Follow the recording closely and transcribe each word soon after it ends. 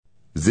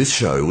This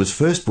show was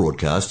first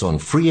broadcast on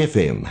Free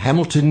FM,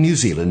 Hamilton, New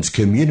Zealand's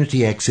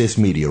community access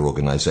media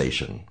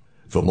organisation.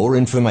 For more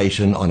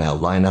information on our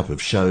lineup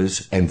of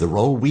shows and the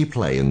role we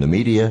play in the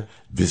media,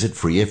 visit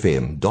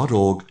freefm.org.nz.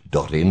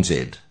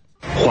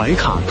 怀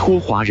卡托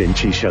华人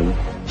之声，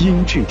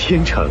音质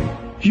天成，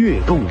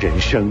悦动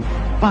人生，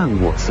伴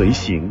我随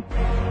行。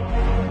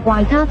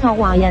懷卡托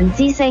華人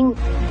之聲，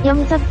音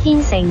質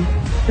天成，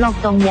樂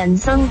動人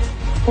生，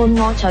伴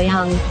我隨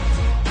行。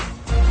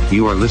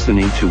You are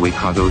listening to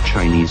Waikato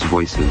Chinese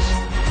Voices.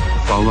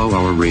 Follow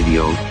our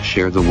radio,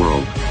 share the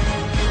world.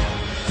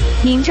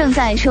 您正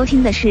在收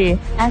听的是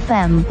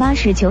FM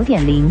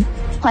 89.0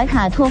怀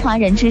卡托华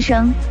人之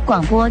声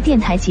广播电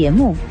台节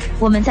目，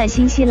我们在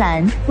新西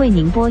兰为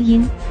您播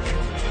音。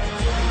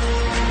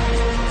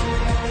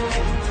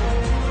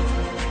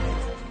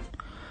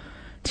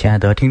亲爱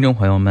的听众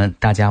朋友们，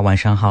大家晚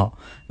上好，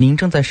您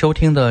正在收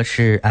听的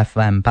是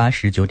FM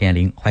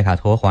 89.0怀卡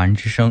托华人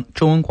之声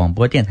中文广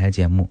播电台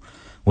节目，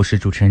我是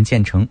主持人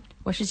建成，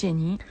我是简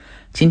妮。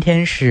今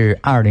天是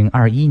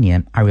2021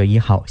年2月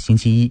1号星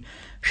期一，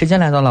时间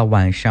来到了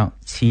晚上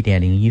7点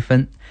01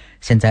分。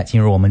现在进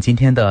入我们今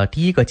天的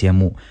第一个节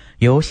目，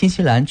由新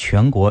西兰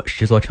全国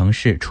10座城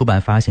市出版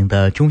发行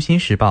的《中新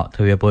时报》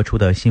特约播出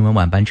的新闻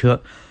晚班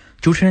车。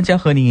主持人将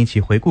和您一起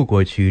回顾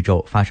过去一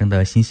周发生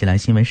的新西兰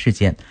新闻事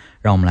件，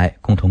让我们来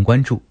共同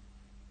关注。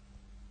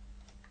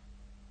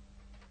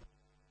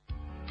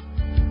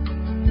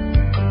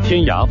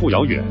天涯不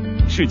遥远，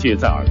世界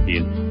在耳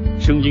边，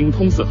声音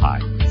通四海，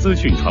资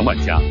讯传万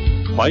家。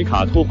怀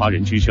卡托华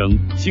人之声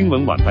新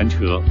闻晚班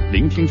车，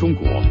聆听中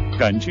国，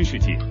感知世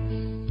界。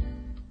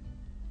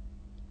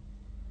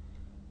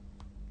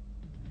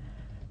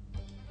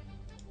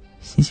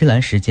新西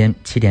兰时间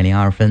7点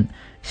02分，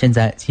现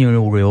在进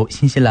入由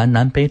新西兰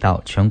南北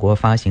岛全国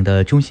发行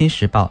的《中新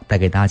时报》带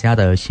给大家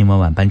的新闻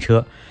晚班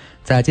车。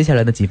在接下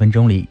来的几分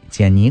钟里，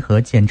简妮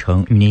和建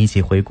成与您一起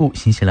回顾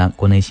新西兰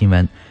国内新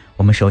闻。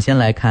我们首先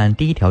来看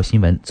第一条新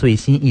闻，最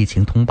新疫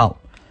情通报。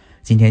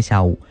今天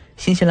下午，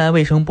新西兰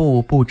卫生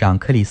部部长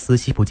克里斯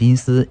希普金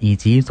斯以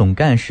及总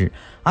干事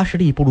阿什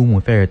利布鲁姆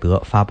菲尔德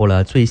发布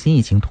了最新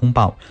疫情通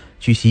报。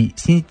据悉，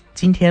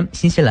今天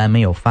新西兰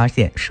没有发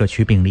现社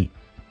区病例。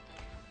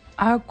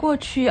而过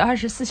去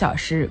24小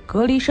时，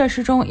隔离设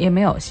施中也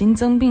没有新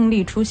增病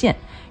例出现。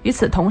与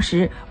此同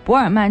时，博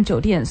尔曼酒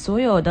店所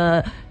有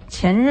的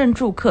前任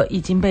住客已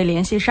经被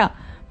联系上，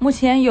目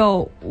前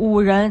有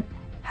5人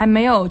还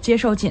没有接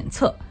受检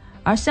测，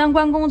而相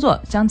关工作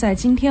将在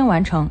今天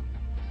完成。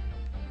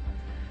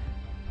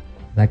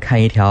来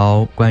看一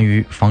条关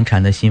于房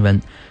产的新闻。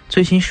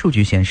最新数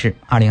据显示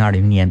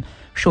，2020年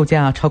售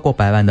价超过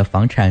100万的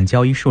房产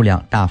交易数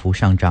量大幅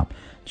上涨。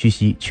据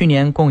悉，去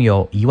年共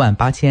有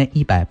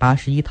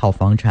18181套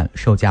房产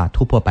售价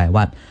突破100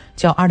万，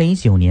较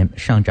2019年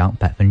上涨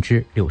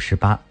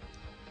68%。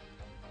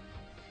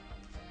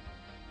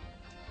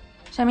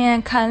下面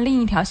看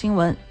另一条新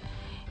闻，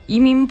移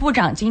民部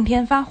长今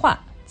天发话，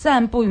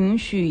暂不允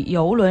许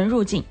邮轮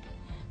入境。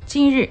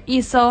近日，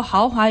一艘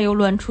豪华邮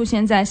轮出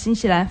现在新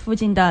西兰附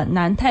近的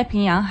南太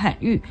平洋海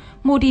域，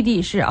目的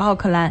地是奥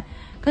克兰。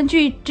根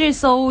据这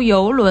艘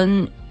邮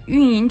轮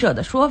运营者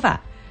的说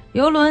法，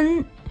邮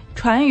轮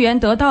船员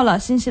得到了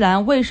新西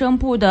兰卫生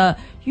部的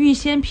预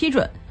先批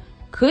准，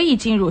可以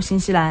进入新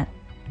西兰。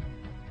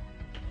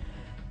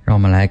让我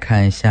们来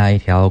看下一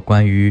条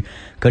关于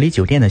隔离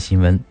酒店的新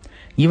闻。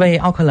一位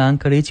奥克兰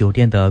隔离酒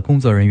店的工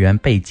作人员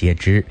被解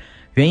职，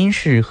原因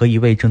是和一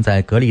位正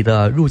在隔离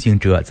的入境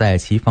者在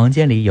其房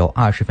间里有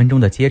20分钟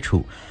的接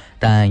触，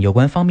但有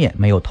关方面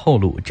没有透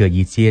露这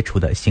一接触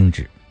的性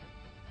质。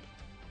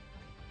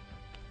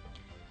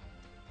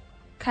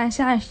看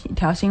下一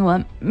条新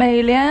闻，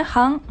美联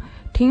航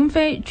停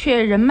飞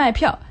却仍卖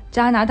票，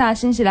加拿大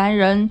新西兰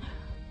人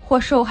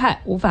或受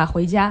害无法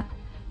回家。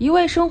一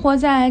位生活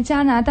在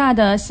加拿大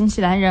的新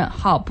西兰人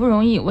好不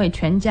容易为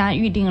全家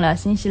预定了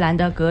新西兰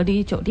的隔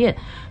离酒店，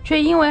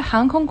却因为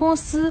航空公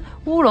司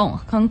乌龙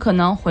很可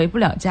能回不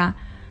了家。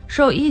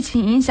受疫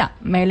情影响，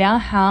美联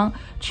航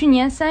去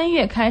年3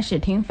月开始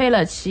停飞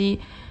了其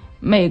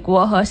美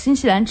国和新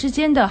西兰之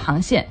间的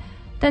航线，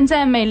但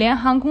在美联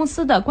航公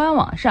司的官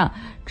网上，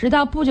直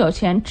到不久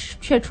前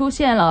却出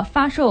现了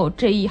发售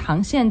这一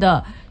航线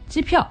的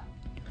机票。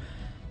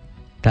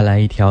带来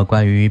一条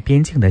关于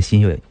边境的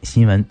新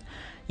闻。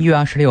1月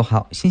26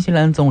号，新西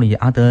兰总理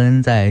阿德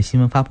恩在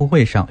新闻发布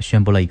会上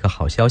宣布了一个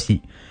好消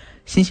息，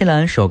新西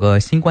兰首个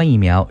新冠疫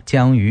苗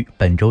将于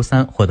本周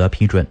3获得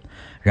批准。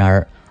然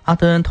而，阿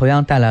德恩同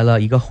样带来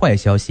了一个坏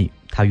消息，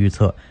他预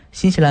测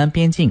新西兰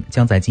边境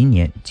将在今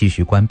年继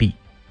续关闭。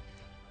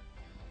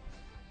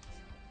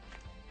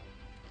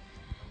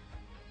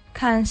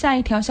看下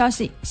一条消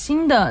息，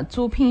新的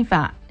租赁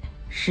法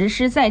实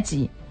施在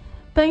即。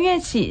本月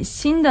起，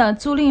新的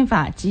租赁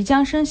法即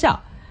将生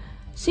效。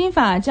新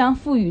法将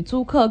赋予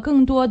租客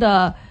更多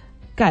的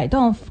改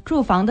动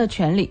住房的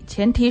权利，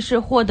前提是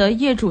获得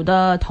业主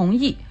的同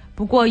意。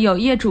不过，有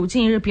业主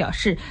近日表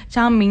示，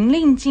将明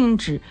令禁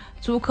止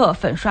租客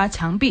粉刷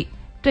墙壁。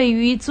对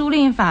于租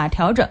赁法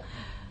调整，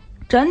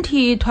整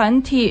体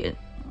团体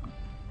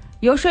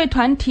游说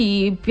团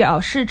体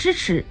表示支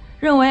持，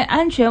认为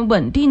安全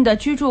稳定的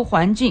居住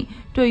环境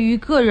对于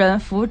个人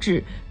福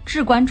祉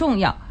至关重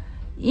要，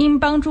应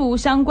帮助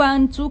相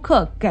关租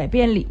客改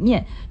变理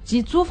念，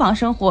及租房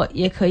生活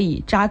也可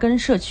以扎根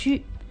社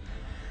区。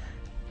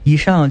以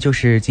上就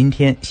是今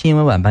天新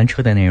闻晚班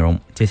车的内容，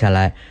接下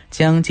来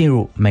将进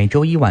入每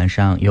周一晚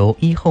上由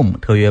eHome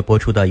特约播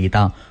出的一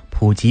档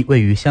普及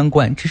卫浴相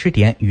关知识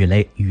点语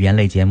言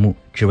类节目，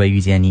只为遇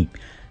见你。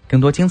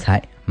更多精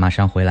彩马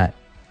上回来。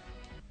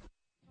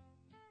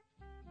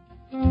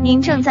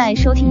您正在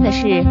收听的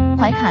是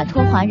怀卡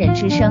托华人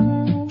之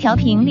声，调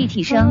频立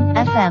体声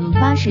FM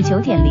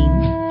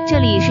 89.0，这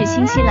里是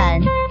新西兰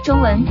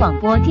中文广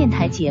播电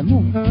台节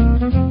目。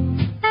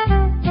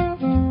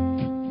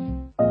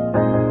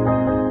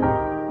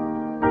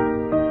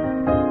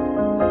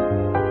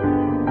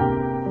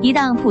一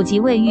档普及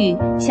卫浴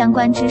相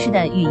关知识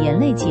的语言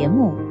类节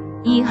目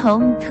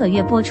eHome 特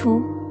约播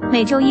出，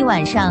每周一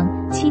晚上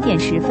7点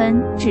10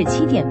分至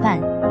7点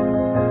半。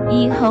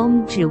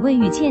eHome 只为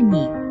遇见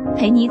你，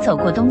陪你走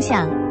过冬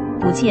夏，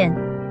不见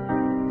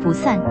不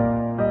散。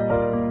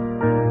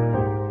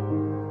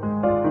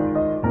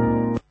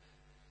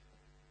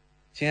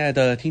亲爱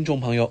的听众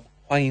朋友，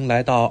欢迎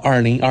来到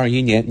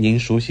2021年您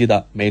熟悉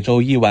的每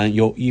周一晚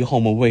由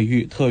eHome 卫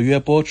浴特约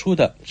播出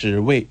的只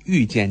为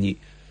遇见你。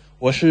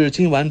我是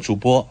今晚主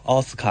播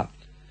奥斯卡。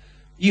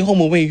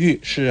eHome 卫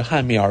浴是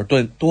汉密尔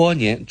顿多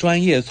年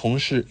专业从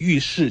事浴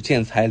室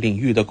建材领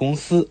域的公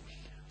司，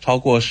超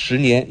过10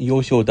年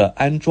优秀的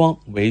安装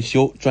维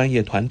修专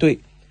业团队，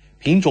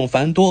品种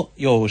繁多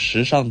又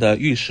时尚的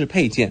浴室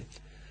配件，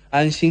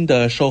安心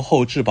的售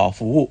后质保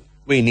服务，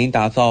为您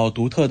打造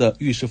独特的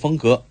浴室风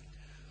格。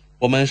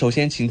我们首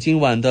先请今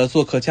晚的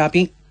做客嘉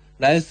宾，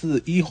来自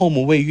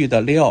eHome卫浴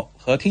的 Leo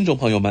和听众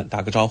朋友们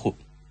打个招呼。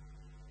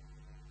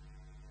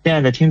亲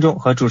爱的听众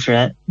和主持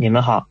人，你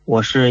们好，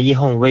我是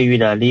eHome卫浴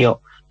的 Leo，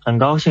 很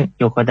高兴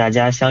又和大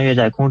家相约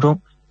在空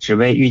中，只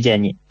为遇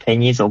见你，陪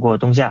你走过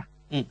冬夏。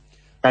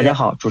大家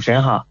好，主持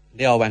人好。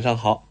 Leo 晚上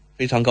好，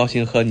非常高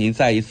兴和您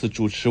再一次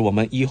主持我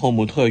们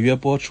eHome特约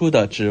播出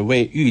的只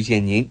为遇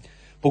见您。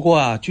不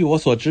过据我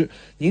所知，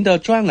您的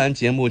专栏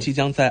节目即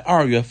将在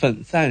2月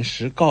份暂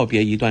时告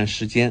别一段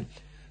时间，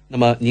那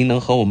么您能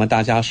和我们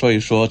大家说一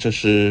说这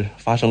是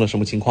发生了什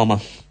么情况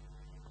吗？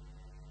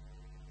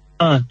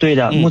对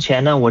的，目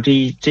前呢，我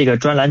这个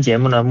专栏节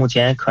目呢，目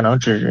前可能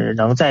只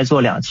能再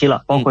做2期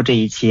了，包括这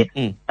一期。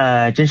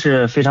真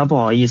是非常不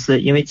好意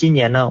思，因为今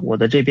年呢，我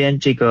的这边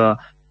这个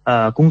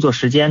工作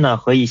时间呢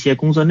和一些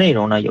工作内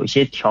容呢有一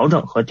些调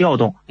整和调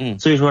动，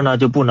所以说呢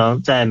就不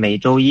能在每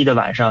周一的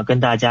晚上跟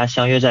大家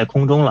相约在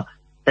空中了。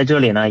在这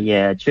里呢，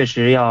也确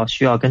实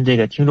需要跟这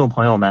个听众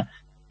朋友们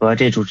和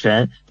这主持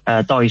人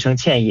道一声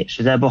歉意，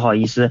实在不好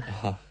意思。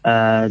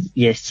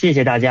也谢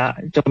谢大家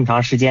这么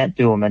长时间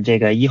对我们这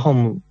个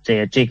eHome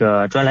这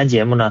个专栏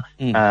节目呢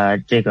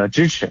这个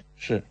支持。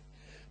是，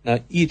那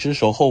一直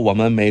守候我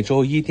们每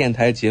周一电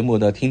台节目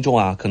的听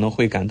众可能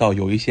会感到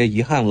有一些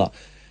遗憾了，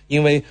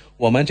因为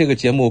我们这个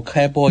节目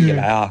开播以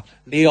来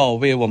Leo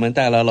为我们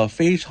带来了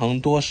非常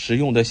多实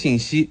用的信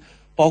息，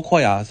包括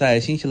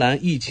在新西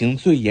兰疫情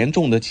最严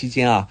重的期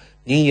间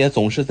您也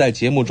总是在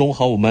节目中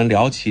和我们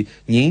聊起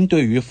您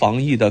对于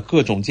防疫的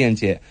各种见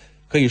解，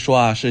可以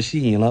说是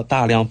吸引了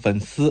大量粉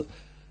丝。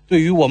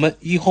对于我们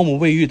eHome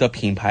卫浴的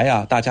品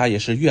牌大家也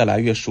是越来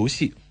越熟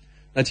悉。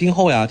那今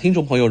后听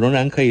众朋友仍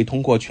然可以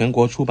通过全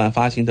国出版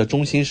发行的《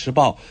中新时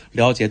报》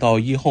了解到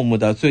eHome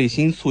的最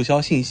新促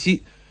销信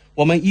息。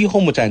我们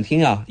eHome展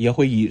厅也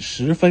会以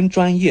10分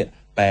专业、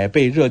100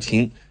倍热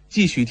情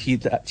继续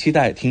期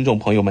待听众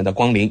朋友们的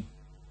光临。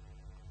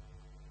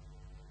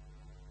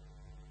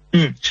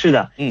是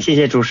的，谢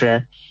谢主持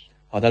人。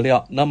好的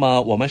，Leo，那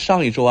么我们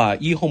上一周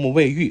eHome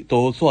卫浴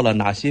都做了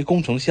哪些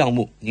工程项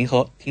目？您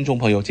和听众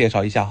朋友介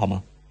绍一下好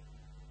吗？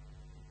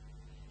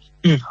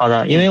好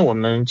的，因为我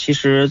们其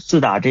实自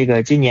打这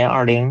个今年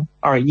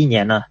2021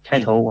年呢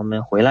开头我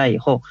们回来以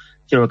后，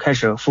就是开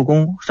始复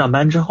工上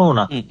班之后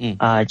呢，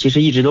其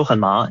实一直都很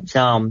忙，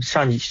像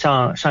上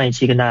一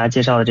期跟大家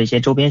介绍的这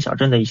些周边小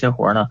镇的一些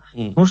活呢，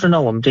同时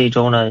呢，我们这一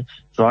周呢，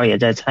主要也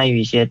在参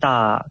与一些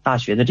大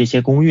学的这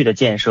些公寓的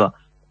建设，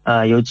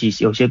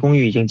有些公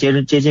寓已经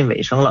接近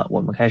尾声了，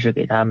我们开始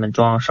给他们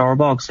装 shower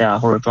box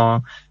或者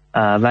装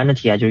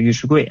vanity 就是浴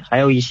室柜，还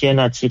有一些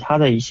呢其他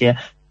的一些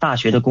大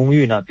学的公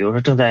寓呢，比如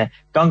说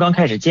刚刚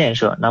开始建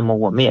设，那么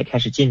我们也开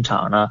始进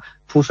场呢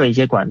铺设一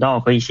些管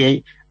道和一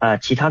些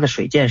其他的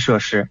水建设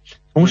施。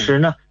同时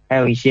呢，还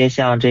有一些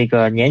像这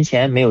个年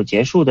前没有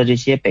结束的这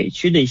些北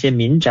区的一些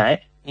民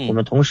宅，我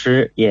们同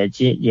时也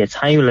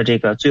参与了这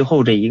个最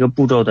后这一个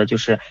步骤的就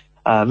是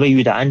卫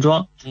浴的安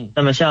装。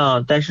那么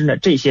但是呢，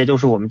这些都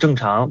是我们正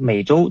常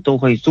每周都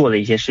会做的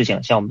一些事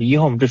情，像我们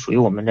eHome这属于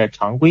我们的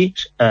常规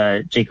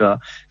这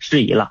个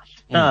事宜了。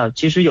那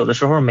其实有的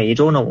时候每一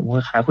周呢，我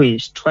们还会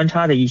穿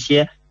插的一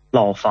些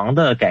老房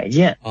的改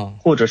建，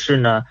或者是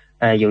呢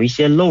有一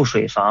些漏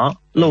水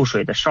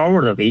的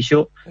shower的维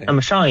修。那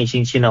么上一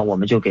星期呢，我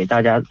们就给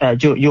大家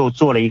就又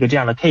做了一个这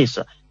样的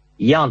case，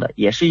 一样的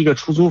也是一个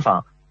出租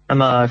房。那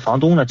么房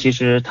东呢，其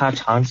实他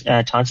长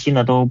期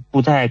呢都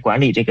不再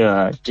管理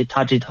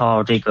他这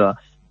套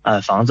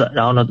房子，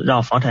然后呢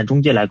让房产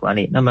中介来管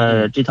理。那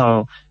么这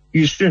套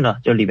浴室呢，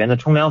就里边的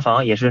冲凉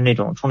房也是那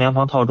种冲凉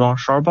房套装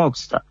shower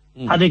box 的，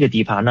它这个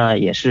底盘呢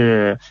也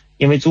是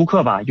因为租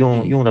客吧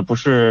用的不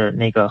是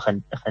那个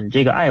很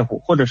这个爱护，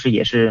或者是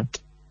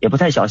也不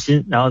太小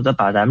心，然后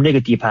把咱们这个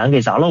底盘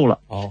给砸漏了。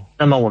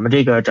那么我们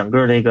这个整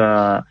个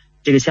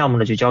这个项目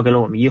呢就交给了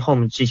我们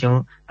eHome进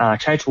行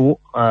拆除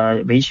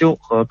维修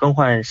和更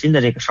换新的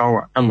这个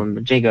shower。那么我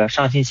们这个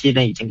上星期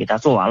呢已经给他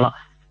做完了。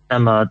那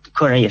么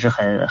客人也是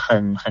很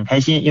开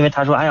心，因为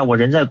他说哎呀我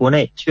人在国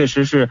内确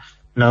实是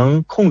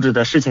能控制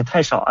的事情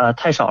太少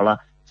了，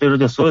所以说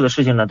就所有的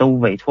事情呢都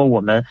委托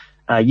我们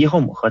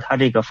eHome和他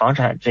这个房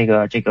产这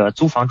个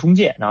租房中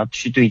介然后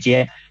去对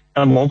接。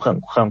那么我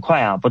们很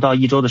快啊，不到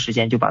1周的时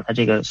间就把他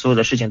这个所有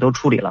的事情都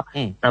处理了。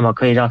那么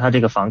可以让他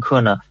这个房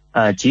客呢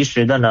及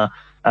时的呢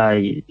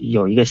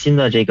有一个新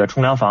的这个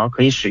冲凉房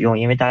可以使用，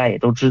因为大家也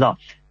都知道，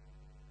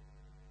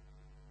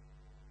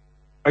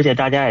而且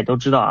大家也都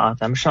知道啊，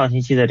咱们上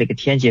星期的这个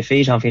天气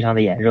非常非常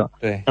的炎热。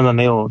对。那么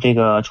没有这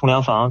个冲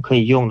凉房可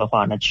以用的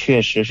话，那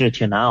确实是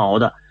挺难熬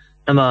的。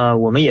那么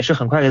我们也是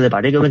很快的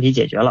把这个问题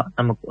解决了。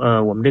那么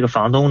我们这个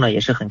房东呢也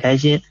是很开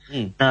心。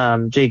那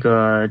这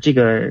个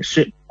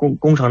是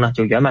工程呢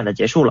就圆满的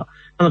结束了。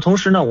那么同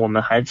时呢，我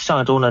们还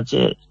上周呢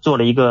做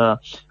了一个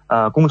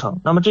工程。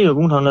那么这个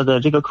工程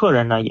的这个客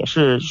人呢也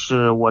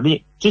是我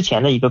之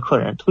前的一个客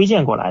人推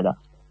荐过来的。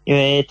因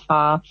为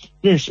他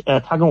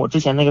他跟我之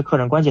前那个客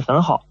人关系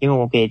很好，因为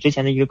我给之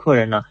前的一个客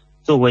人呢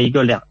做过一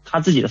个他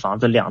自己的房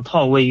子2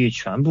套卫浴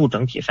全部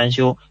整体翻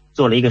修，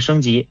做了一个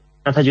升级，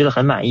那他觉得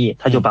很满意，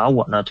他就把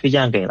我呢推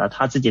荐给了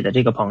他自己的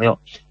这个朋友。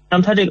那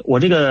么我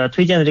这个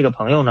推荐的这个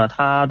朋友呢，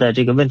他的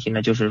这个问题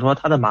呢就是说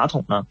他的马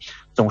桶呢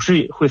总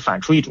是会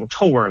反出一种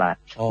臭味来，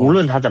无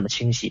论他怎么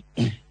清洗。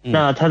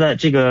那他的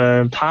这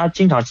个他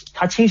清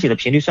洗的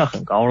频率算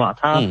很高了，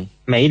他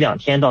每2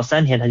天到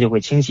3天他就会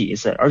清洗一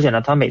次，而且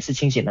呢他每次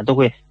清洗呢都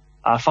会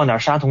放点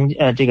杀虫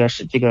这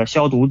个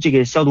消毒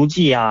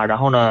剂啊，然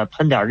后呢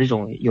喷点这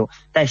种有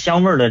带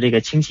香味的这个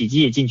清洗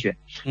剂进去，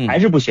还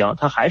是不行，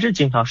他还是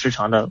经常时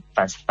常的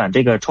反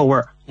这个臭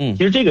味。其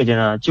实这个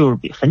呢就是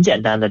很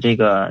简单的这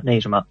个因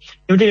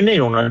为这个内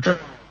容呢这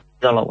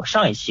到了我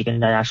上一期跟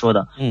大家说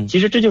的，其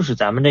实这就是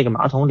咱们这个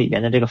马桶里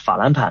边的这个法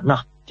兰盘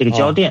呐，这个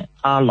胶垫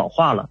它老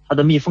化了，它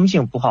的密封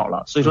性不好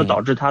了，所以说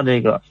导致它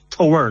这个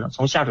臭味呢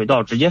从下水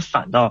道直接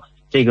反到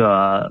这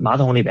个马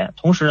桶里边。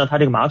同时呢，它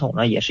这个马桶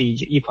呢也是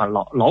一款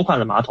老款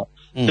的马桶，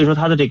所以说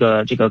它的这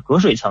个隔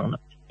水层呢，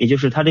也就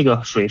是它这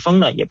个水封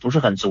呢也不是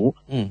很足，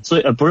所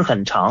以不是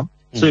很长，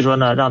所以说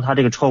呢让它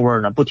这个臭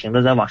味呢不停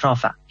的在往上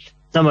反。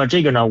那么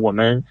这个呢我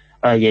们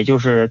也就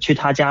是去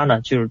他家呢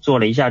就是做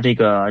了一下这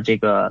个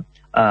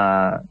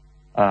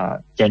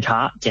检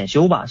查检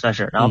修吧算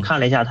是，然后看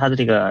了一下它的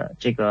这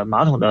个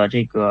马桶的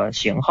这个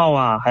型号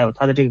啊，还有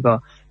它的这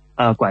个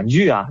管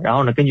距啊，然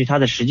后呢根据它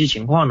的实际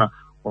情况呢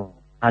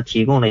他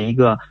提供了一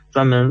个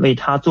专门为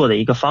他做的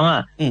一个方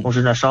案，同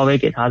时呢稍微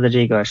给他的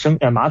这个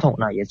马桶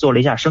呢也做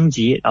了一下升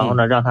级，然后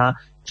呢让他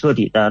彻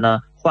底的呢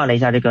换了一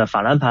下这个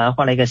法兰盘，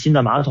换了一个新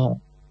的马桶。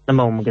那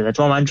么我们给他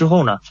装完之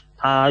后呢，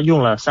他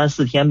用了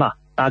3-4天吧，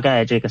大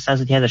概这个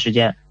3-4天的时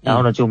间，然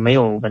后呢就没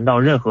有闻到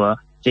任何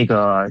这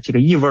个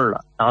异味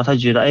了，然后他就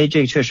觉得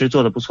这个确实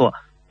做得不错，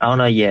然后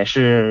呢也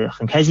是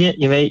很开心，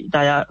因为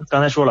大家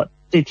刚才说了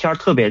这天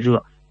特别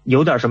热，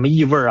有点什么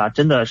异味啊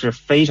真的是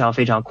非常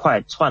非常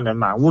快，窜的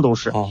满屋都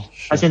是。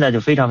他现在就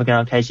非常非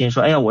常开心，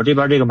说哎呀我这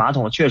边这个马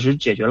桶确实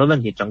解决了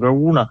问题，整个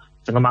屋呢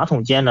整个马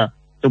桶间呢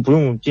就不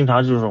用经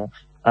常这种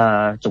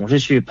总是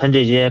去喷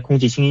这些空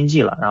气清新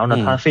剂了，然后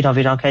呢他非常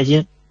非常开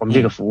心我们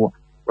这个服务。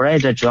我说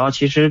这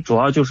主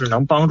要就是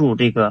能帮助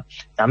这个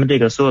咱们这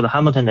个所有的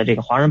Hamilton 的这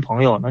个华人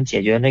朋友能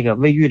解决那个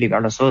卫浴里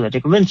边的所有的这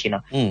个问题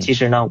呢，其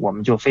实呢我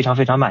们就非常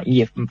非常满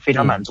意，非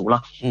常满足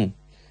了。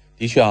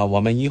的确啊，我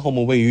们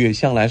eHome卫浴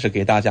向来是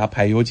给大家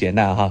排忧解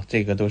难哈，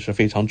这个都是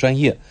非常专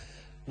业。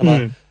那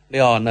么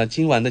廖奥，那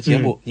今晚的节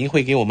目您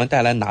会给我们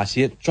带来哪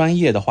些专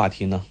业的话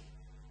题呢？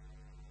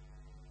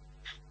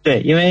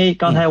对，因为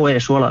刚才我也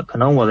说了，可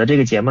能我的这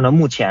个节目呢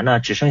目前呢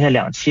只剩下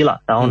2期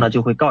了，然后呢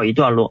就会告一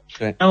段落。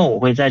对，那么我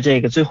会在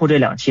这个最后这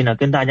2期呢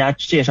跟大家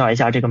介绍一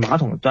下这个马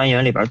桶单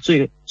元里边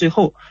最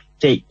后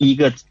这一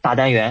个大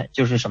单元，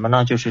就是什么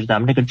呢？就是咱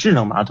们这个智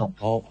能马桶。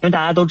因为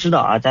大家都知道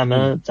啊，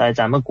在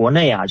咱们国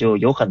内啊就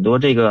有很多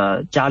这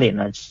个家里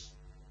呢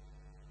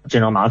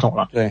智能马桶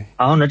了。对，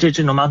然后呢这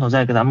智能马桶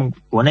在咱们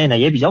国内呢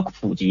也比较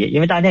普及，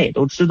因为大家也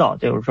都知道，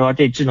就是说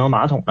这智能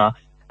马桶呢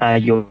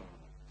有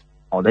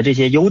好的这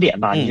些优点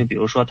吧，你就比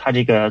如说它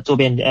这个坐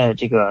便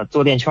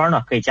圈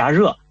呢可以加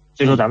热，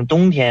所以说咱们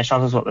冬天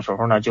上厕所的时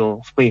候呢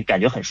就会感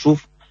觉很舒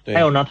服。还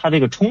有呢它这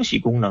个冲洗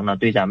功能呢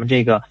对咱们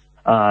这个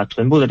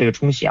臀部的这个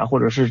冲洗啊，或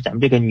者是咱们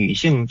这个女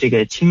性这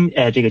个清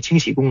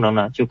洗功能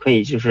呢就可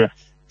以就是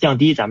降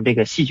低咱们这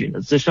个细菌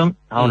的滋生，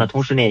然后呢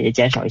同时呢也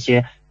减少一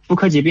些妇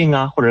科疾病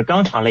啊或者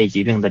肛肠类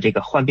疾病的这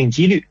个患病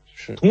几率。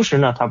同时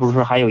呢它不是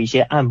说还有一些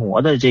按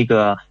摩的这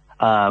个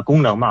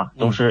功能嘛，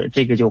同时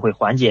这个就会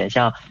缓解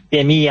像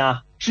便秘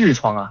啊、痔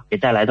疮啊给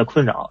带来的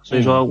困扰。所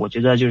以说我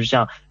觉得就是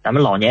像咱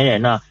们老年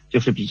人呢，就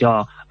是比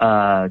较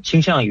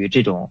倾向于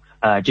这种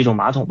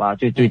马桶吧，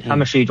对他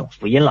们是一种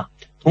福音了。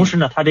同时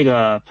呢，它这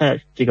个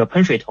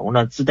喷水头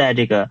呢自带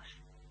这个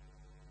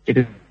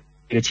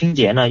清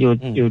洁呢，又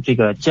这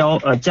个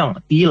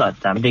降低了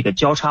咱们这个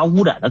交叉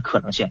污染的可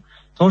能性。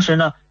同时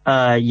呢，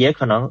也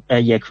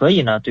可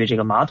以呢对这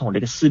个马桶这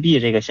个四壁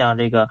这个像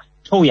这个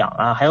臭氧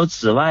啊，还有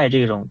紫外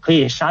这种可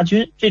以杀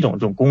菌这种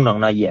功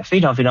能呢也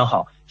非常非常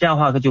好。这样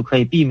的话就可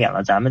以避免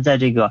了咱们在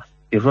这个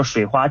比如说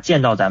水花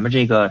溅到咱们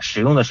这个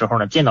使用的时候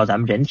呢，溅到咱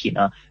们人体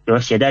呢，比如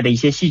说携带着一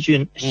些细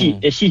菌，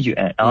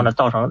然后呢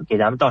给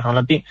咱们造成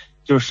了病，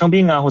就是生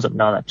病啊或怎么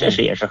着的，这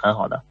也是很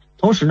好的。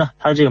同时呢，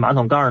它这个马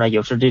桶盖呢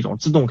也是这种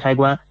自动开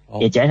关，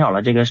也减少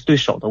了这个对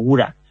手的污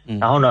染。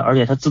然后呢，而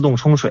且它自动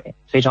冲水，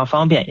非常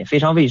方便，也非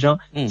常卫生。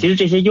其实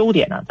这些优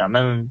点呢，咱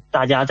们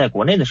大家在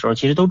国内的时候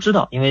其实都知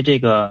道，因为这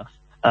个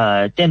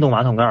电动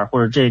马桶盖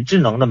或者这智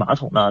能的马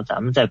桶呢，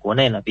咱们在国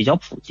内呢比较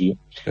普及。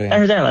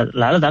但是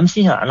来了咱们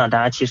新西兰呢，大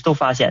家其实都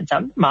发现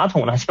咱们马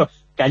桶呢就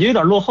感觉有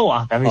点落后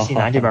啊。咱们新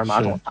西兰这边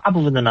马桶大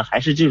部分的呢还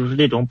是就是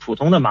这种普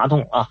通的马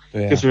桶啊，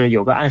就是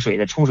有个按水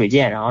的冲水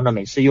键，然后呢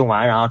每次用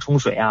完然后冲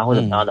水啊或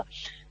怎么着的。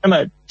那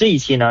么这一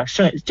期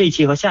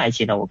和下一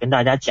期呢，我跟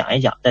大家讲一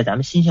讲，在咱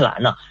们新西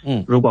兰呢，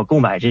如果购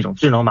买这种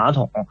智能马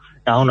桶，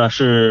然后呢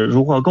是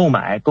如何购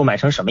买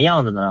成什么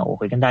样子呢？我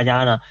会跟大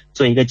家呢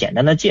做一个简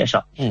单的介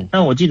绍。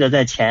那我记得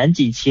在前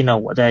几期呢，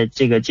我在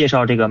这个介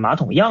绍这个马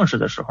桶样式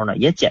的时候呢，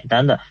也简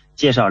单的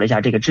介绍了一下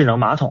这个智能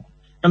马桶。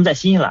那么在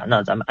新西兰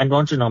呢，咱们安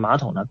装智能马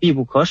桶呢，必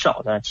不可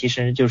少的其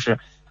实就是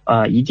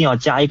一定要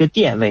加一个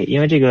电位，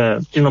因为这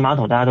个智能马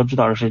桶大家都知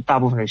道是大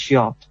部分是需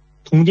要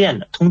通电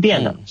的，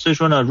所以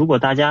说呢，如果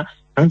大家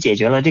能解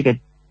决了这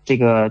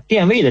个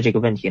电位的这个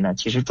问题呢，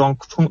其实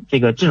这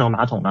个智能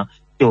马桶呢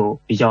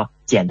就比较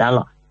简单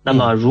了。那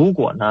么如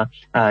果呢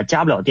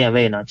加不了电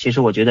位呢，其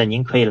实我觉得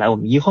您可以来我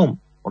们 eHome，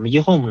 我们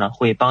eHome 呢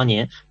会帮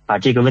您把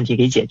这个问题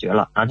给解决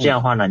了。然后这样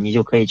的话呢，你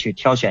就可以去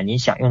挑选您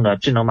想用的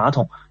智能马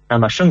桶，那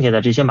么剩下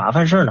的这些麻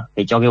烦事呢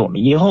可以交给我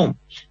们 eHome。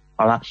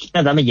好了，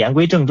那咱们言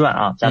归正传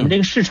啊，咱们这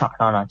个市场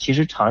上呢，其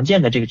实常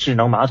见的这个智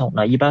能马桶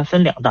呢，一般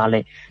分两大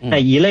类。那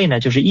一类呢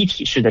就是一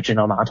体式的智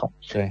能马桶，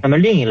那么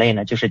另一类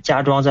呢就是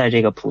加装在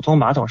这个普通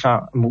马桶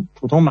上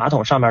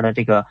面的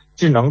这个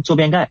智能坐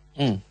便盖。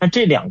那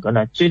这两个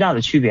呢最大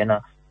的区别呢，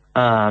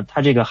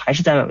它这个还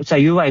是在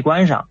于外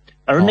观上，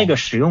而那个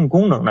使用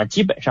功能呢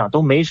基本上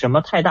都没什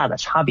么太大的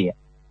差别。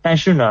但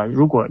是呢，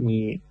如果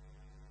你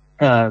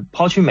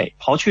抛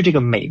去这个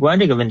美观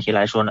这个问题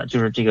来说呢，就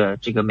是这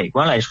个美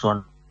观来说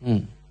呢，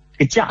这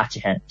个价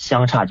钱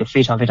相差就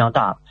非常非常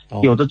大了，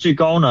有的最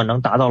高呢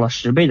能达到了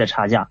10倍的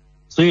差价。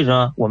所以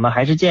说我们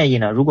还是建议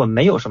呢，如果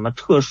没有什么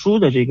特殊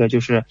的这个就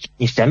是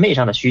你审美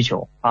上的需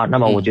求啊，那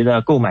么我觉得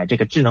购买这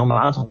个智能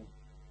马桶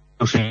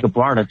就是一个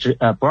不二的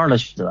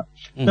选择。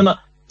那么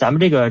咱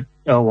们这个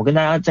我跟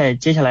大家在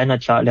接下来呢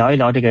聊一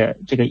聊这个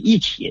一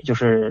体，就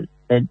是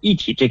一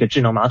体这个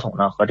智能马桶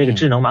呢和这个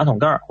智能马桶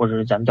盖或者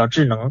是咱们叫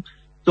智能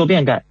坐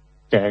便盖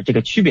的这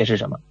个区别是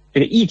什么？这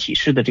个一体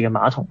式的这个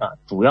马桶呢，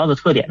主要的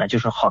特点呢就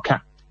是好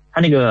看，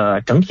它那个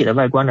整体的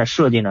外观的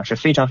设计呢是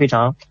非常非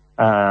常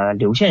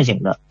流线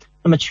型的。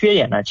那么缺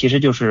点呢，其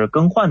实就是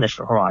更换的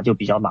时候啊就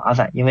比较麻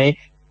烦，因为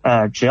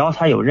只要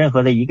它有任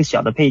何的一个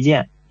小的配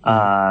件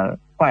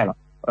坏了，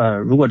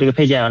如果这个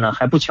配件呢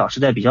还不巧是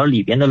在比较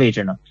里边的位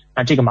置呢，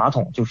那这个马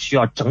桶就需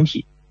要整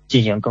体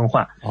进行更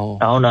换。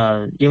然后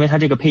呢，因为它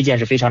这个配件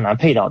是非常难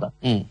配到的。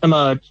那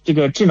么这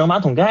个智能马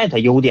桶盖的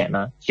优点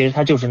呢，其实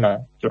它就是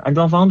安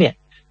装方便。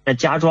那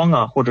加装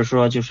啊，或者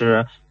说就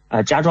是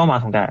加装马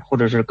桶盖或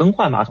者是更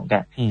换马桶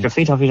盖是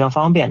非常非常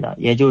方便的，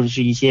也就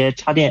是一些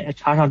插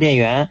上电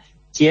源，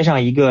接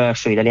上一个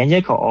水的连接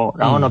口，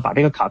然后呢把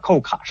这个卡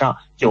扣卡上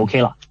就 OK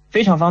了，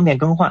非常方便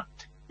更换。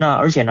那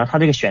而且呢它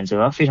这个选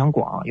择非常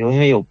广，因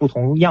为有不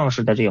同样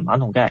式的这个马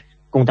桶盖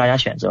供大家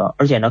选择，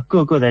而且呢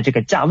各个的这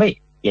个价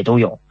位也都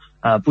有，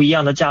不一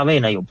样的价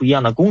位呢有不一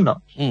样的功能。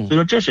所以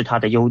说这是它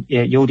的优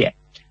点。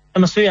那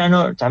么虽然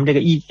呢咱们这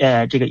个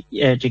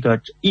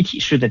一体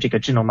式的这个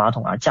智能马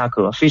桶啊价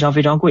格非常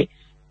非常贵，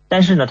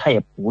但是呢它也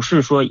不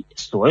是说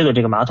所有的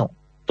这个马桶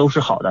都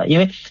是好的，因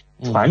为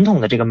传统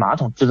的这个马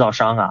桶制造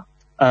商啊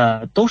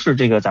都是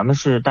这个大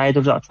家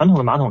都知道传统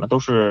的马桶呢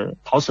都是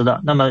陶瓷的，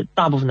那么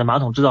大部分的马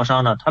桶制造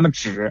商呢他们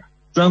只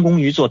专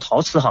攻于做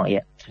陶瓷行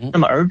业。那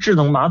么而智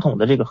能马桶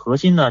的这个核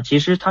心呢，其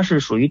实它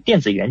是属于电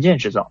子元件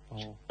制造，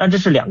那这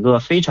是两个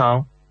非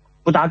常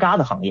不搭嘎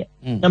的行业。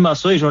那么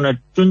所以说呢，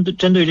针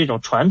对这种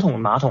传统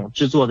马桶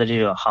制作的这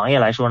个行业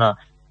来说呢，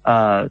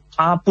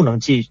它不能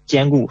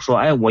兼顾说，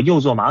我又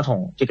做马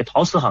桶这个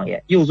陶瓷行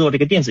业，又做这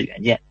个电子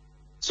元件。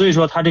所以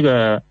说它这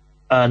个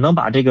能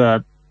把这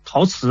个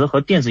陶瓷和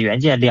电子元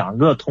件两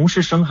个同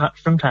时生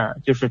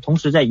产，就是同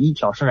时在一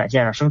条生产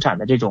线上生产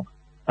的这种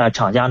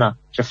厂家呢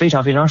是非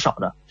常非常少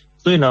的。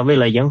所以呢，为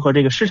了迎合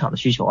这个市场的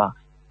需求啊，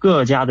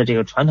各家的这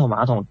个传统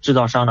马桶制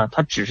造商呢，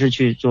他只是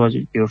去做，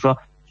比如说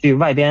去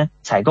外边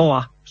采购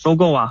啊、收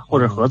购啊，或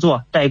者合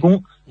作代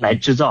工来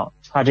制造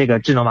它这个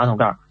智能马桶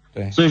盖。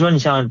对，所以说你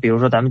像比如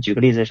说咱们举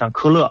个例子，像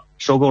科勒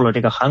收购了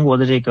这个韩国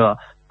的这个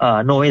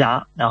诺维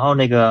达，然后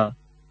那个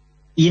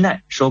伊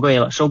奈收购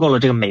了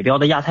这个美标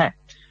的亚太，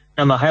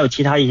那么还有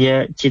其他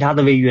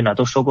的卫浴呢，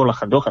都收购了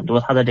很多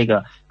它的这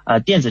个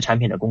电子产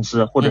品的公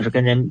司，或者是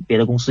跟别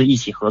的公司一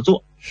起合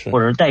作，或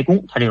者是代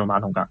工它这种马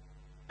桶盖。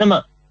那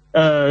么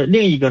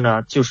另一个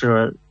呢，就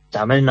是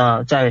咱们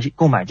呢在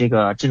购买这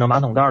个智能马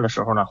桶盖的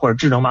时候呢，或者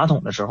智能马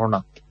桶的时候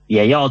呢，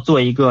也要做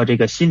一个这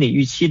个心理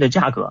预期的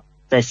价格，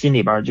在心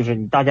里边就是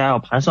大家要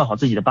盘算好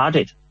自己的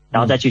budget，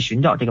 然后再去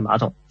寻找这个马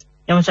桶。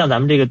那么像咱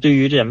们这个对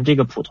于咱们这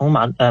个普通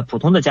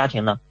的家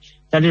庭呢，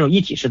像这种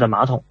一体式的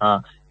马桶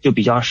呢，就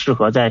比较适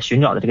合在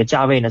寻找的这个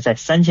价位呢，在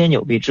3000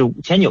纽币至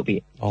5000纽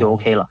币就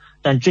OK 了。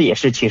但这也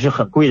是其实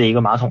很贵的一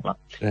个马桶了。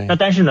那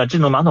但是呢，智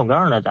能马桶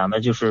盖呢，咱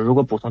们就是如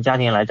果普通家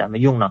庭来咱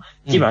们用呢，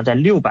基本上在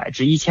600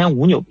至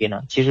1500纽币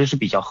呢，其实是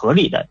比较合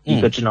理的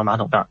一个智能马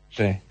桶盖。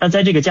对。那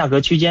在这个价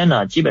格区间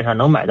呢，基本上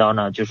能买到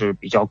呢，就是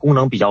功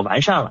能比较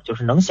完善了，就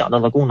是能想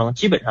到的功能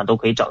基本上都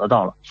可以找得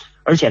到了。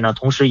而且呢，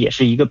同时也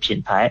是一个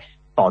品牌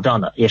保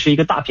障的，也是一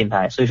个大品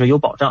牌，所以说有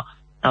保障。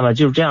那么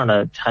就是这样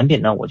的产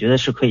品呢，我觉得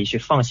是可以去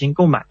放心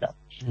购买的。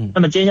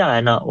那么接下来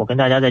呢，我跟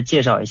大家再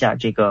介绍一下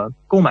这个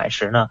购买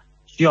时呢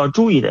需要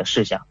注意的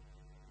事项。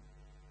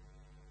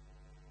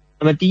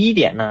那么第一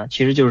点呢，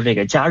其实就是这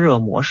个加热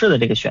模式的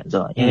这个选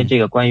择，因为这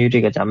个关于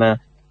这个咱们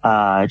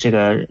这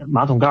个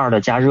马桶盖的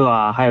加热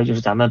啊，还有就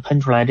是咱们喷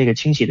出来这个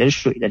清洗的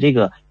水的这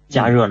个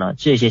加热呢，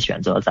这些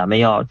选择咱们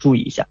要注意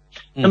一下。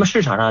那么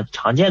市场上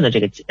常见的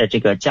这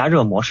个加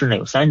热模式呢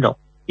有3种，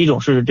一种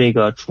是这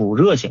个储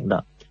热型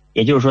的，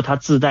也就是说它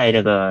自带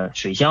这个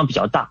水箱比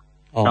较大，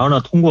然后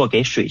呢通过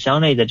给水箱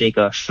内的这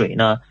个水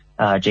呢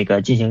这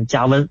个进行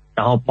加温，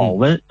然后保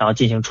温，然后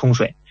进行冲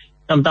水。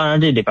那么当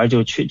然这里边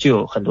就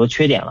有很多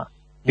缺点了，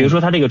比如说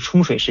它这个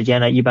冲水时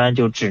间呢一般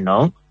就只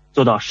能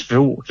做到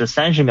15至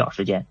30秒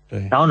时间。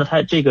对。然后呢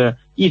它这个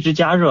一直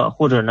加热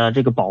或者呢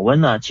这个保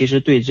温呢，其实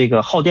对这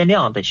个耗电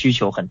量的需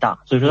求很大，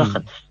所以说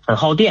它很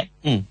耗电。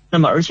那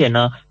么而且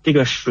呢这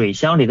个水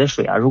箱里的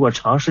水啊，如果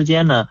长时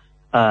间呢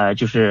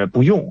就是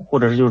不用，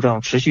或者是就是这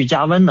种持续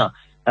加温呢，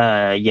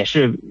也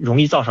是容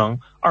易造成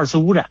2次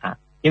污染。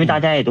因为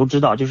大家也都知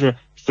道，就是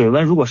水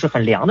温如果是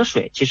很凉的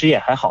水，其实也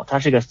还好，它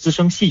这个滋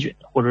生细菌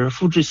或者是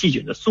复制细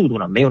菌的速度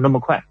呢没有那么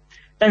快。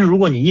但是如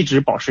果你一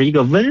直保持一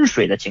个温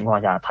水的情况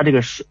下，它这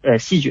个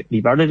细菌里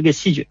边的这个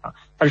细菌啊，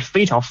它是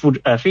非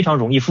常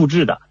容易复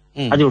制的，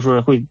它就是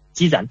会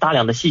积攒大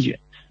量的细菌，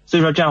所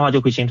以说这样的话就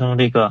会形成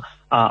这个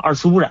2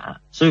次污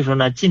染。所以说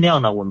呢，尽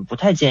量呢我们不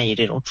太建议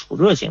这种储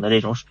热型的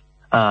这种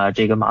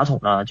这个马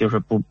桶呢，就是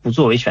不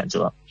作为选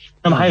择。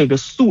那么还有一个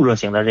速热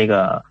型的这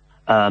个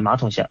马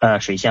桶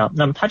水箱，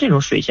那么它这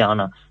种水箱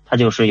呢，它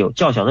就是有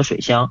较小的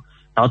水箱，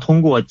然后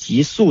通过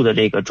急速的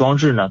这个装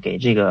置呢，给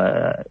这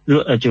个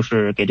就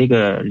是给这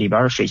个里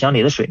边水箱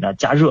里的水呢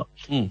加热。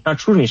那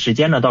出水时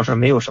间呢倒是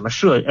没有什么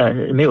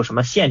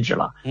限制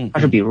了。它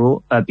是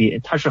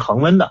它是恒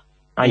温的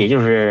也就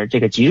是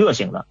这个极热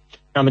型的。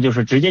那么就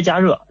是直接加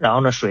热，然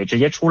后呢水直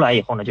接出来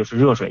以后呢就是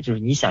热水，就是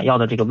你想要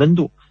的这个温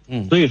度。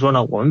所以说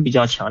呢我们比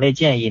较强烈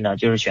建议呢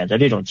就是选择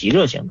这种极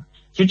热型的。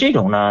其实这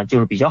种呢就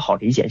是比较好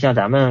理解，像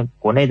咱们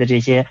国内的这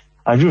些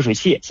热水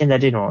器，现在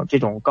这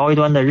种高一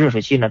端的热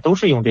水器呢都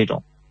是用这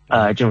种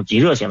极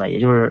热型的，也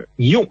就是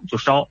一用就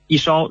烧，一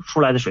烧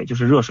出来的水就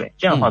是热水，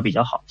这样的话比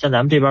较好。像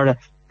咱们这边的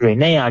蕊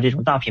内这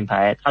种大品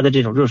牌，它的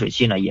这种热水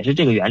器呢也是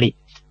这个原理。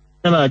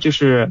那么就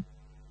是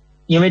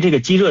因为这个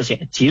极热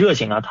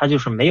型啊，它就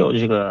是没有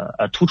这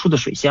个突出的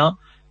水箱，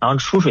然后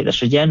出水的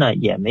时间呢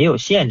也没有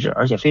限制，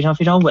而且非常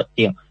非常稳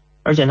定。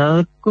而且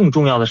呢更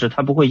重要的是，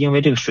它不会因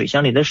为这个水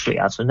箱里的水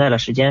存在了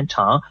时间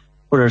长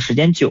或者时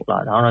间久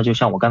了，然后呢就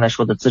像我刚才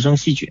说的滋生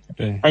细菌。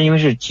对。它因为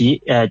是及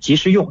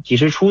时用及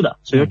时出的，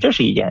所以说这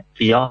是一点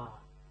比较。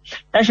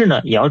但是呢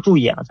也要注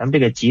意咱们这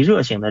个极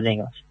热型的那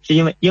个是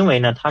因为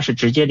呢它是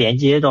直接连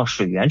接到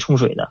水源冲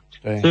水的。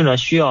对。所以呢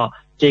需要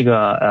这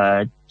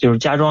个就是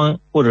加装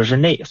或者是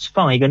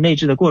放一个内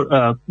置的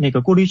那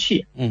个过滤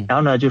器。然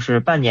后呢就是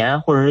半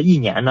年或者是1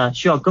年呢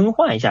需要更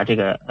换一下这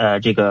个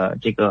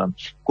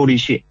过滤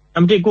器。那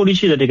么这个过滤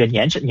器的这个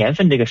年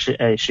份这个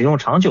使用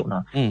长久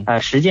呢，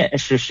使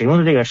用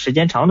的这个时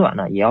间长短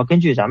呢，也要根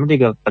据咱们这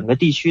个本个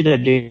地区的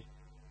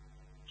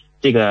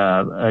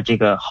这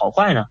个好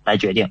坏呢来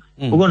决定。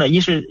不过呢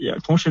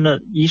同时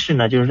呢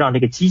就是让这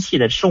个机器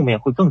的寿命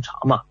会更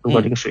长嘛，如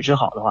果这个水质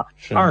好的话。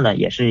二呢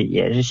也是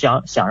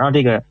想让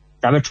这个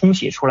咱们冲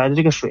洗出来的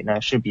这个水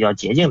呢是比较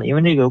洁净的，因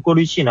为这个过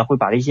滤器呢会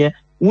把这些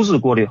污渍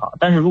过滤好，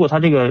但是如果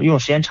它这个用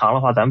时间长的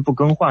话，咱们不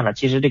更换呢，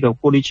其实这个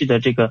过滤器的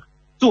这个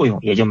作用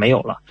也就没有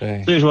了。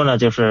对。所以说呢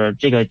就是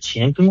这个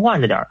勤更换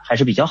着点还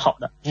是比较好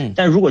的。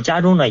但如果家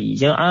中呢已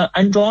经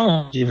安装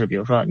了，就是比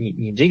如说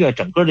你这个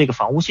整个这个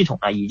房屋系统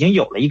已经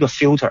有了一个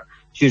filter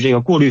去这个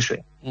过滤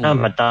水，那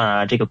么当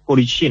然这个过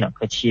滤器呢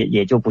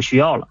也就不需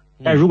要了。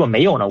但如果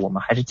没有呢，我们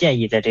还是建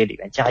议在这里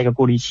面加一个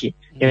过滤器，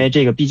因为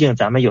这个毕竟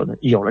咱们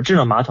有了智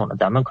能马桶呢，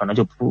咱们可能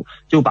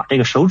就把这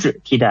个手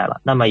指替代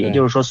了。那么也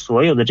就是说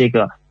所有的这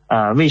个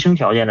卫生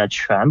条件呢，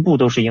全部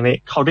都是因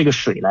为靠这个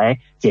水来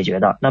解决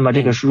的。那么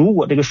这个如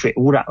果这个水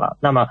污染了，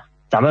那么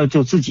咱们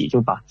就自己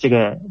就把这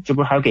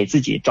不是还要给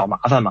自己找麻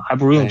烦吗？还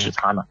不如用纸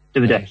擦呢，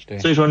对不对？对。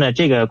所以说呢，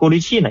这个过滤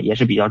器呢也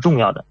是比较重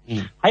要的。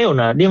还有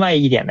呢，另外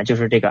一点呢，就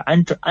是这个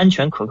安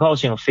全可靠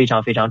性非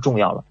常非常重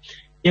要了。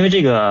因为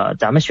这个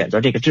咱们选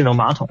择这个智能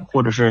马桶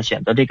或者是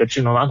选择这个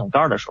智能马桶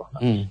盖的时候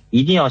呢，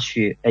一定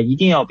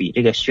要比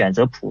这个选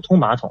择普通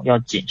马桶要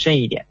谨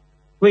慎一点。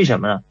为什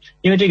么呢？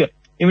因为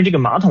这个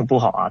马桶不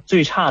好啊，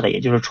最差的也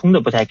就是冲的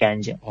不太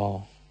干净。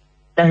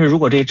但是如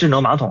果这个智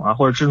能马桶啊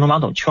或者智能马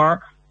桶圈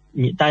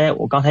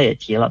我刚才也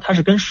提了，它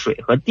是跟水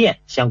和电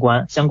相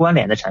关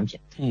联的产品。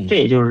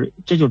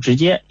这就直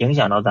接影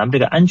响到咱们这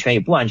个安全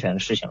与不安全的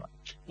事情了。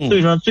所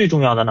以说最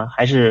重要的呢，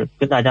还是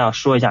跟大家要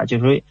说一下，就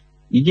是说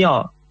一定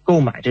要购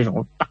买这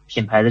种大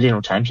品牌的这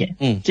种产品。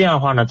这样的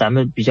话呢，咱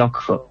们比较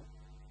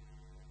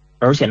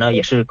而且呢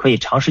也是可以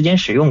长时间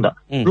使用的。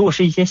如果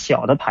是一些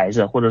小的牌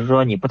子，或者是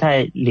说你不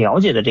太了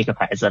解的这个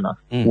牌子呢，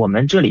我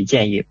们这里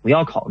建议不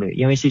要考虑。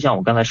因为就像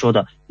我刚才说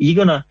的，一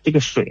个呢，这个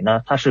水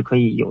呢它是可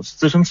以有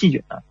滋生细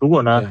菌的。如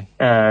果呢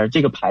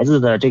这个牌子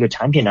的这个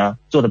产品呢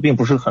做的并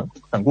不是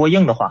很过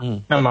硬的话，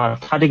那么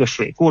它这个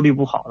水过滤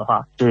不好的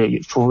话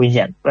是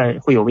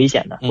会有危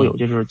险的，会有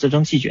就是滋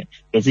生细菌，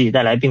给自己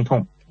带来病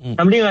痛。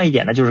那么另外一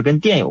点呢，就是跟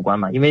电有关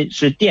嘛，因为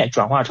是电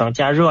转化成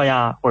加热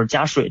呀或者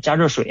加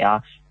热水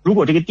呀，如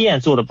果这个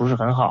电做的不是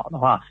很好的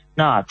话，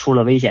那出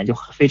了危险就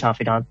非常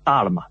非常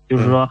大了嘛。就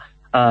是说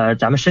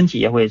咱们身体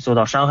也会受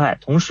到伤害。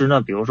同时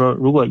呢，比如说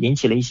如果引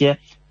起了一些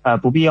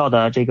不必要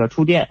的这个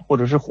触电或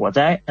者是火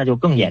灾，那就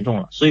更严重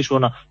了。所以说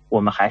呢，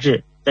我们还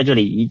是在这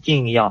里一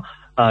定要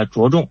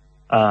着重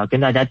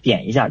跟大家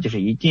点一下，就是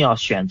一定要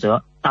选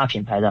择大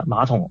品牌的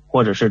马桶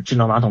或者是智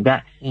能马桶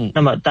盖。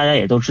那么大家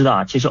也都知道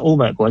啊，其实欧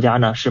美国家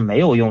呢是没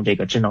有用这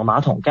个智能马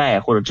桶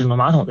盖或者智能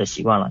马桶的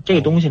习惯了。这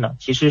个东西呢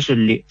其实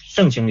是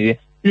盛行于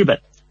日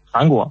本、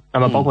韩国，那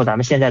么包括咱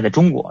们现在的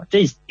中国，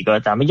这几个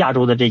咱们亚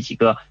洲的这几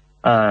个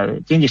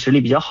经济实力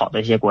比较好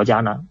的一些国家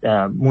呢，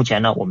目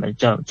前呢我们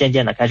正渐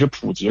渐的开始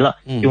普及了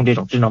用这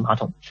种智能马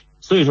桶。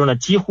所以说呢，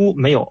几乎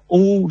没有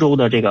欧洲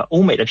的这个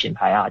欧美的品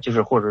牌啊，就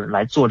是或者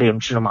来做这种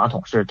智能马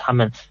桶是他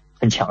们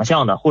很强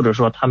项的，或者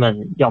说他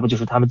们要不就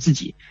是他们自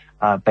己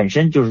本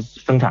身就是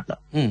生产的。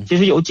其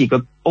实有几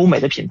个欧美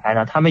的品牌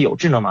呢，他们有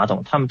智能马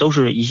桶，他们都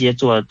是一些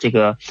做这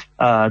个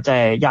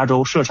在亚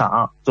洲设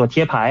厂做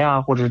贴牌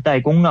啊，或者是代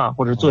工啊，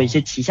或者做一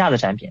些旗下的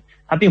产品，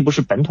它并不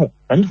是本土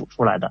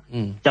出来的。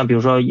像比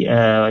如说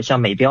像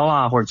美标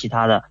啊或者其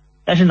他的。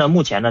但是呢，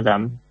目前呢咱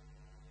们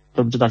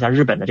都知道，像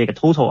日本的这个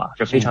TOTO 啊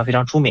是非常非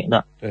常出名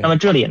的。那么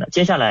这里呢，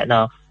接下来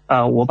呢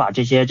我把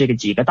这个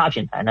几个大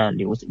品牌呢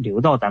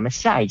留到咱们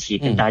下一期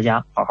跟大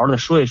家好好的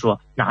说一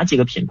说，哪几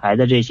个品牌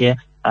的这些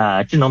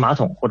智能马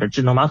桶或者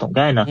智能马桶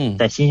盖呢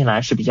在新西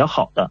兰是比较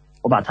好的，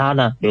我把它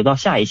呢留到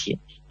下一期。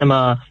那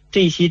么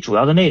这一期主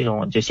要的内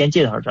容就先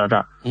介绍到这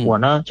儿。我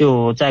呢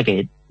就再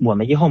给我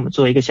们 eHome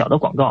做一个小的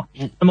广告。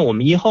那么我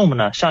们 eHome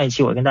呢，上一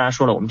期我跟大家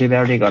说了，我们这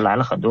边这个来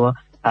了很多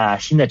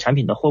新的产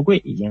品的货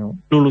柜已经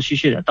陆陆续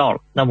续的到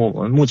了。那么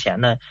我们目前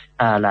呢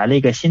来了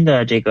一个新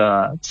的这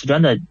个瓷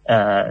砖的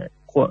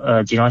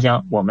集装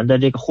箱，我们的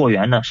这个货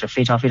源呢是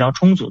非常非常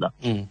充足的。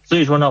所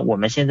以说呢，我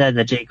们现在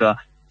的这个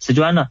瓷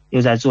砖呢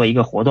又在做一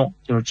个活动，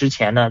就是之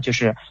前呢就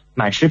是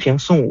满10瓶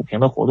送5瓶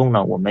的活动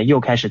呢，我们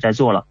又开始在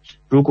做了。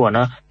如果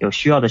呢有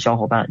需要的小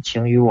伙伴，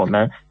请与我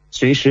们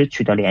随时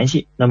取得联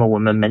系。那么我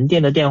们门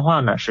店的电话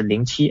呢是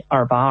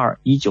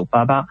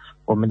07-282-1988，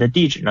我们的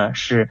地址呢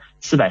是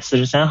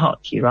443号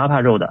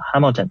Tirapa Road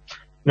Hamilton。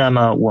那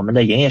么我们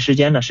的营业时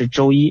间呢是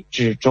周一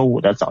至周五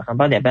的早上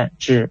8点半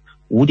至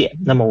5点。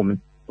那么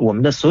我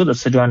们的所有的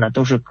瓷砖呢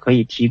都是可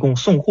以提供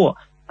送货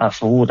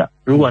服务的。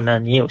如果呢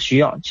你有需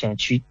要，请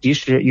去及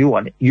时与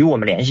我们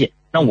联系。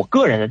那我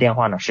个人的电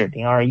话呢是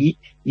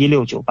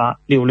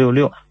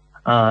021-1698-666。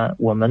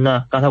我们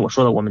呢刚才我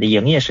说的，我们的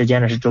营业时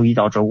间呢是周一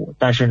到周五，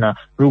但是呢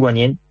如果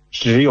您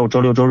只有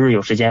周六周日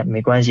有时间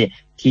没关系，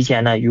提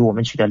前呢与我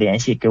们取得联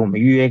系，给我们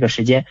预约一个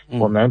时间，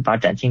我们把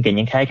展厅给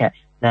您开，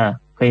那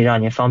可以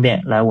让您方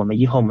便来我们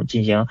eHome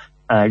进行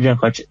任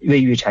何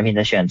卫浴产品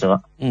的选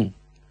择。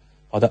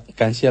好的，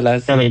感谢来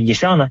自。那么以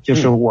上呢就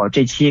是我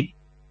这期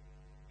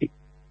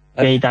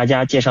为大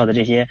家介绍的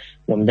这些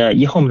我们的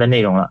eHome 的内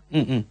容了。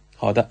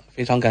好的，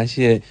非常感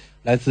谢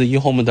来自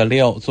eHome 的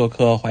Leo 做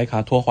客怀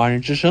卡托华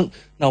人之声。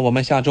那我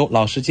们下周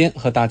老时间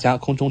和大家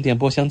空中电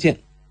波相见。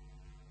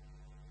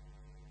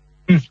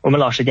我们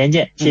老时间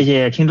见，谢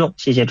谢听众，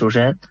谢谢主持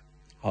人。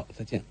好，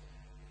再见。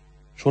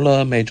除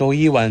了每周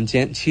一晚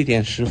间7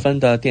点10分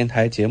的电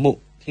台节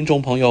目，听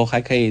众朋友还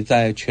可以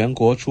在全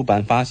国出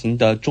版发行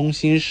的《中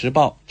新时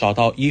报》找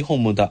到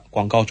eHome 的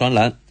广告专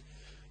栏。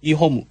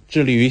eHome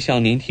致力于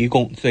向您提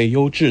供最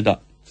优质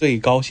的、最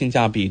高性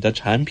价比的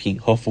产品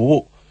和服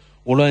务。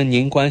无论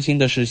您关心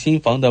的是新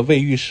房的卫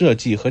浴设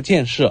计和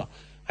建设，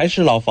还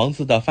是老房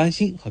子的翻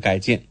新和改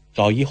建，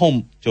找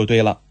eHome 就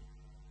对了。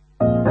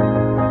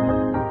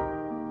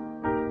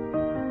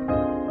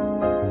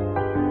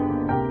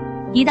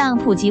一档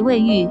普及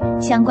卫浴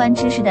相关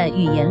知识的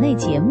语言类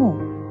节目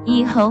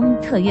以Home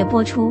特约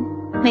播出，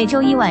每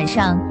周一晚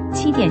上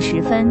7点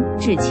10分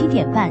至7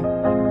点半。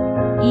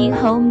以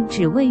Home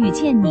只为遇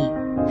见你，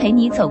陪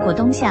你走过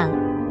冬夏，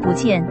不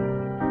见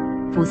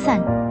不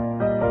散。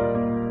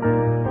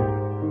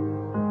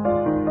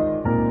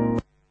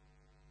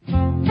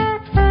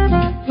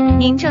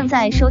您正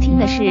在收听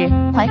的是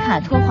怀卡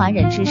托华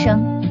人之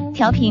声，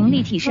调频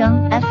立体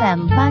声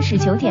FM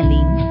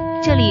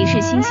 89.0，这里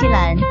是新西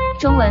兰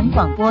中文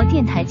广播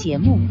电台节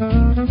目。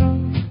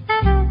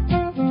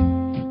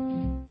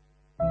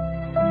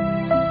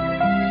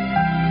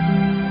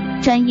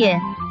专业、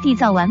缔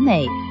造完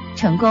美、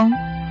成功、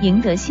赢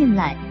得信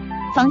赖，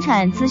房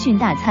产资讯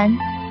大餐，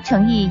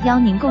诚意邀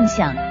您共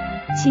享。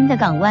新的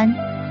港湾，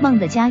梦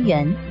的家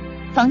园，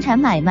房产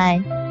买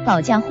卖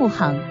保驾护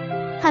航，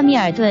汉密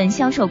尔顿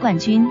销售冠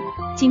军，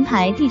金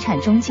牌地产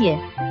中介，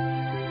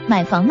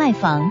买房卖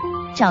房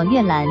找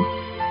月兰。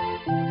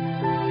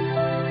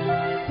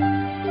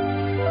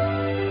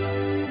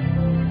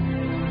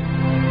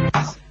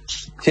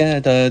亲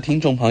爱的听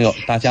众朋友，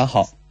大家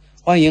好，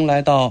欢迎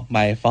来到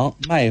买房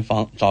卖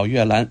房找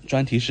月兰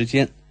专题时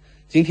间。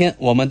今天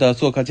我们的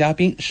做客嘉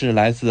宾是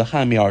来自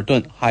汉密尔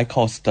顿 High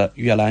Coast 的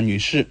月兰女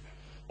士。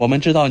我们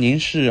知道您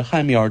是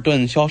汉密尔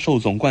顿销售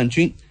总冠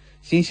军，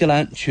新西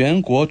兰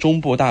全国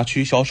中部大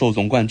区销售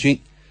总冠军，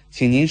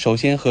请您首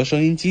先和收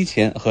音机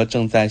前和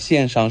正在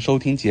线上收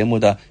听节目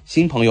的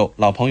新朋友、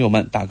老朋友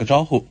们打个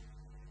招呼。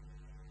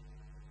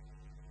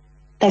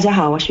大家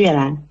好，我是月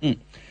兰。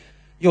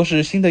又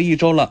是新的一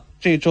周了，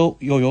这周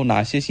又有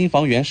哪些新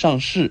房源上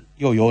市，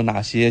又有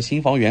哪些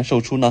新房源售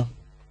出呢？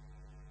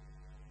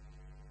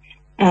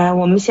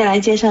我们先来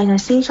介绍一下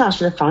新上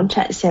市的房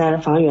产。现在的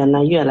房源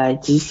呢越来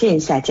直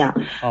线下降。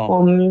我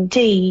们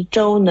这一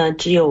周呢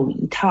只有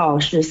一套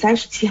是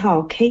37号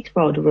Kate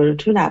Road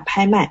Rotuna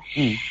拍卖。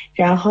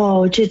然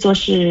后这座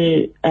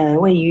是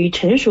位于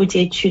成熟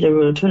街区的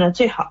Rotuna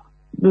最好。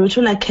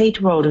Rotuna Kate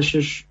Road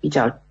是比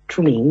较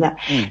出名的。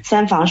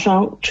3房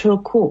双车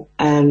库，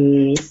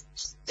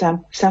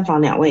三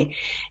房2卫，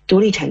独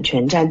立产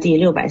权，占地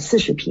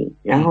640平，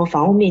然后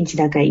房屋面积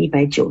大概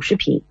190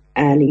平。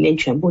里面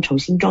全部重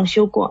新装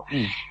修过。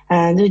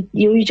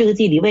由于这个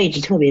地理位置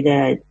特别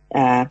的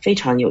非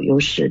常有优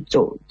势，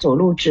走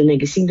路至那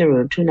个新的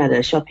Rotuna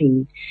的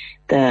shopping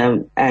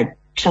的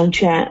商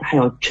圈还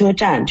有车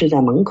站就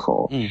在门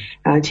口。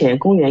而且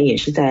公园也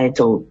是在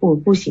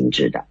步行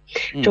制的，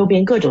周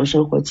边各种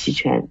生活齐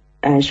全，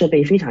设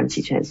备非常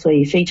齐全，所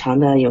以非常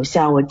的有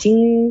效。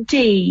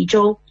这一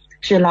周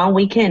是 long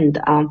weekend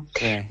啊，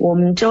我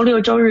们周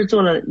六周日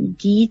做了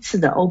第一次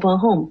的 open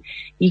home，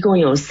 一共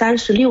有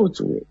36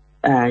组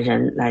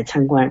人来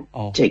参观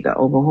这个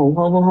open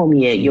home。open home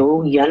也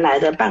由原来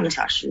的半个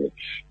小时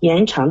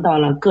延长到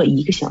了各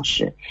1个小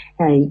时。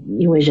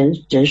因为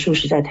人数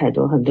实在太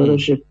多，很多都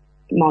是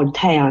冒着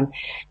太阳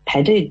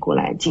排队过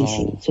来进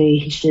行，所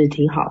以是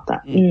挺好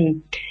的。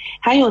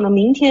还有呢，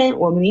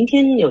我们明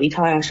天有一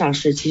套要上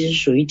市，其实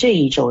属于这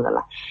一周的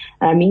了。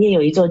明天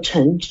有一座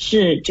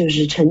就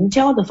是城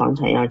郊的房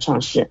产要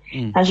上市。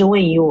它是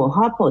位于我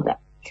Harpo 的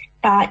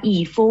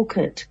8E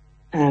Falkert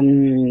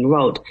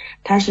Road，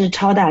 它是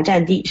超大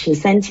占地是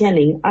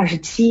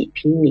3027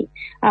平米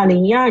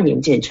，2012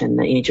年建成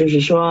的，也就是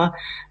说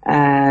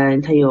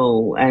它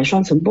有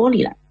双层玻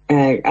璃了。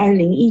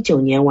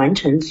2019年完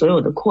成所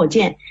有的扩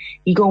建，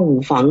一共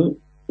5房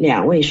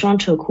2卫双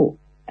车库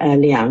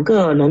，2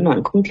个冷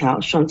暖空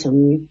调，双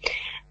层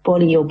玻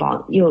璃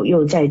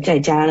又再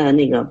加了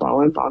那个保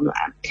温保暖。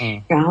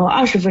然后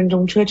20分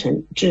钟车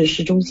程至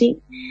市中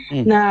心。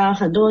那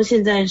很多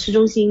现在市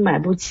中心买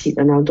不起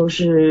的呢，都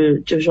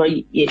是就是说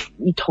以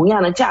同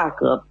样的价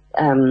格，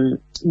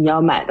你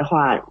要买的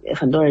话，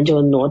很多人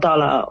就挪到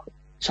了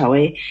稍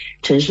微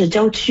城市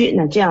郊区，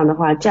那这样的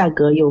话价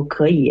格又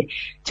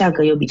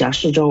比较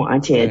适中，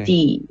而且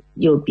地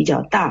又比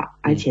较大，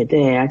而且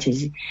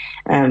是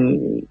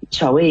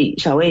稍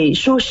微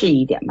舒适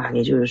一点吧，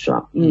也就是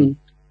说。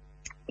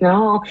然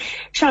后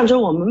上周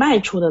我们卖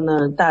出的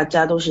呢，大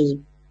家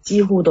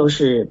几乎都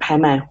是拍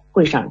卖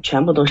会上，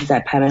全部都是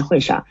在拍卖会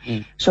上。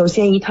首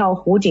先一套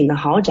湖景的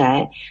豪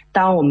宅，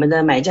当我们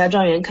的买家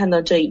专员看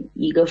到这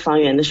一个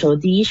房源的时候，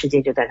第一时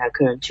间就带他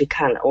客人去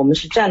看了。我们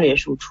是战略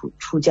数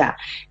出价，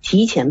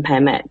提前拍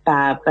卖，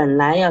把本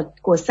来要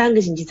过3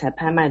个星期才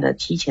拍卖的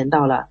提前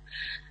到了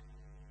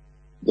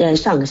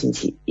上个星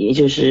期，也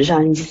就是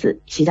上星期4，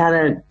其他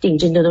的订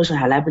真的都是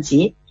还来不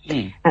及。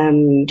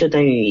就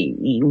等于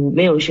以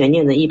没有悬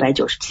念的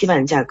197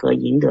万价格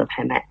赢得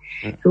拍卖。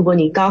如果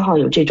你刚好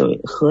有这种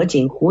河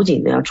景湖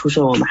景的要出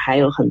售，我们还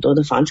有很多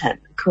的房产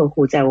客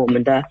户在我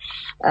们的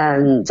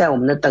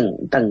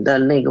等的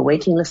那个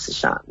waiting list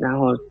上，然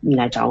后你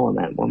来找我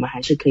们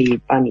还是可以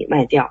帮你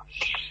卖掉。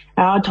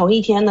然后同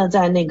一天呢，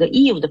在那个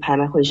EU 的拍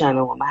卖会上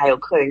呢，我们还有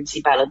客人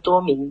击败了多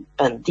名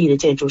本地的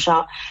建筑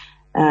商，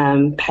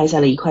拍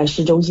下了一块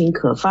市中心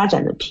可发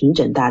展的平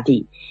整大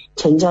地，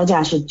成交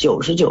价是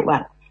99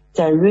万，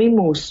在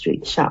Raymond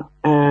Street 上。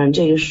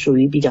这个属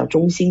于比较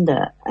中心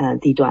的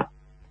地段。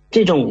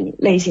这种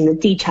类型的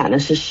地产呢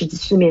是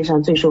市面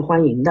上最受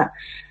欢迎的。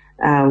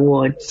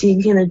我今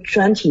天的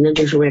专题呢，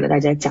就是为了大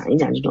家讲一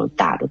讲这种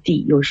大的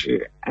地，又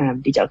是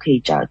比较可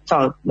以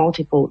造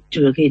multiple，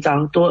 就是可以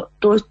造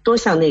多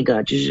项那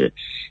个就是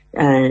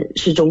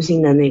市中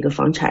心的那个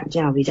房产，这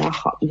样比较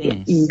好一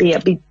点。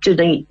就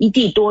等于一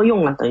地多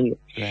用了，等于。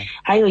对。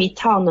还有一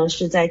套呢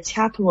是在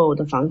Chatsworth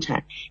的房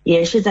产，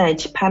也是在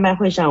拍卖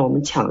会上我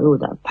们抢入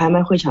的，拍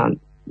卖会场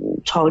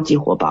超级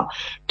火爆，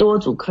多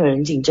组客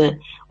人竞争，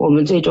我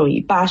们最终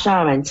以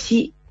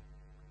82.7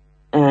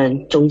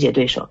万终结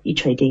对手，一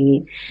锤定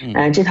音。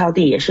这套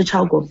地也是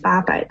超过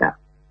800的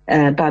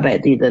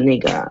，800地的那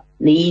个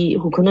离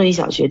胡克诺伊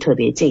小学特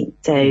别近，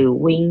在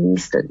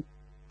Winston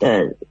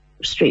的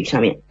Street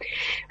上面。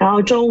然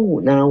后中午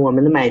呢，我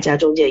们的买家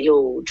中介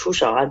又出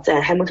手啊，在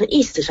Hamilton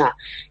East 上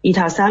一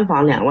套3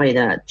房2卫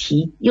的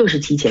又是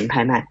提前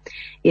拍卖，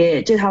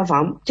这套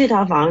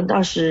房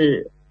倒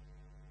是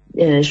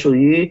属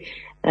于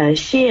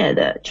share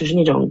的，就是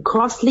那种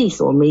cross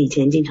lease， 我们以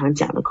前经常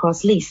讲的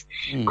cross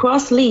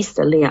lease。cross lease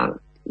的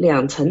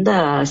两层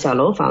的小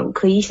楼房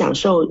可以享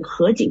受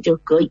河景，就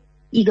隔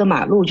一个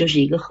马路就是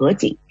一个河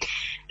景。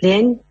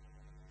连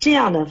这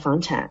样的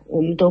房产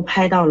我们都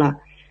拍到了，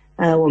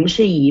我们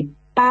是以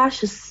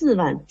84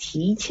万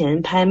提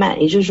前拍卖，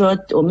也就是说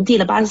我们递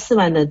了84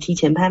万的提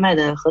前拍卖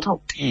的合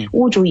同，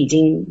屋主已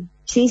经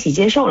欣喜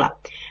接受了，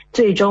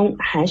最终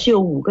还是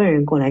有5个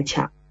人过来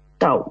抢，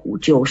到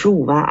95.2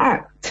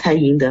万才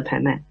赢得拍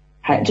卖，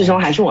最终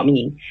还是我们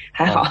赢，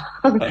还好。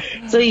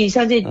所以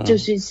像这就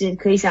是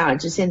可以想而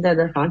知，现在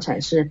的房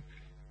产是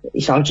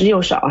少之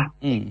又少啊。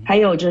还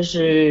有就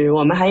是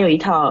我们还有一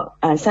套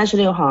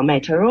36号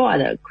Mataroa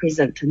的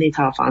Crescent 那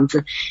套房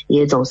子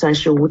也总算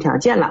是无条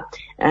件了。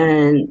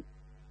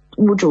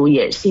屋主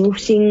也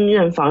新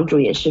任房主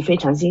也是非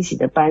常欣喜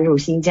的搬入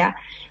新家，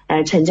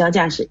成交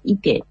价是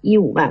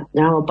 1.15 万，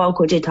然后包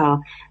括这套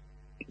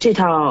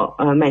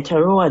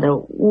Mataroa 的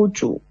屋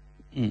主，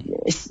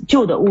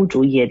旧的屋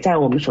主也在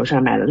我们手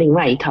上买了另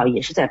外一套，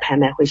也是在拍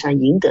卖会上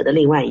赢得的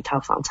另外一套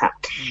房产，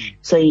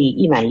所以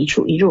一买一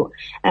入。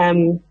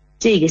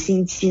这个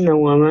星期呢，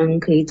我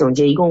们可以总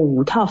结一共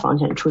5套房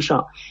产出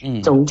售，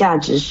总价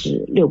值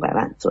是600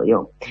万左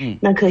右。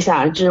那可想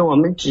而知，我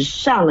们只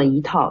上了一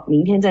套，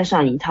明天再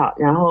上一套，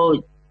然后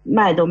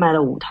卖了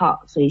5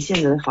套，所以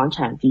现在的房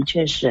产的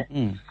确是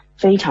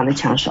非常的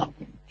抢手。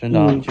真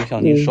的，就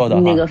像您说的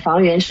那个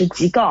房源是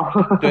极高。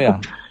对啊，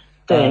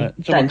对，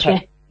短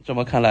缺。这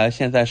么看来，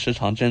现在市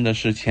场真的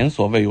是前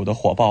所未有的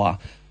火爆啊！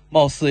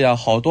貌似呀，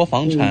好多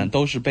房产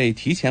都是被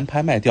提前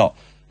拍卖掉。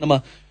那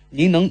么，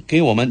您能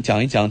给我们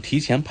讲一讲提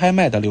前拍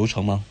卖的流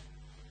程吗？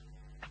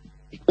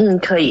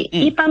可以。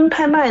一般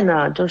拍卖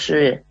呢，就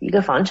是一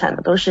个房产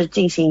呢都是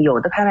进行，有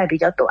的拍卖比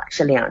较短，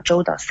是2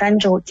周到3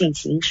周进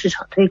行市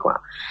场推广。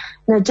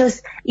那这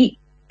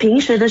平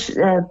时的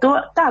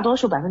大多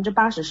数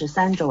80%是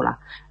3周了。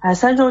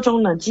3周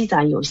中呢，积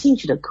攒有兴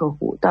趣的客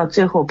户，到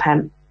最后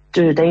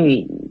就是等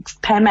于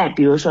拍卖，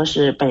比如说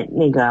是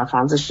那个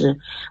房子是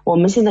我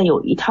们现在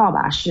有一套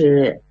吧，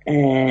是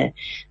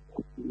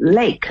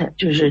Lake，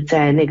 就是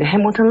在那个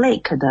Hamilton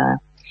Lake 的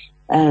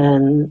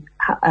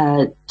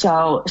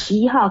叫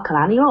11号克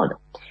拉利欧的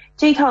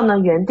这一套呢，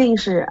原定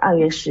是2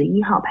月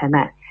11号拍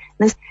卖，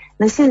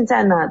那现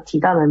在呢提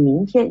到了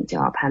明天就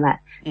要拍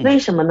卖。为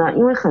什么呢？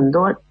因为很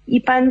多一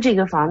般这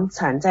个房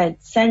产在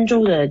3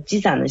周的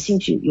积攒的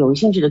有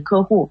兴趣的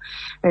客户，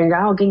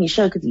然后给你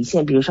设个底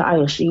线，比如说2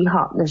月11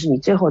号，那是你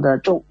最后的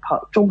中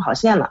跑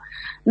线了。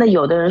那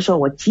有的人说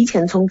我提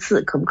前冲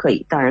刺可不可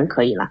以？当然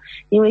可以了，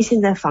因为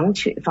现在房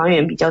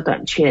源比较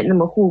短缺，那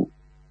么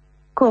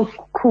各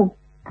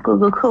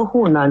个客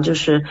户呢，就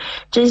是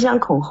争相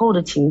恐后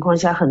的情况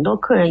下，很多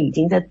客人已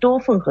经在多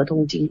份合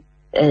同竞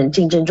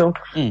争中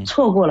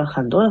错过了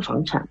很多的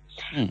房产。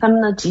他们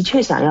呢的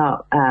确想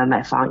要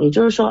买房，也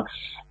就是说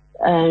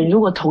如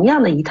果同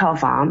样的一套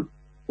房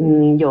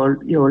有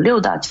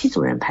6到7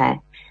组人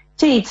拍，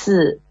这一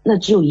次那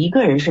只有1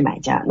个人是买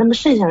家，那么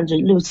剩下的这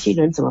6、7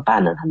个人怎么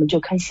办呢？他们就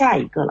看下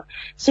一个了。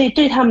所以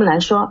对他们来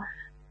说，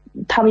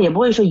他们也不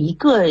会说一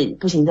个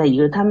不行再一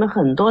个，他们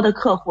很多的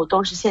客户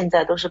现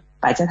在都是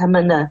摆在他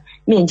们的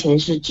面前，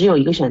是只有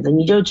一个选择，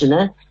你就只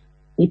能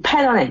你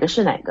拍到哪个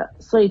是哪个。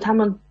所以他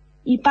们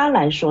一般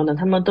来说呢，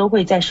他们都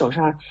会在手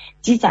上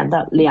积攒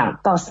到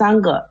2到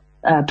3个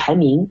排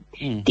名。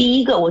第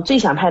一个我最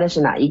想拍的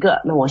是哪一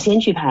个，那我先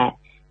去拍，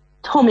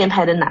后面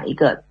拍的哪一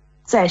个，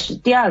再是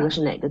第2个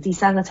是哪个，第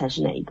3个才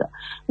是哪一个。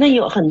那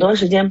有很多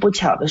时间不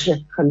巧的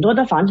是，很多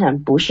的房产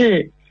不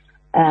是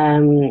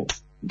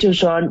就是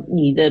说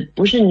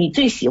不是你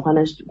最喜欢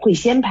的会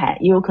先拍，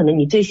也有可能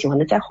你最喜欢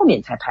的在后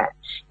面才拍。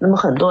那么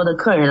很多的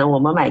客人，我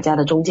们买家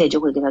的中介就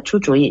会给他出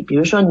主意，比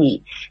如说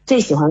你最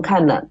喜欢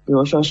看的，比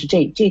如说是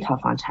这套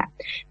房产，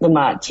那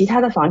么其他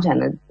的房产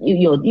呢，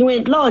因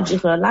为 Lodge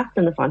和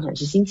Lafton 的房产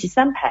是星期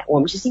3拍，我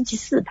们是星期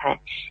4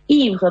拍，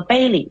 Eve 和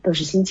Bailey 都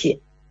是星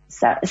期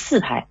4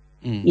拍，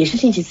也是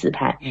星期4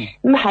拍。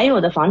那么还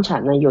有的房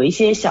产呢，有一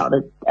些小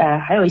的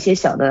还有一些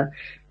小的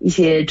一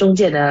些中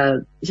介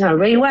的，像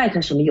Ray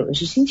White 什么，有的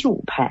是星期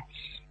5拍。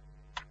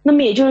那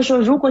么也就是说，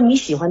如果你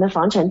喜欢的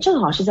房产正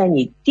好是在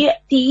你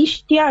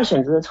第二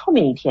选择的后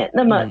面一天，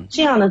那么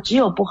这样呢只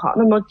有不好。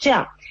那么这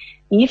样，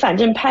你反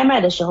正拍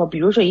卖的时候，比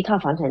如说一套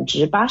房产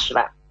值80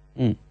万，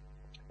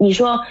你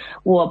说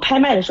我拍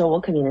卖的时候我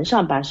肯定能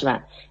上80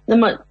万，那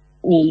么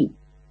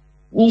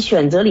你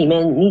选择里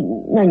面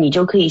那你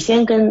就可以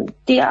先跟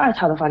第二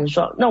套的房产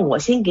说，那我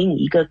先给你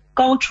一个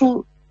高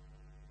出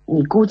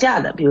你估价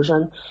的，比如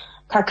说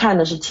他看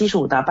的是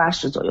75到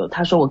80左右，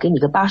他说我给你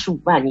个85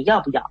万，你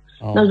要不要？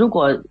那如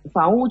果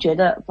房主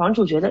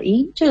觉得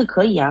咦这个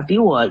可以啊，比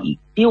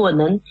我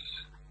能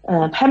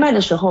拍卖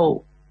的时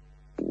候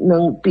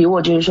能比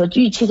我就是说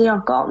预期的要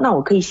高，那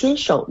我可以先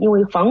收，因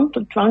为房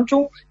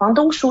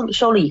东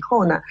收了以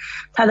后呢，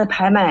他的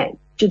拍卖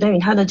就等于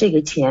他的这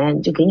个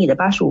钱就给你的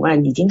85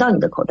万已经到你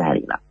的口袋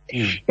里了，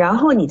然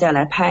后你再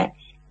来拍，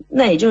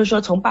那也就是说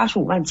从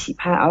85万起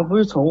拍，而不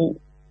是从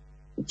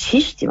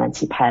70几万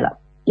起拍了，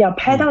要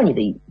拍到你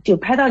的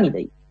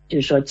就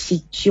是说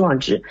期望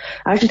值，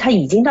而是它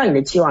已经到你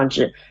的期望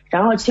值，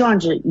然后期望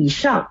值以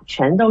上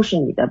全都是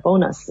你的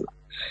bonus 了。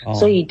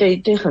所以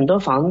对很多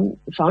房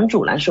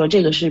主来说，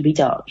这个是比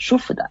较舒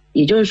服的。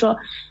也就是说，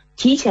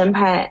提前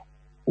拍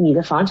你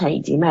的房产已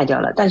经卖掉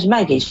了，但是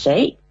卖给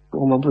谁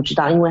我们不知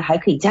道，因为还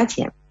可以加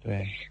钱。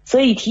对，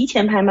所以提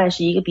前拍卖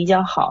是一个比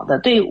较好的，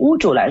对屋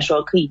主来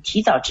说可以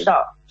提早知道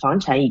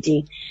房产已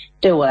经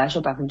对我来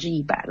说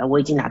100%了，我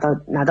已经拿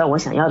到我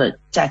想要的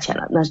价钱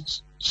了，那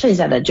剩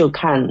下的就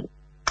看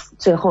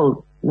最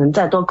后能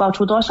再多高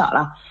出多少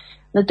了。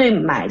那对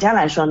买家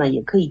来说呢，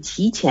也可以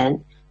提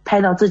前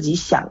拍到自己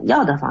想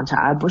要的房产，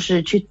而不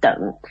是去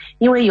等，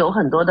因为有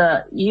很多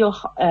的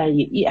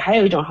也还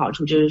有一种好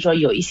处，就是说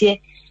有一些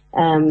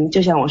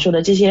就像我说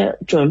的这些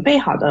准备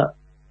好的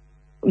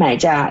买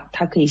家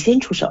他可以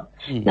先出手，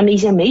那么一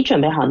些没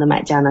准备好的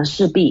买家呢，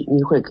势必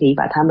你可以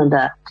把他们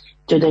的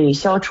就等于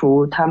消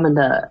除他们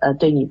的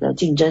对你的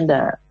竞争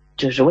的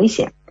就是危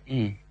险。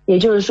也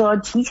就是说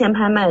提前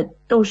拍卖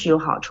都是有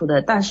好处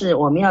的，但是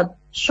我们要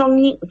双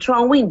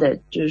win 的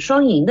就是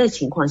双赢的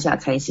情况下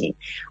才行，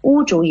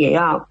屋主也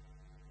要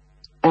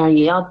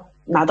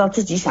拿到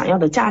自己想要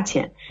的价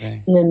钱，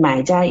那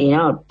买家也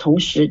要同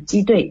时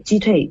击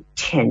退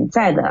潜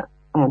在的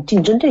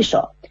竞争对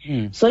手。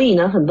所以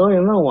呢很多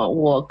人问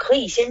我可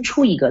以先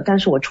出一个，但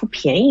是我出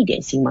便宜一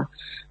点行吗？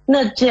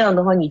那这样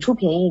的话你出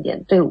便宜一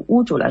点对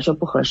屋主来说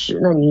不合适，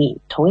那你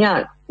同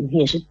样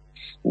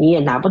你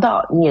也拿不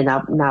到，你也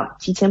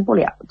提前不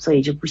了，所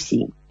以就不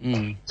行。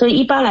所以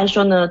一般来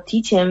说呢，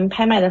提前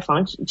拍卖的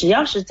房子，只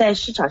要是在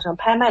市场上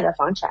拍卖的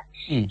房产，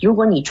如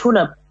果你出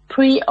了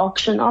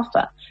pre-auction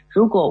offer，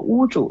 如果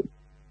屋主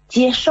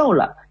接受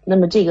了，那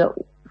么这个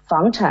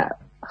房产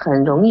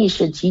很容易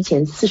是提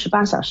前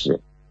48小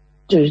时，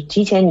就是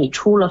提前你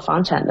出了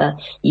房产的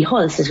以后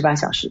的48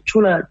小时，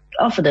出了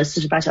offer 的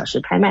48小时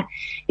拍卖。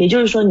也就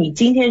是说你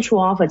今天出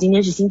offer， 今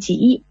天是星期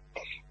一，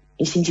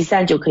你星期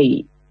三就可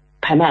以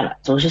拍卖了，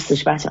总是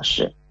48小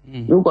时。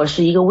如果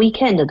是一个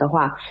weekend 的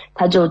话，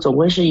它就总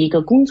归是一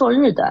个工作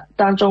日的，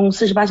当中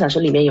48小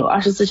时里面有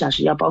24小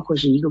时要包括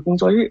是一个工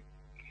作日。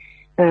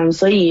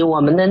所以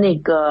我们的那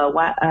个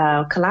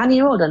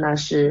Kalani Road 呢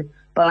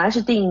本来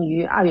是定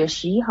于2月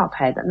11号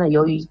拍的，那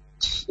由于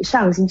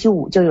上个星期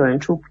五就有人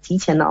出提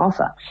前的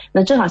offer，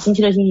 那正好星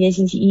期六、星期天、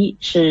星期一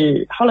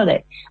是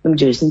holiday， 那么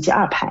就是星期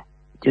二拍，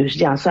就是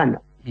这样算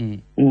的。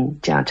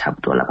这样差不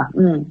多了吧？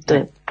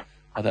对。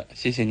好的，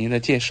谢谢您的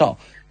介绍。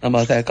那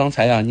么在刚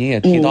才您也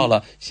提到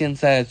了现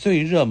在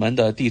最热门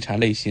的地产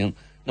类型，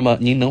那么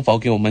您能否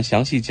给我们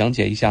详细讲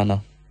解一下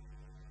呢？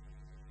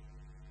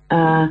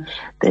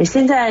对，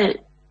现在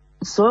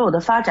所有的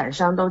发展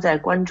商都在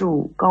关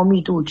注高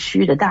密度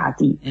区的大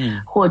地，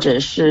或者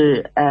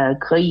是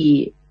可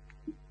以，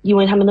因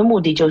为他们的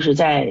目的就是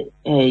在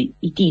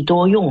一地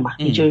多用嘛，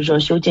也就是说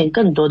修建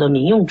更多的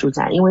民用住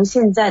宅，因为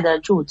现在的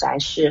住宅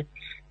是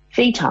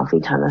非常非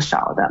常的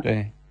少的。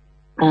对，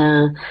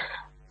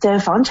在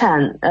房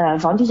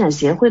地产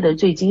协会的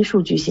最新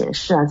数据显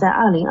示在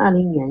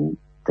2020年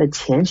的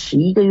前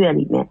11个月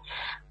里面，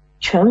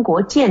全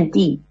国建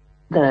地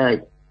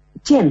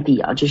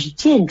就是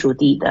建筑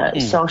地的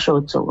销售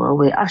总额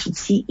为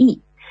27亿，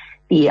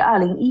比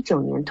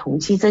2019年同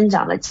期增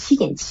长了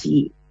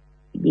 7.7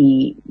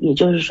亿，也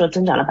就是说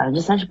增长了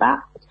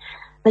 38%。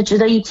 那值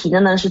得一提的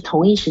呢是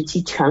同一时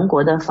期全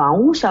国的房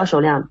屋销售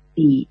量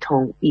比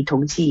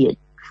同期也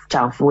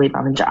涨幅为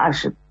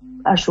 25%。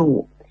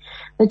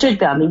那这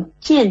表明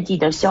建地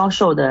的销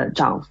售的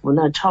涨幅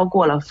呢超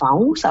过了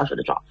房屋销售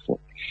的涨幅。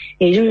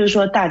也就是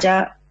说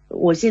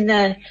我现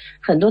在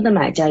很多的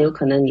买家有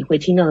可能你会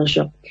听到的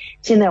是，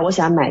现在我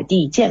想买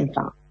地建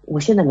房，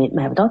我现在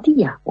买不到地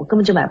呀，我根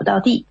本就买不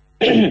到地。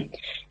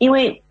因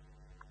为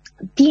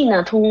地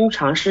呢通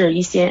常是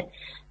一些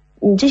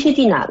这些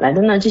地哪来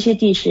的呢？这些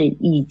地是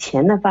以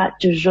前的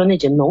就是说那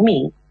种农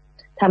民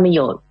他们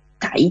有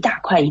一大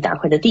块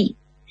的地，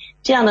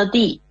这样的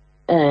地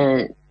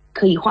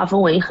可以划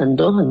分为很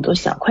多很多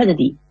小块的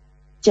地，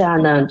这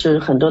样呢就是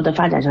很多的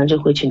发展商就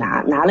会去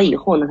拿了以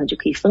后呢，他就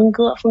可以分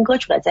割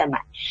出来再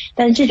买。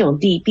但是这种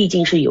地毕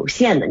竟是有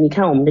限的，你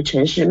看我们的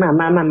城市慢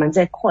慢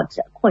在扩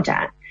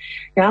展，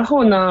然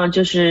后呢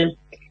就是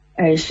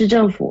市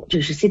政府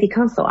就是 City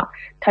Council 啊，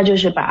它就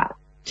是把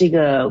这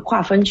个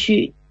划分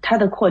区它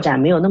的扩展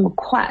没有那么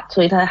快，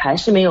所以它还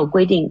是没有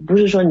规定，不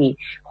是说你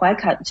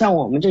像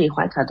我们这里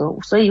怀卡多，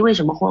所以为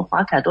什么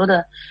怀卡多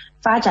的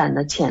发展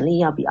的潜力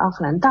要比奥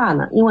克兰大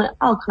呢？因为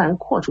奥克兰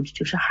扩出去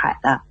就是海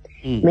的，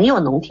没有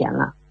农田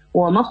了。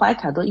我们怀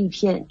卡多一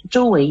片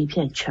周围一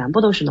片全部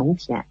都是农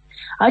田，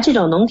而这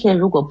种农田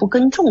如果不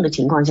耕种的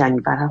情况下，你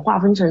把它划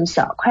分成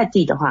小块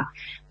地的话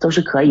都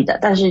是可以的，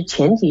但是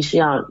前提是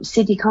要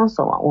City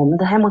Council 啊，我们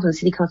的 Hamilton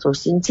City Council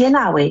先接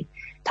纳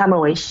他们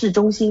为市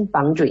中心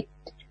boundary，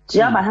 只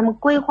要把他们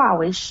规划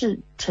为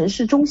城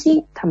市中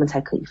心，他们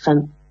才可以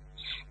分。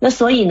那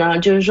所以呢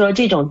就是说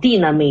这种地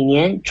呢每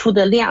年出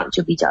的量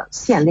就比较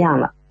限量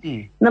了。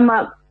那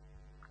么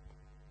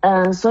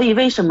所以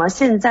为什么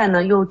现在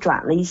呢又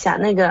转了一下，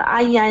那个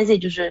REIZ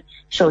就是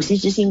首席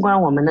执行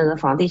官，我们那个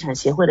房地产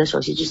协会的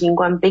首席执行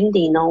官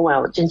Bindi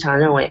Noel 正常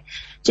认为，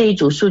这一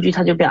组数据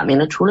它就表明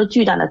了，除了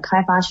巨大的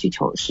开发需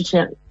求，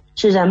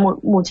是在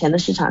目前的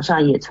市场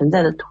上也存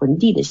在着囤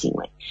地的行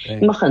为。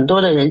那么很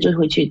多的人就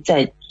会去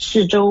在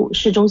市中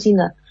心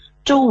的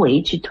周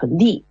围去囤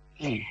地。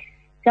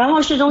然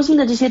后市中心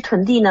的这些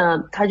囤地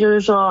呢，它就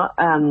是说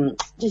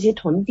这些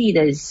囤地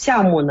的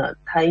项目呢，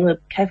它因为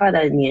开发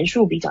的年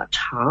数比较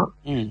长，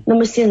那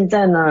么现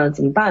在呢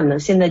怎么办呢？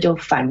现在就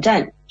反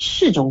占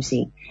市中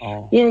心。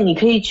因为你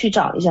可以去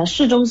找一下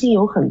市中心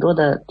有很多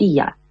的地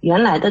呀，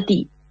原来的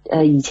地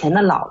以前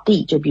的老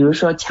地，就比如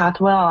说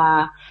Chartwell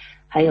啊，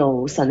还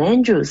有 St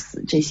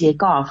Andrews 这些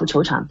高尔夫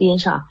球场边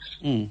上，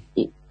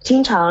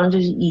经常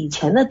就是以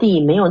前的地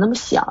没有那么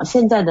小，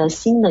现在的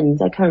新的你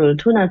再看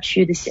Rotuna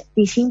区的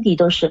新地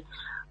都是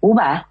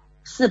500、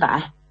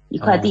400一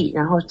块地，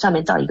然后上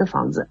面造一个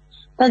房子。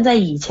但在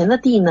以前的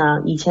地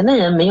呢，以前的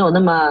人没有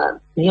那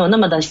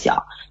么的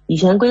小，以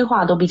前规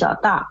划都比较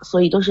大，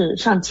所以都是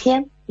上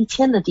千、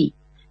1000的地，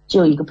只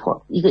有一个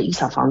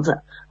小房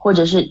子，或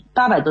者是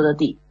800多的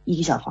地，一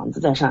个小房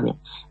子在上面。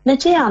那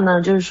这样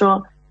呢，就是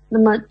说那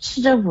么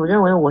市政府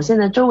认为我现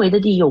在周围的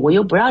地我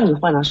又不让你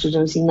换到市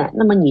中心来，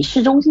那么你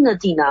市中心的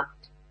地呢，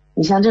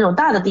你像这种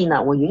大的地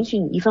呢，我允许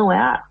你1分为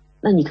2，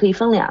那你可以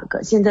分2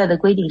个。现在的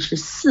规定是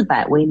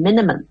400为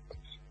minimum，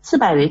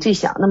 400为最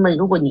小，那么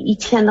如果你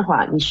1000的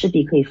话，你势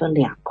必可以分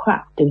2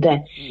块，对不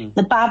对？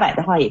那800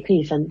的话也可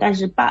以分，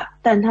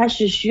但它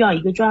是需要一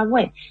个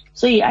driveway，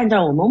 所以按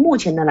照我们目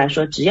前的来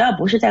说，只要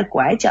不是在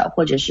拐角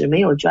或者是没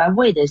有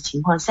driveway 的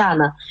情况下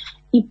呢，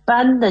一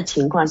般的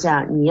情况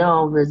下你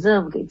要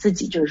reserve 给自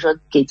己，就是说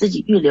给自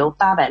己预留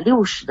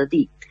860的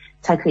地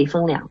才可以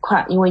分2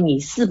块，因为你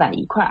400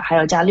一块还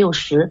要加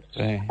60，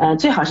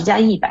最好是加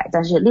100，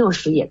但是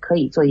60也可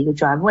以做一个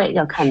driveway，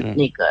 要看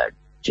那个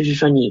就是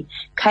说你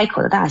开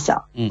口的大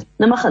小。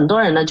那么很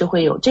多人呢就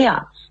会有这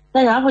样，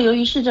那然后由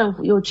于市政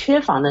府又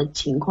缺房的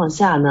情况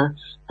下呢，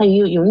它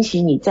又允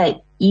许你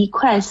在1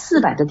块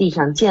400的地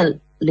上建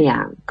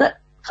2个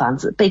房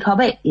子背靠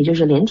背，也就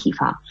是连体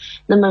房。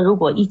那么如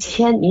果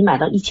你买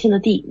到1000的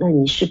地，那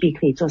你势必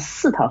可以做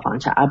4套房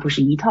产，而不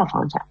是1套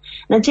房产。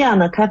那这样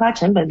呢，开发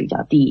成本比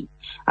较低，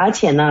而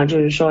且呢，就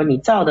是说你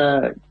造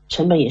的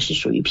成本也是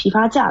属于批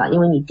发价了，因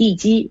为你地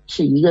基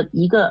是一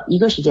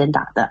个时间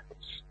打的，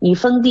你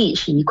分地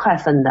是1块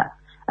分的，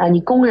你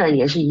工人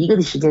也是一个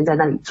的时间在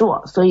那里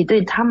做，所以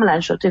对他们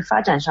来说，对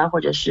发展商或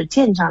者是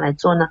建商来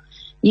做呢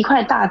，1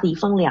块大地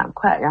分2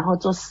块，然后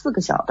做4个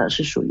小的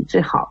是属于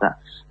最好的。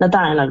那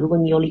当然了，如果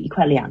你有了1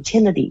块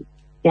2000的地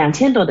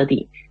，2000多的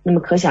地，那么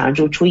可想而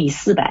知除以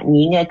400，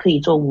你应该可以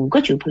做5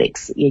个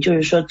duplex， 也就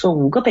是说做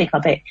5个背靠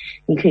背，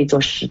你可以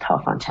做10套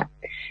房产。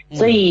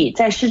所以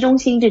在市中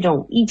心这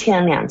种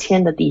1000、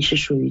2000的地是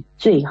属于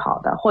最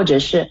好的，或者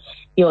是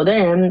有的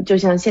人就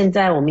像现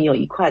在我们有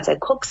一块在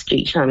Cook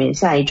Street 上面，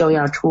下一周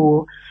要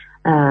出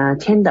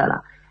tender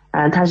了，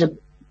它是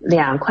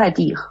2块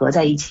地合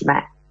在一起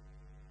卖。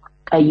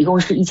一共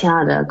是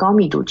1200的高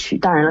密度区，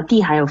当然了，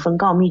地还有分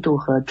高密度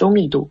和中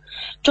密度。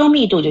中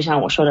密度就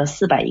像我说的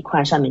400一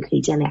块，上面可以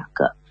建2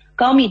个。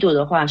高密度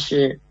的话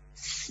是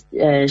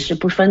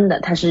不分的，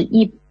它是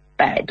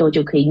100多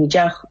就可以，你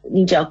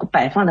只要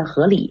摆放的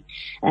合理。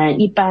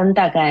一般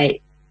大概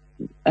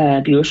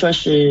比如说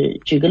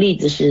是举个例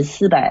子是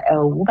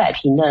500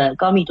平的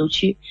高密度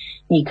区，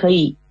你可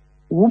以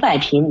500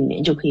平里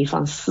面就可以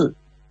放4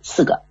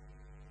个。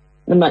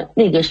那么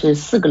那个是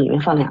4个里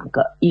面放2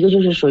个，一个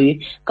就是属于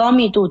高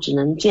密度只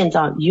能建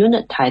造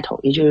unit title，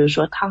 也就是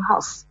说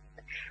townhouse，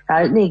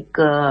 而那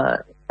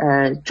个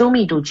中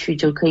密度区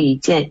就可以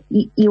建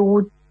一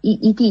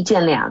地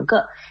建2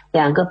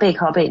个背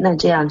靠背，那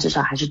这样至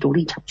少还是独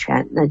立产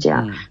权。那这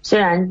样虽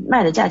然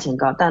卖的价钱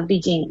高，但毕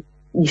竟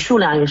你数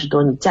量越是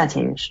多，你价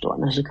钱越是多，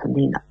那是肯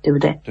定的，对不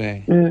对？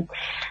对。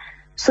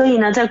所以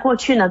呢，在过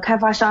去呢，开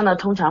发商呢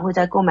通常会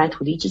在购买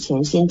土地之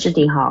前先制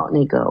定好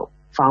那个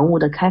房屋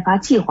的开发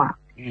计划。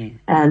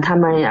他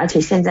们而且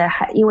现在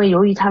因为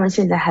由于他们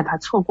现在害怕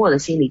错过的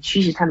心理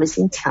趋势，他们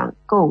先抢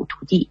购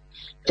土地，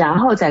然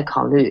后再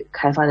考虑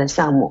开发的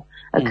项目，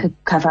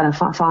开发的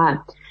方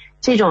案。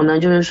这种呢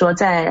就是说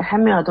在汉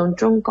密尔顿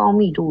中高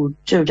密度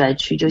住宅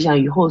区就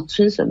像雨后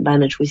春笋般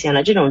的出现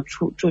了。这种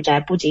住宅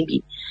不仅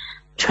比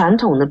传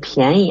统的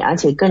便宜，而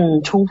且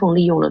更充分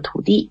利用了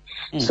土地，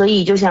所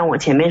以就像我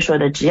前面说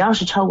的，只要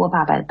是超过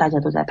800大家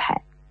都在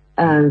拍。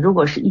如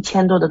果是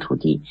1000多的土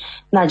地，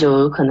那就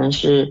有可能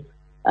是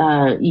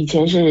以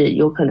前是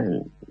有可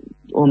能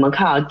我们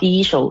看到第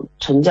一手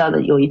成交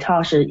的有一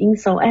套是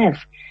Inso F，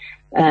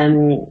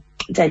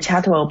 在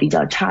Chatsworth 比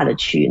较差的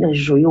区，那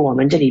是属于我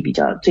们这里比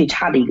较最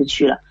差的一个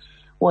区了。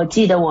我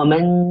记得我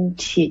们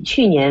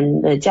去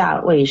年的价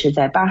位是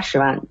在80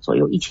万左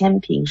右，1000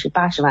平是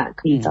80万，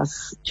可以找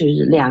就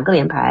是2个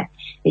联排，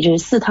也就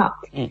是4套。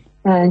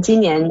今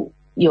年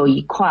有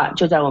一块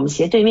就在我们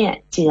斜对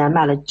面，竟然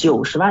卖了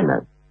90万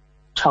的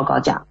超高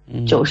价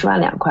，90万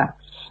2块。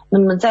那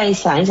么再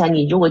想一想，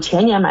你如果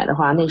前年买的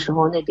话，那时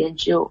候那边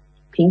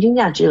平均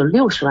价只有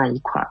60万一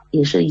块，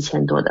也是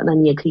1000多的，那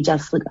你也可以叫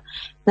4个。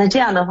那这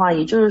样的话，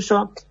也就是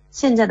说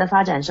现在的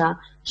发展商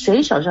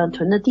谁手上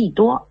囤的地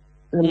多，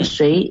那么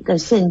谁的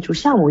建筑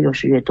项目又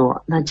是越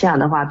多，那这样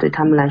的话对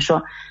他们来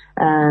说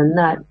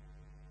那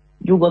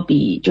如果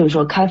比就是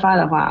说开发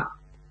的话，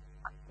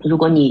如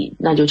果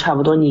那就差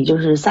不多你就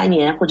是3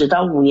年或者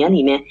到5年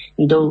里面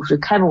你都是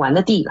开不完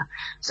的地了。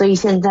所以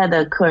现在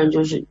的客人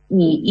就是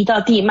你一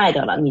到地卖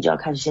掉了，你就要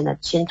开始现在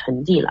先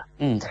囤地了。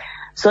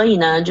所以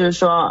呢就是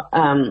说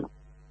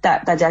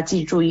大家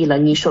注意了，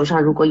你手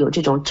上如果有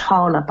这种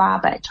超了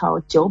800超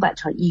900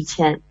超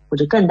1000或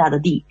者更大的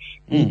地，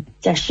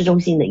在市中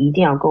心的一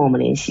定要跟我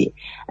们联系。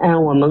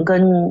我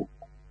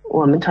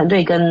们团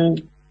队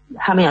跟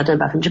哈密尔顿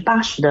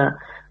80%的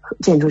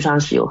建筑商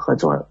是有合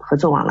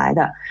作往来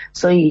的，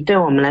所以对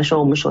我们来说，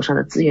我们手上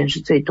的资源是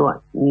最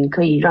多，你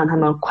可以让他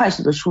们快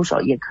速的出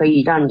手，也可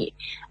以让你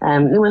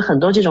因为很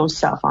多这种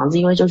小房子，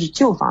因为就是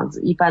旧房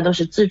子，一般都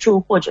是自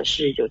住或者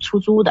是有出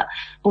租的，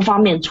不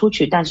方便出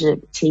去，但是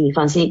请你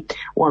放心，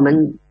我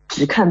们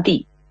只看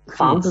地，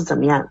房子怎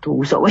么样都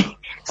无所谓。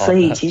所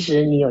以其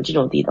实你有这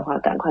种地的话，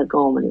赶快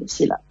跟我们联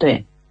系了。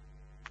对。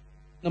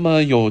那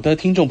么有的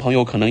听众朋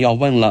友可能要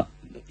问了，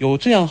有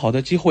这样好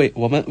的机会，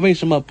我们为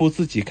什么不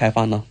自己开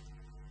发呢？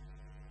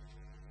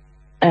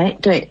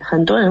对，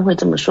很多人会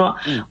这么说，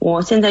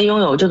我现在拥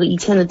有这个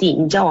1000的地，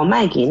你叫我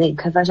卖给那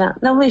个开发商，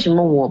那为什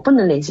么我不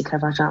能联系开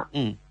发商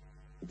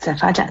再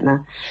发展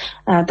呢？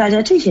大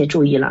家这些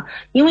注意了，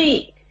因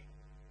为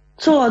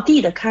做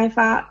地的开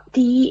发，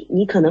第一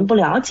你可能不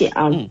了解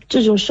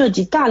这种涉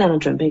及大量的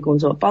准备工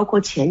作，包括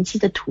前期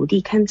的土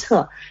地勘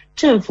测、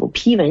政府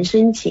批文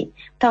申请，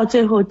到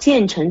最后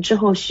建成之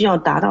后需要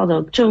达到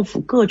的政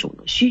府各种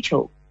的需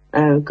求，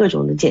各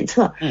种的检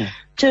测，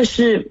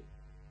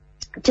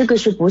这个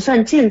是不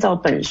算建造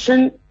本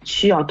身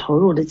需要投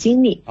入的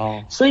精力，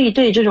所以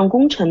对这种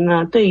工程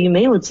呢，对于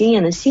没有经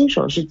验的新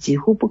手是几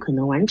乎不可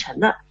能完成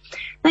的。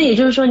那也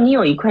就是说，你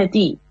有一块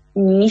地，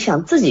你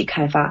想自己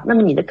开发，那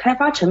么你的开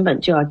发成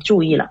本就要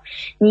注意了，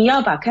你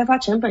要把开发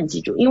成本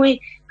记住，因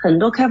为很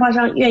多开发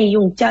商愿意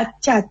用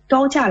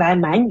高价来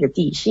买你的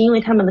地，是因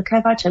为他们的开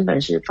发成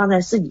本是放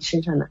在自己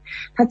身上的，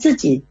他自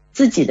己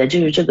的就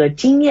是这个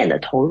经验的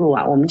投入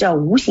我们叫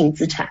无形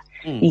资产，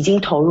已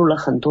经投入了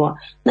很多。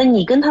那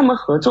你跟他们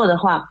合作的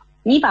话，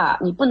你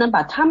不能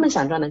把他们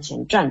想赚的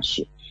钱赚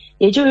去，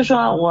也就是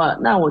说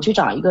我去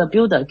找一个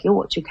builder 给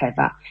我去开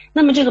发，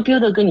那么这个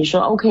builder 跟你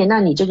说 OK，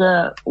 那你这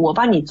个我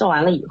帮你做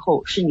完了以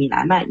后是你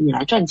来卖，你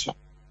来赚钱，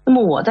那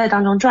么我在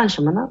当中赚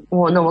什么呢？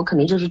我肯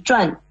定就是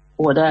赚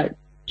我的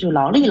就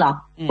劳力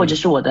了，或者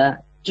是我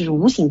的就是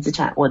无形资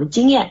产，我的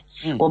经验，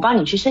我帮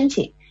你去申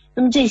请，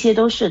那么这些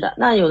都是的。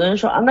那有的人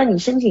说那你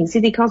申请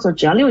City Council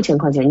只要6000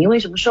块钱，你为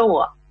什么收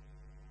我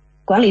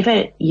管理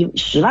费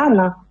10万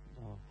呢？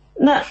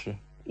那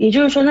也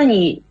就是说，那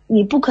你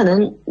不可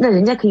能，那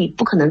人家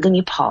不可能跟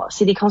你跑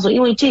City Council，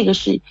 因为这个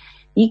是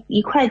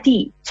一块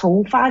地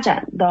从发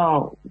展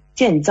到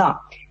建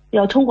造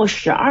要通过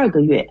12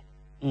个月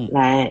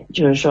来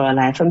就是说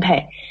来分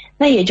配。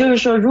那也就是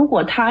说，如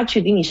果他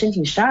去给你申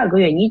请12个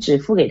月，你只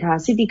付给他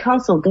City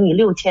Council 给你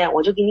6000，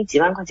我就给你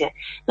几万块钱，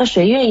那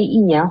谁愿意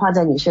1年花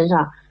在你身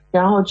上，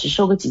然后只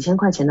收个几千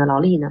块钱的劳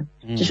力呢？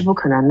这是不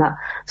可能的。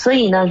所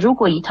以呢，如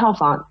果一套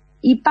房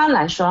一般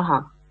来说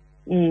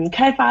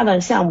开发的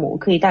项目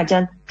可以大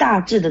家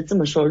大致的这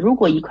么说，如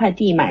果一块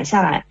地买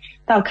下来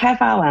到开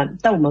发完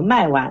到我们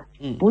卖完，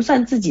不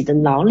算自己的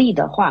劳力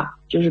的话，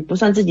就是不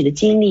算自己的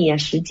精力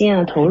时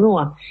间投入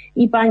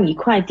一般一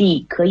块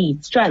地可以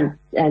赚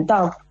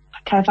到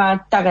开发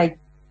大概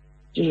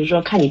就是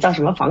说看你造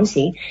什么房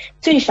型，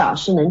最少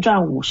是能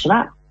赚50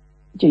万，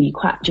就一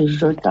块，就是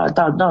说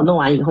到弄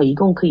完以后一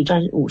共可以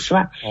赚50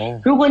万。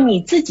如果你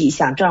自己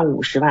想赚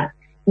50万，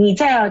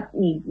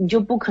你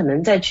就不可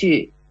能再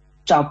去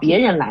找别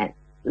人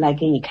来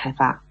给你开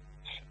发。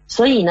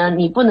所以呢，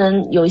你不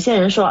能有一些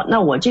人说，那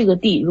我这个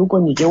地如果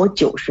你给我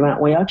90万，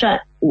我要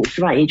赚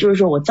50万，也就是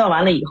说我造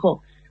完了以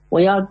后我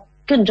要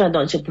更赚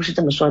多，这不是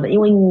这么说的。因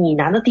为你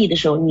拿到地的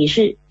时候你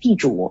是地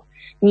主，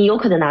你有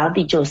可能拿到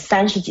地只有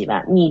30几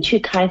万，你去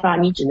开发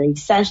你只能以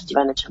30几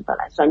万的成本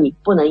来算，你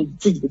不能以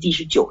自己的地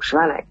是90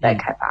万来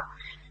开发。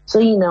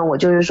所以呢，我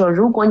就是说，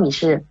如果你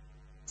是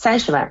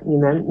30万，你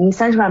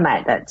30万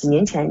买的，几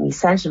年前你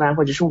30万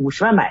或者是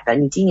50万买的，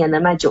你今年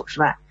能卖90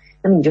万，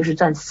那么你就是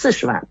赚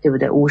40万，对不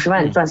对？50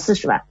万赚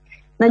40万。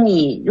那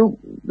你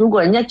如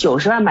果人家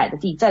90万买的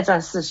地再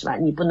赚40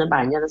万，你不能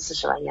把人家的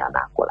40万也要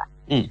拿过来。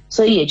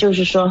所以也就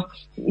是说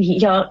你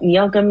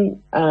要跟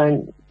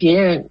别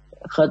人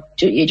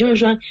也就是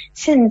说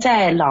现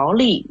在劳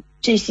力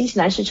这新西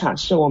兰市场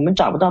是我们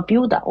找不到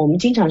builder， 我们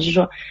经常是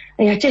说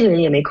哎呀这个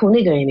人也没空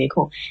那个人也没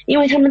空，因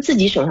为他们自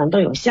己手上都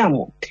有项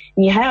目，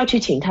你还要去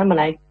请他们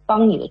来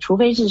帮你的，除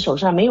非是手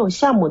上没有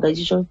项目的，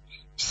就是说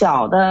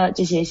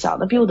这些小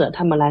的 builder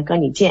他们来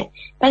跟你建，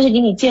但是给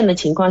你建的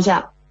情况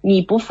下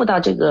你不付到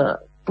这个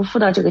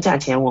价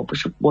钱，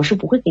我是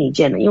不会给你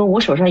建的，因为我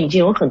手上已经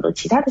有很多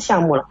其他的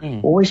项目了，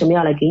我为什么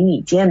要来给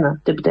你建呢？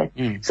对不对？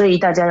所以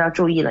大家要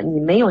注意了，你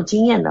没有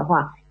经验的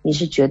话你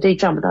是绝对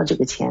赚不到这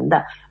个钱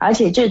的，而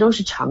且这都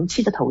是长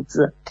期的投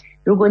资。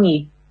如果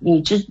你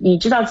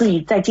知道自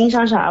己在经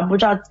商上而不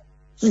知道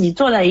自己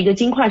坐在一个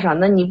金块上，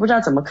那你不知道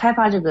怎么开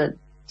发这个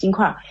金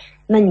块，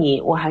那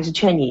我还是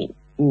劝你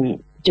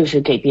就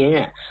是给别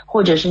人，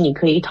或者是你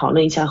可以讨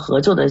论一下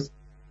合作的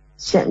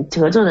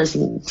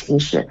形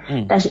式，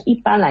但是一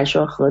般来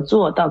说合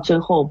作到最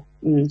后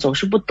总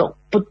是不等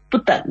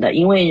的，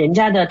因为人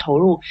家的投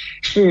入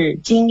是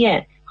经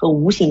验和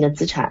无形的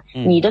资产，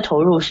你的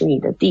投入是你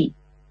的地，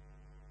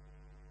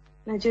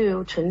那就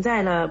有存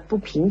在了不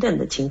平等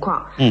的情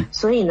况。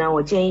所以呢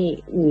我建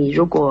议你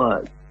如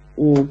果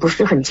不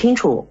是很清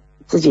楚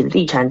自己的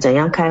地产怎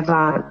样开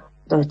发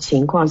的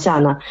情况下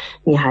呢，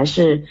你还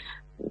是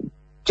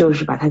就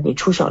是把它给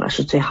出手了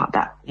是最好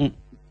的。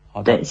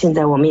好的。对，现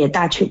在我们也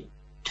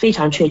非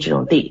常缺这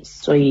种地，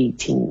所以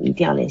请一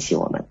定要联系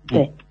我们。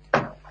对，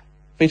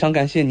非常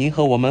感谢您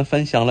和我们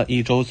分享了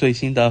一周最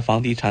新的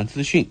房地产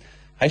资讯。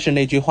还是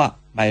那句话，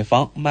买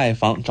房卖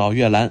房找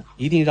月兰，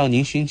一定让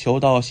您寻求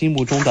到心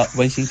目中的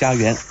温馨家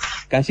园。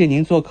感谢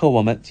您做客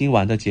我们今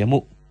晚的节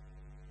目。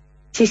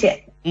谢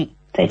谢。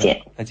再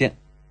见。再见。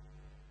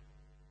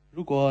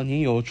如果您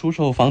有出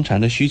售房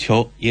产的需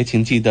求，也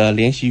请记得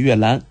联系月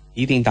兰，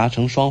一定达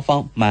成双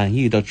方满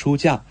意的出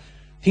价。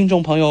听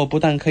众朋友不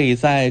但可以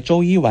在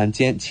周一晚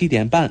间7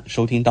点半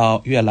收听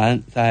到月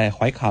兰在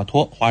怀卡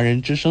托华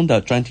人之声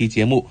的专题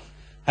节目，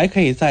还可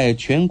以在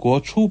全国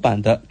出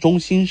版的《中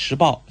新时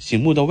报》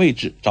醒目的位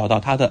置找到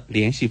他的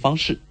联系方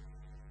式。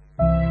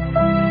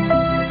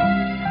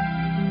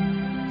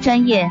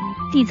专业、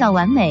缔造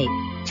完美、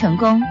成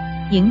功、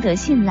赢得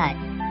信赖，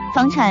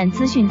房产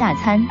资讯大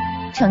餐，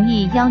诚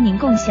意邀您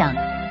共享。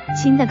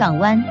新的港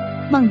湾，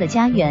梦的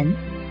家园，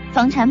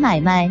房产买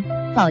卖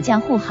保驾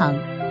护航，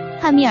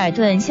汉密尔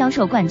顿销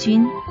售冠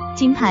军，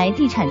金牌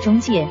地产中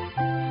介，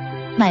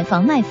买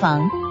房卖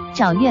房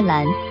找月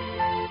兰。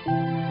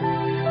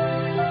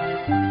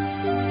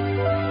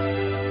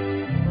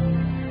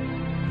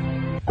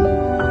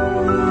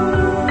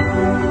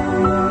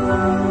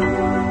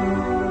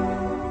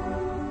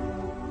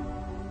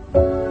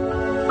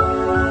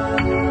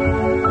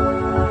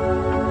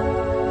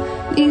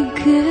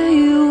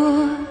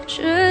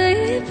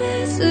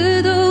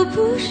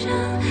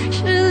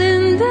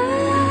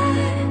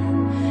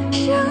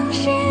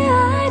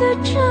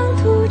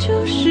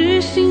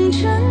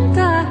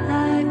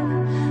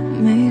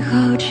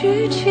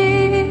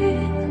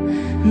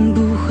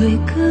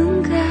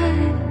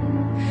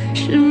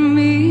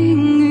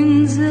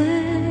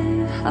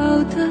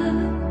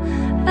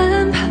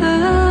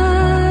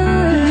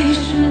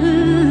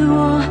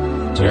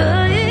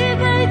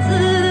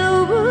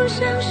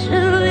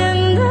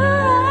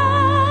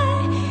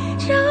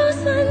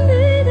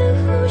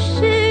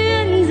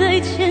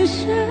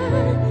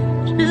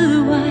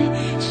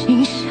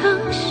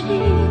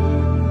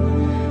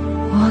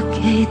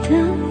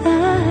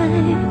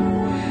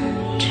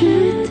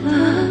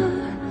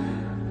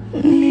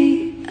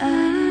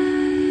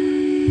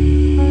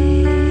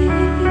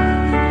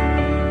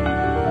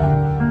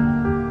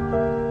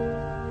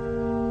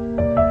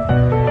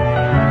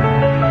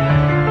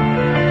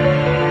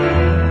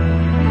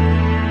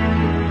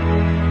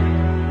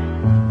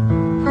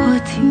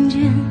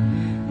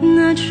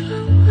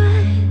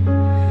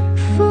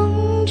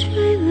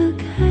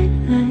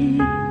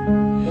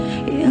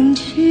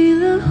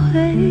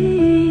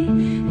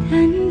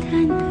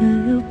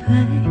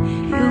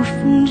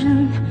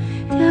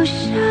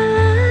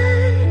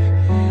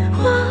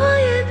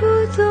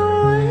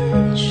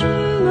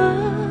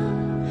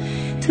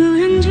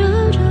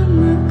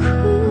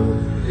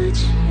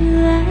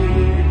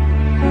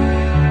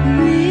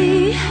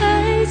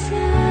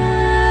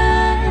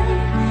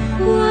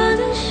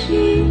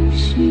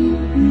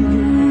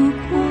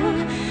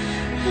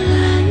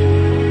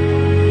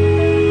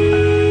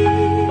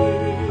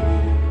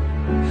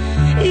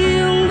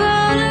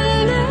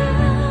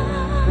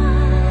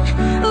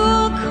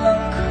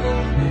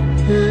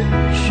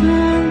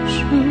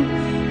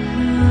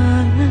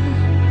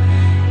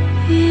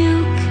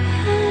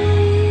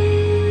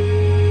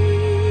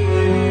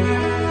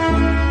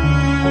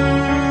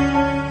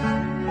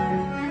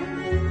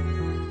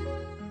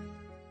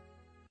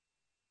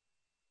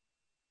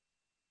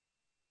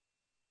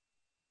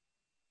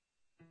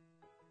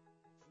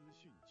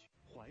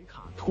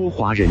卡托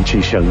华人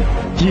之声，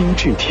音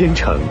质天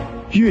成，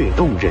悦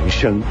动人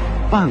生，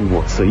伴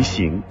我随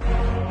行。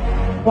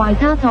懷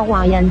卡托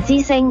華人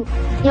之聲，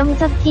音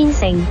質天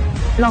成，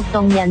樂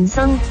動人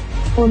生，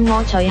伴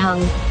我隨行。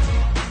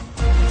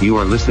You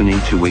are listening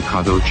to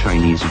Waikato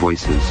Chinese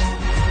Voices.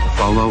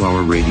 Follow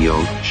our radio,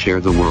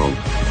 share the world.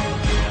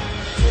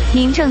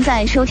 您正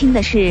在收听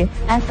的是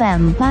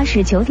FM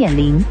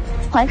 89.0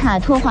怀卡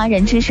托华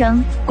人之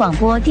声广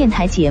播电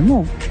台节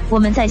目，我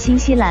们在新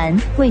西兰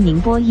为您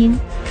播音。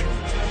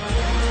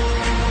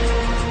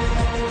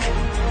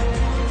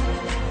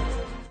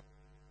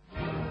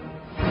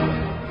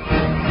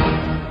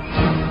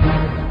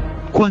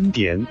观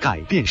点改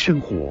变生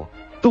活，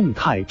动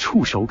态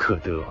触手可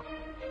得。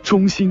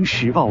中新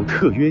时报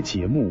特约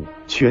节目，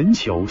全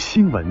球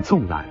新闻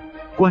纵览，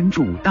关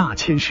注大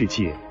千世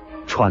界，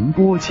传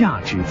播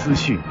价值资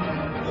讯。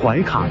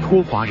怀卡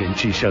托华人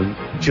之声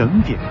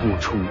整点播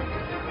出。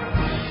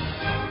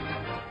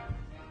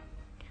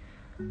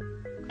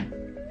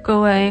各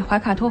位怀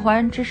卡托华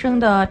人之声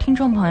的听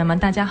众朋友们，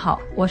大家好，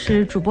我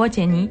是主播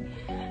简妮。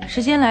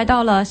时间来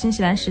到了新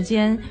西兰时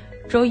间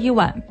周一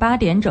晚8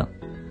点整。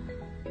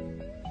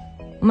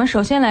我们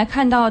首先来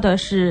看到的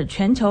是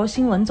全球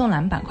新闻纵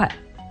览板块。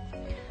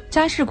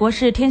家事国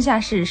事天下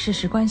事，事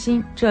事关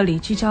心，这里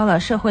聚焦了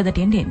社会的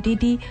点点滴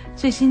滴，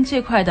最新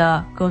最快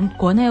的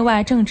国内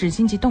外政治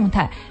经济动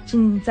态，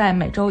尽在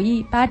每周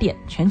一8点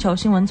全球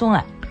新闻纵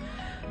览。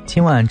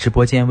今晚直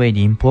播间为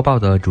您播报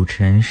的主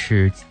持人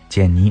是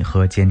简妮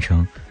和建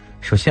成。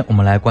首先我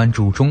们来关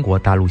注中国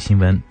大陆新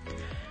闻。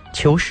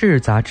求是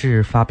杂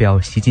志发表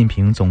习近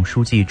平总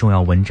书记重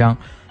要文章，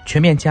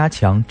全面加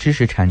强知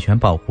识产权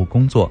保护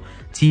工作，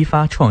激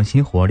发创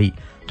新活力，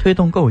推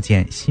动构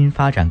建新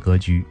发展格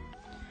局。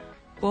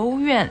国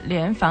务院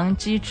联防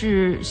机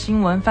制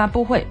新闻发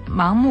布会，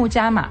盲目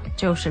加码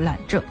就是懒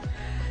政。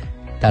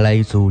带来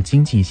一组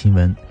经济新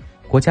闻。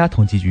国家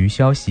统计局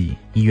消息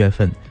，1月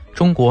份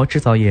中国制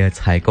造业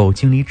采购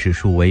经理指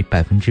数为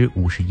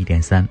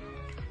 51.3%。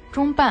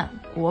 中办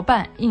国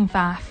办印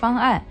发方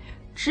案，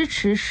支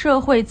持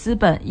社会资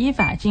本依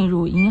法进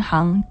入银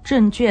行、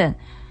证券、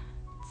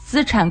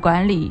资产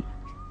管理、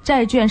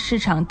债券市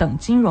场等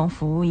金融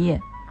服务业。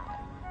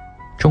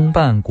中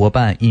办国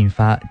办印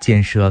发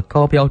建设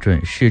高标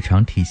准市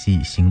场体系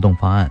行动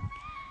方案。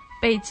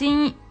北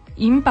京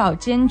银保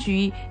监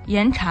局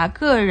严查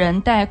个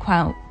人贷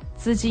款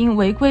资金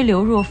违规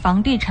流入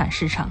房地产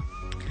市场。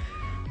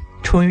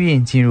春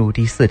运进入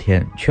第4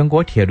天，全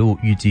国铁路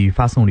预计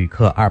发送旅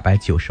客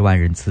290万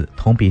人次，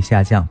同比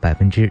下降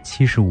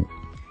 75%。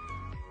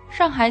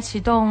上海启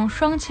动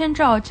双千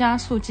兆加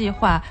速计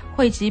划，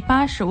惠及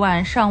80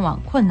万上网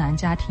困难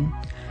家庭。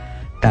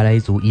带来一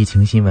组疫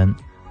情新闻。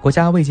国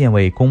家卫健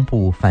委公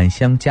布返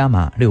乡加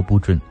码6不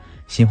准，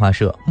新华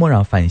社莫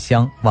让返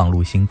乡望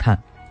路兴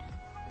叹。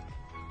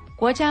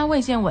国家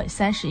卫健委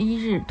31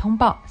日通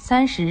报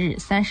，30日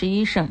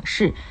31省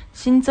市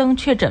新增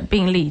确诊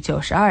病例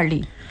92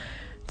例，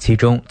其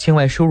中境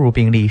外输入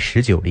病例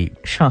19例，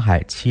上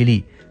海7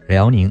例，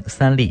辽宁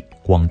3例，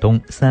广东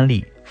3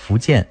例，福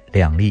建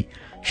2例，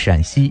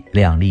陕西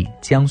2例，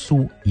江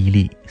苏1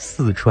例，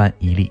四川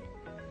1例。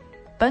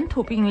本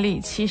土病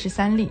例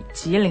73例，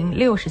吉林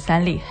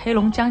63例，黑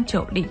龙江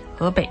9例，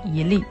河北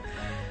1例。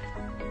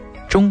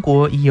中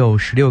国已有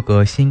16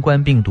个新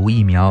冠病毒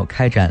疫苗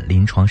开展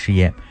临床试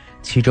验，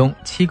其中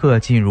7个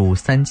进入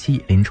3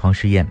期临床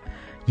试验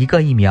，1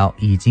个疫苗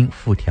已经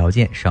附条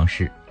件上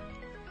市。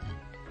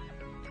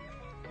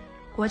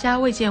国家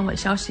卫健委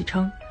消息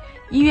称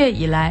，1月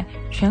以来，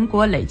全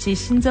国累计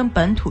新增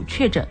本土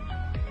确诊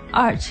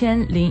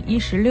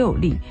2016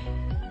例。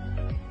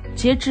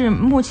截至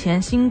目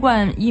前，新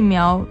冠疫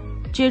苗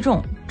接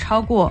种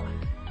超过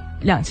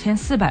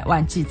2400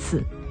万剂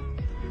次。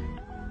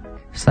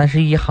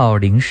31号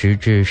0时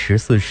至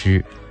14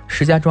时，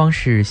石家庄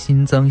市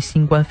新增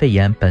新冠肺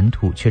炎本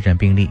土确诊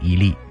病例1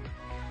例。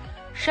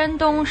山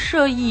东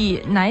涉疫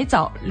奶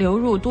枣流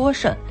入多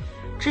省，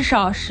至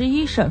少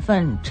11省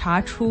份查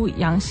出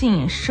阳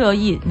性涉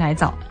疫奶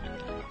枣。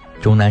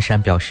钟南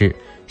山表示，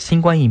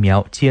新冠疫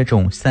苗接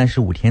种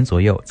35天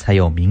左右才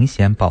有明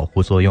显保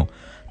护作用，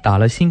打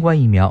了新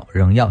冠疫苗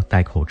仍要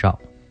戴口罩。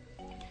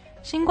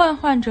新冠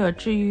患者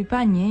治愈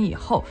半年以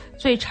后，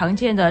最常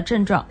见的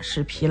症状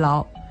是疲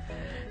劳。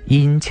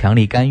因强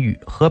力干预，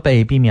河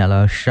北避免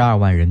了12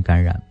万人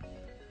感染。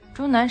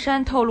钟南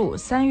山透露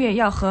，3月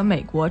要和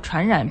美国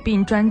传染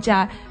病专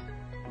家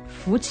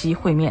福奇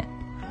会面。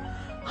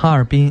哈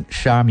尔滨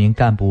12名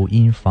干部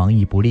因防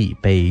疫不力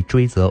被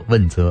追责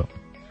问责。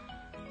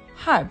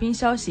哈尔滨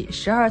消息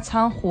，12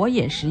仓火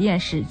眼实验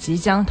室即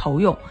将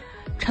投用，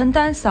承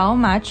担扫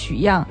码取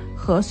样、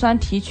核酸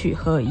提取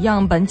和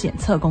样本检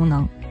测功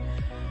能。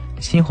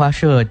新华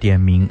社点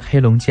名黑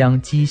龙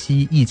江鸡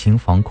西疫情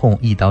防控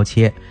一刀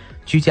切，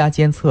居家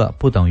监测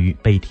不等于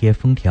被贴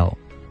封条。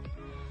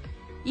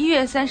1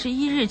月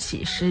31日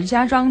起，石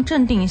家庄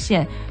镇定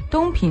县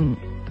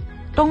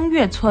东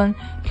岳村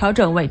调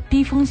整为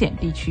低风险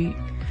地区。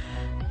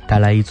带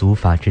来一组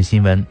法治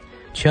新闻。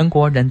全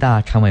国人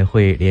大常委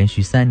会连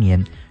续3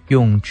年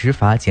用执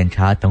法检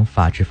查等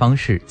法治方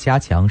式加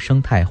强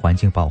生态环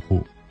境保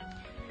护。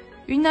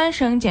云南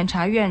省检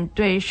察院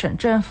对省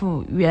政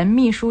府原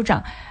秘书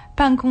长、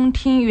办公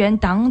厅原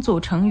党组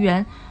成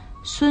员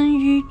孙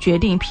纡决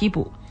定批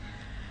捕。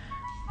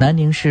南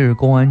宁市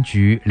公安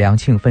局良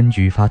庆分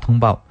局发通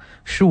报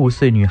，15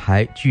岁女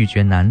孩拒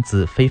绝男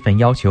子非分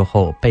要求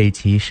后被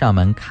其上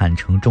门砍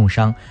成重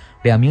伤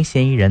，2名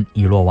嫌疑人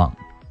已落网。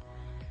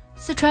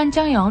四川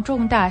江阳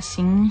重大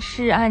刑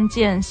事案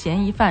件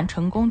嫌疑犯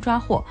成功抓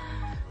获，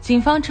警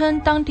方称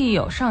当地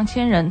有上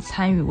千人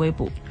参与围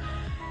捕。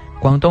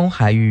广东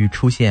海域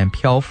出现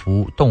漂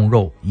浮冻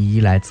肉，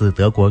疑来自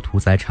德国屠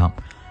宰场，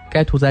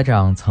该屠宰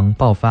场曾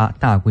爆发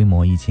大规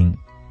模疫情。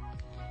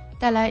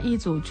带来一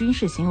组军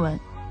事新闻。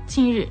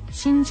近日，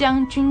新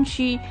疆军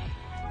区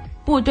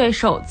部队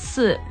首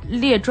次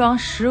列装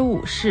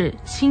15式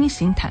轻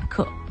型坦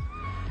克。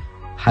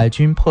海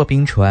军破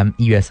冰船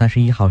1月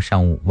31号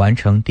上午完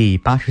成第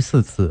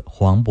84次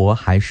黄渤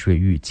海水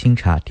域清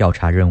查调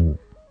查任务。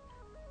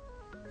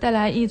带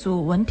来一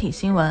组文体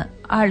新闻。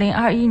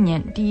2021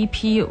年第一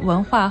批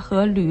文化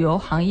和旅游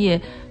行业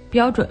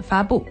标准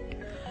发布。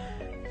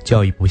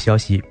教育部消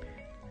息，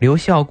留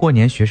校过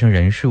年学生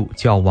人数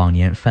较往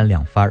年翻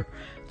2番，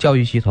教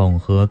育系统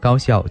和高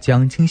校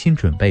将精心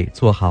准备，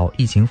做好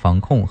疫情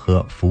防控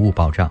和服务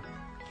保障。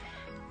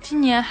今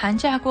年寒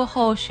假过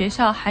后，学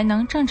校还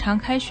能正常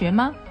开学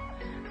吗？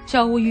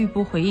教务育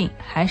部回应，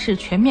还是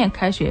全面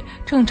开学、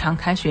正常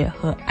开学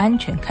和安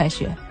全开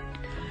学。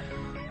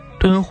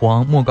敦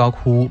煌莫高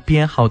窟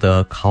编号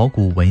的考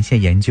古文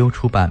献研究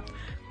出版，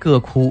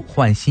各窟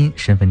换新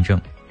身份证。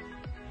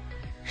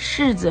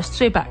柿子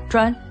碎板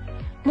砖，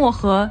漠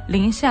河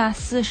零下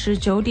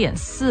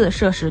49.4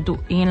摄氏度，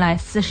迎来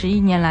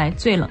41年来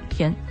最冷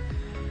天。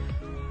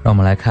让我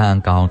们来看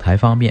港澳台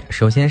方面，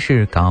首先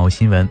是港澳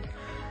新闻。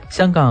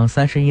香港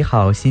31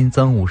号新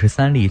增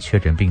53例确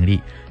诊病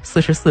例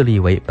，44例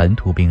为本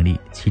土病例，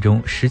其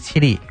中17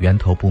例源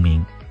头不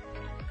明。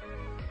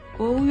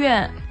国务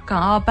院、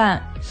港澳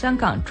办、香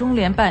港中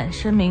联办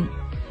声明，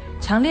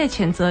强烈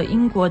谴责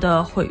英国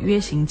的毁约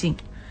行径。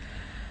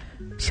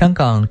香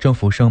港政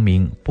府声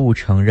明不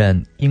承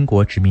认英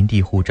国殖民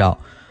地护照，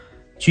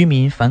居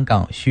民返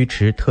港需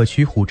持特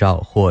区护照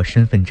或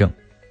身份证。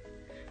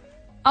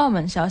澳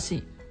门消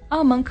息，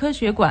澳门科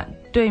学馆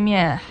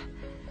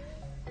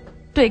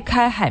对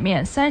开海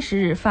面30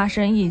日发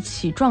生一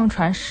起撞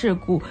船事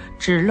故，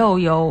指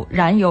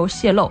燃油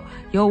泄漏，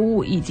油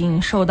污已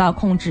经受到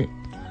控制。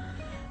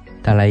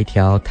带来一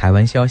条台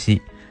湾消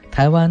息，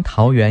台湾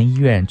桃园医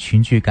院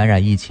群聚感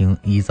染疫情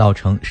已造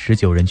成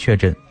19人确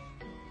诊。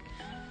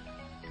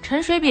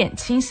陈水扁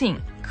亲信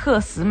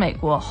客死美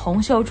国，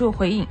洪秀柱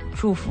回应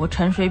祝福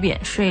陈水扁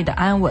睡得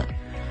安稳。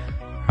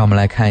让我们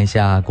来看一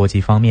下国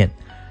际方面，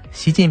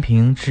习近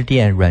平致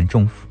电阮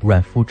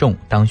富仲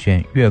当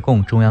选越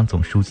共中央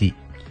总书记。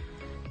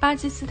巴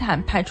基斯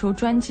坦派出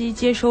专机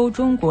接收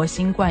中国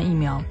新冠疫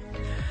苗。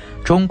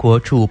中国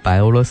驻白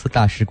俄罗斯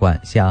大使馆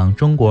向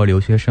中国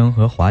留学生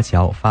和华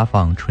侨发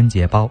放春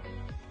节包。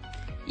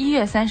1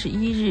月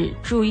31日，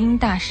驻英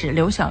大使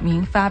刘晓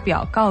明发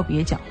表告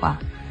别讲话。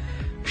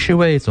世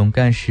卫总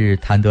干事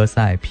谭德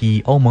赛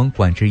批欧盟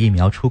管制疫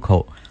苗出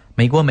口，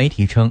美国媒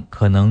体称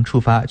可能触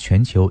发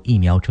全球疫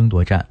苗争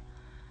夺战。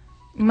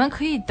你们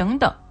可以等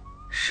等。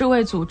世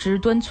卫组织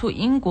敦促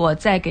英国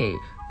在给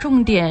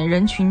重点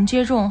人群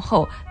接种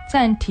后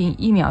暂停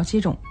疫苗接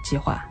种计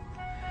划。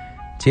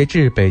截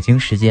至北京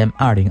时间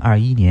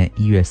2021年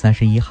1月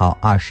31号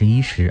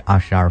21时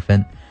22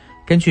分，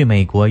根据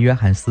美国约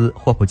翰斯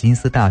霍普金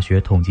斯大学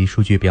统计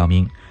数据表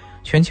明，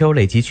全球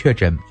累计确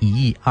诊1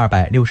亿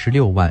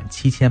266万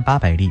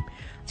7800例，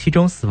其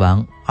中死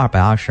亡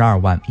222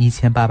万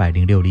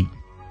1806例。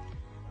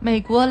美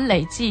国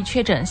累计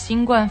确诊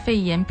新冠肺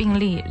炎病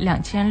例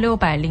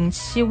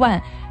2607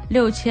万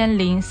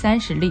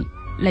6030例，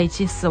累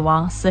计死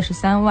亡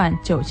43万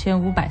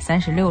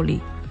9536例。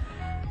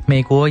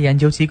美国研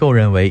究机构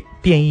认为，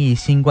变异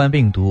新冠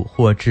病毒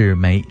或致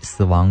美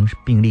死亡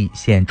病例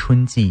现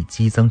春季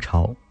激增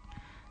潮。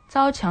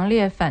遭强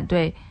烈反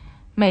对，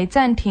美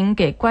暂停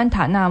给关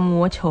塔那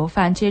摩囚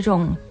犯接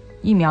种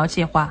疫苗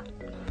计划。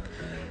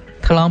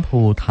特朗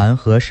普弹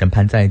劾审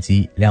判在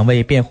即，2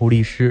位辩护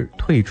律师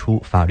退出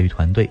法律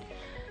团队。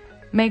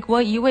美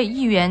国一位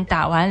议员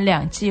打完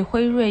2剂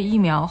辉瑞疫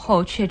苗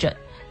后确诊，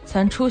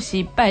曾出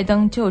席拜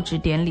登就职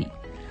典礼。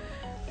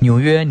纽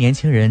约年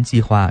轻人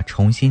计划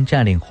重新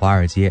占领华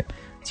尔街，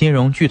金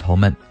融巨头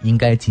们应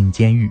该进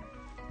监狱。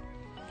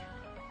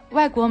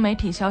外国媒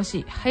体消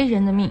息，黑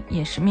人的命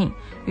也是命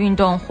运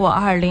动获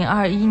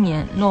2021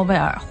年诺贝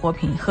尔和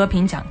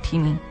平奖提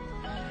名。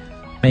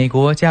美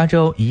国加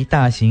州一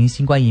大型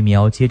新冠疫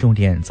苗接种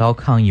点遭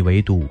抗议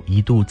围堵，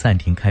一度暂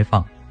停开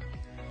放。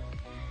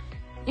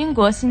英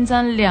国新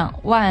增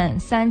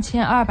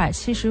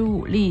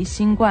23275例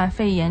新冠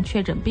肺炎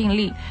确诊病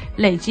例，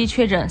累计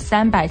确诊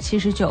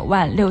379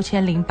万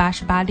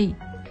6088例。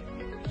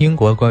英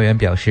国官员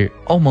表示，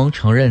欧盟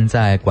承认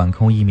在管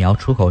控疫苗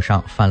出口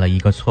上犯了一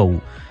个错误，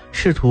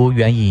试图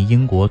援引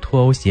英国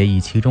脱欧协议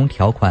其中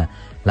条款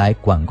来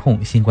管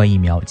控新冠疫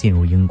苗进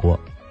入英国。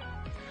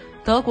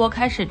德国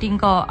开始订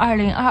购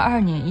2022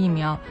年疫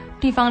苗，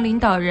地方领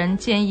导人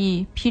建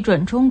议批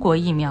准中国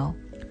疫苗。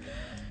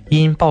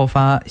因爆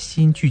发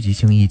新聚集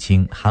性疫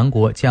情，韩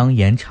国将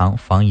延长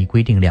防疫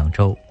规定2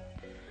周。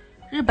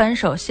日本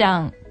首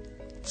相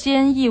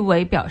菅义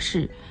伟表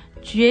示，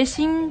决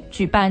心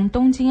举办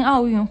东京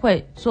奥运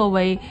会，作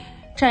为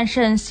战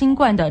胜新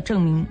冠的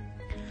证明。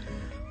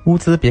乌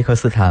兹别克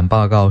斯坦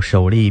报告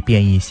首例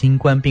变异新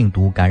冠病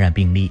毒感染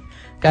病例，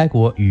该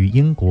国与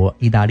英国、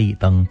意大利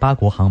等8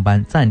国航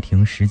班暂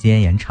停时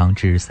间延长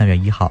至3月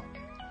1号。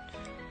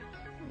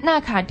纳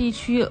卡地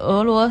区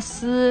俄罗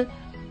斯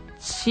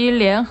其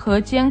联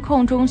合监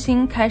控中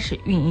心开始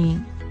运营。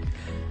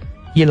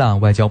伊朗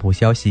外交部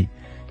消息，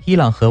伊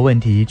朗核问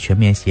题全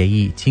面协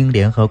议经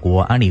联合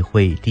国安理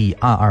会第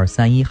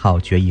2231号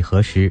决议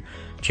核实，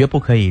绝不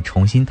可以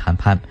重新谈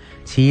判，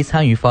其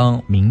参与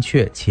方明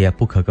确且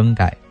不可更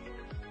改。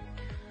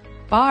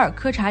保尔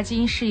柯察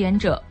金饰演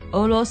者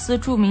俄罗斯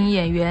著名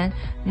演员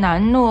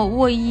南诺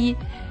沃伊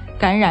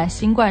感染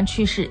新冠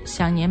去世，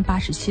享年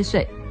87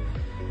岁。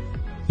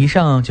以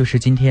上就是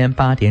今天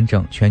8点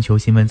整全球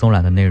新闻纵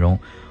览的内容，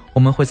我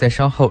们会在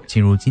稍后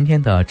进入今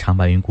天的长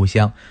白云故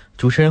乡，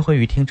主持人会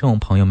与听众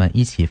朋友们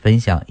一起分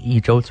享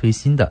一周最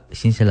新的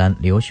新西兰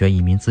留学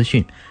移民资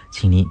讯，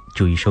请您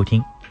注意收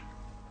听。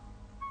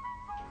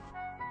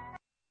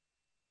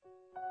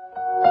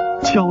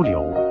交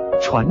流、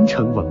传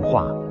承文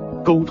化、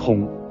沟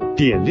通、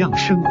点亮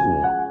生活，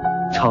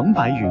长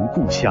白云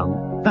故乡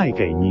带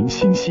给您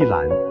新西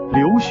兰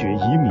留学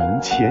移民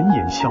前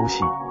沿消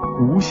息，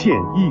无限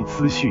易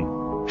资讯，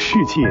世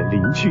界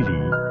零距离。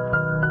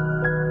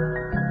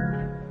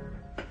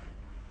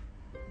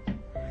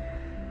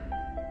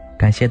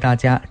感谢大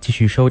家继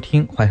续收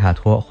听怀卡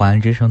托华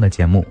安之声的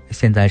节目，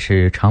现在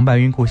是长白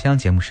云故乡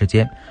节目时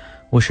间，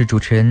我是主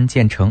持人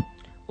建成，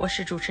我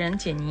是主持人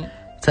简妮。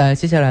在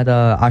接下来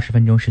的20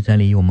分钟时间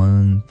里，我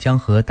们将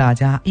和大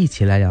家一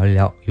起来聊一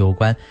聊有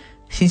关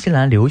新西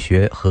兰留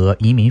学和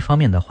移民方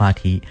面的话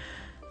题。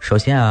首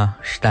先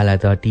是带来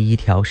的第一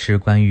条是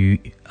关于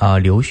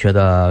留学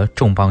的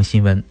重磅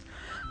新闻。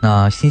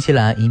那新西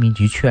兰移民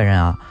局确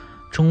认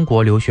中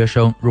国留学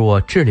生若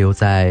滞留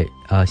在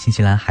新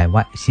西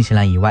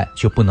兰以外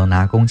就不能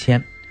拿工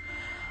签。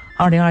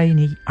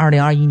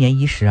2021年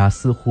伊始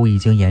似乎已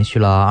经延续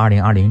了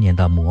2020年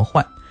的魔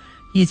幻。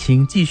疫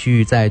情继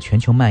续在全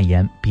球蔓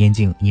延，边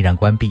境依然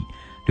关闭，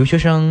留学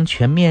生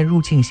全面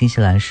入境新西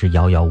兰是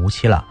遥遥无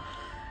期了。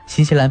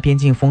新西兰边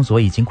境封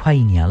锁已经快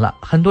1年了，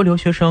很多留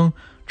学生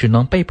只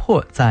能被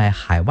迫在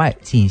海外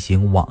进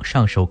行网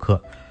上授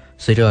课。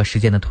随着时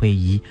间的推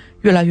移，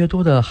越来越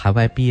多的海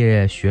外毕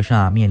业学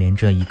生面临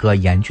着一个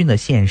严峻的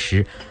现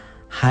实，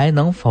还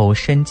能否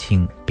申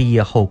请毕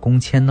业后工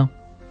签呢？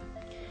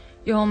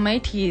有媒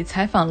体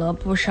采访了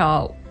不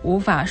少无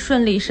法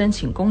顺利申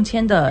请工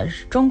签的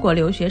中国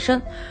留学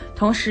生，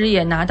同时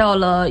也拿到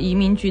了移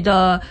民局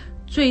的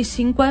最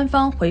新官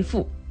方回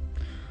复。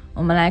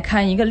我们来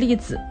看一个例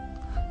子，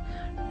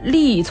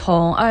丽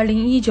从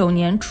2019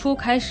年初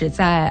开始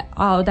在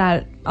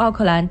奥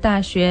克兰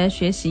大学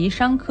学习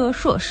商科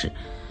硕士，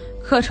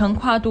课程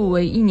跨度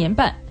为1年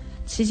半，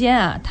期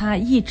间他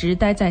一直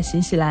待在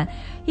新西兰，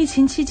疫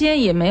情期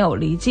间也没有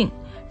离境，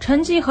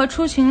成绩和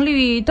出勤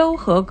率都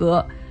合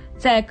格。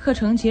在课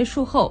程结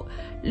束后，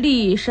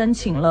丽申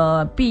请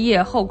了毕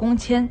业后工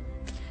签，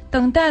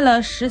等待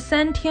了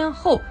13天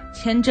后，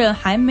签证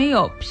还没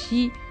有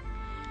批，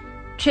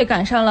却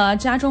赶上了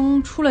家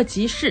中出了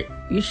急事，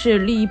于是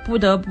丽不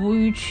得不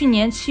于去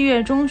年7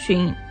月中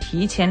旬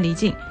提前离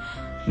境。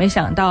没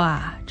想到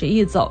这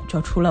一走就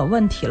出了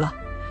问题了。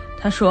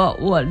他说，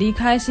我离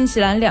开新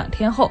西兰2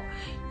天后，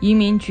移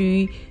民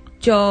局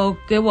就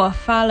给我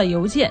发了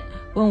邮件，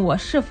问我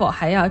是否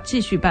还要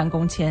继续办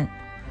工签。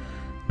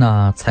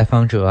那采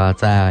访者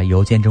在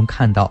邮件中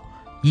看到，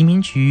移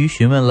民局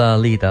询问了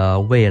丽的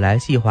未来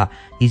计划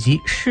以及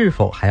是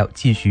否还要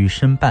继续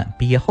申办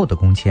毕业后的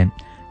工签。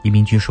移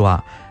民局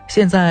说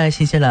现在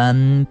新西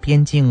兰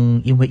边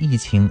境因为疫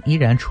情依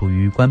然处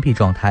于关闭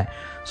状态，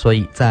所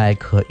以在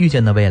可预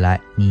见的未来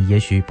你也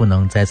许不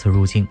能再次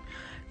入境。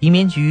移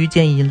民局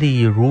建议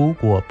丽如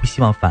果不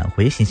希望返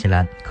回新西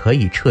兰，可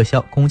以撤销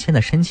工签的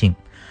申请。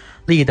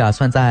丽打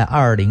算在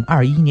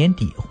2021年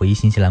底回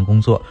新西兰工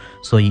作，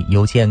所以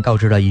邮件告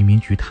知了移民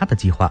局他的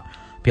计划，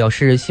表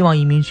示希望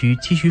移民局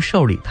继续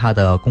受理他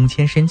的工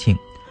签申请。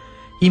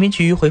移民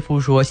局回复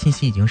说信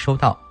息已经收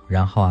到，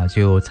然后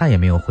就再也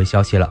没有回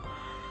消息了。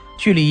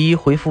距离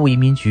回复移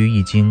民局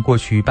已经过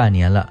去半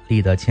年了，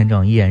丽的签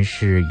证依然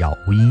是杳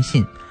无音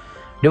信，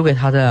留给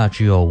他的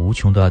只有无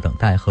穷的等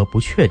待和不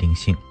确定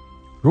性。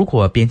如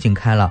果边境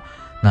开了，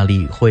那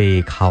丽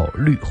会考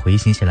虑回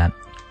新西兰，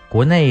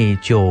国内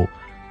就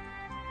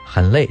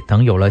很累，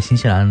等有了新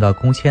西兰的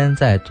工签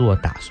再做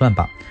打算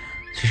吧。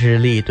其实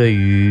丽对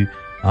于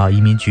移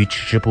民局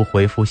迟迟不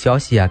回复消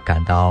息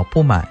感到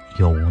不满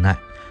又无奈。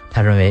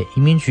他认为移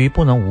民局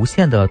不能无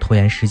限的拖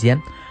延时间，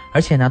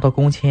而且拿到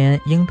工签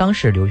应当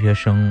是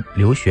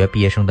留学毕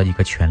业生的一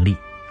个权利。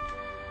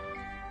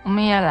我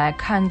们也来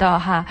看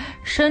到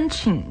申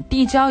请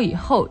递交以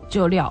后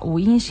就了无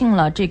音信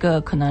了，这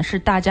个可能是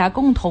大家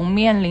共同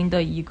面临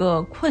的一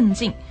个困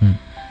境。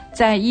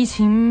在疫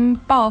情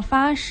爆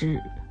发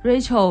时，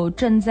 Rachel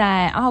正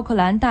在奥克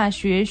兰大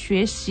学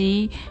学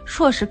习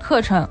硕士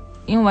课程，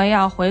因为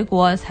要回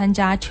国参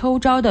加秋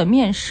招的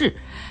面试，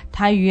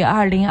他于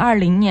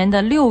2020年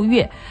的6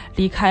月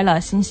离开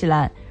了新西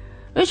兰。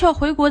 Rachel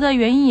回国的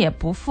原因也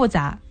不复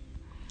杂，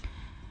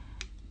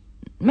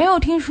没有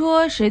听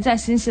说谁在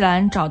新西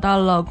兰找到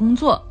了工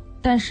作，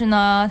但是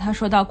呢，他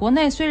说到国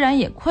内虽然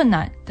也困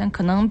难，但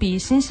可能比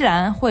新西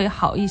兰会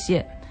好一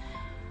些。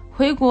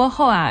回国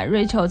后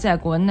Rachel 在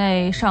国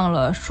内上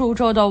了数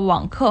周的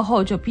网课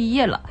后就毕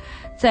业了。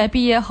在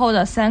毕业后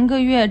的3个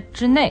月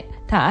之内，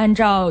他按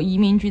照移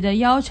民局的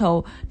要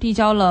求递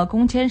交了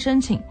工签申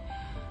请。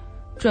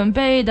准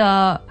备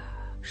的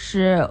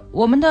是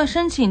我们的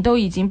申请都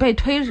已经被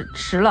推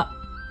迟了，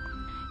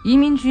移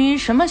民局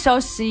什么消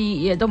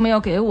息也都没有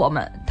给我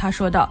们，他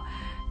说道。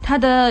他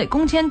的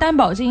工签担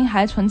保金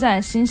还存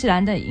在新西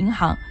兰的银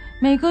行，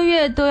每个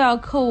月都要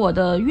扣我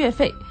的月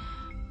费。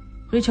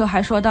Rachel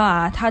还说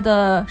到他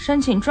的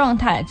申请状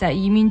态在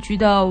移民局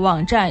的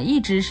网站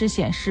一直是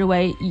显示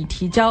为已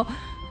提交，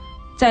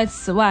在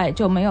此外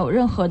就没有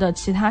任何的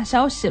其他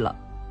消息了。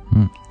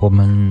我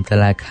们再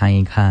来看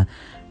一看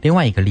另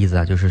外一个例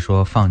子就是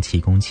说放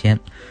弃工签。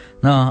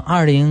那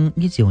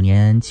2019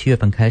年7月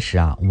份开始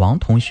王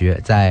同学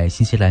在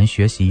新西兰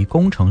学习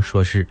工程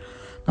硕士，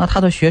那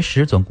他的学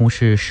时总共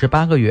是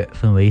18个月，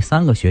分为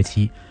3个学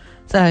期。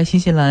在新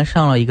西兰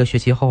上了1个学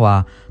期后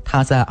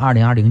他在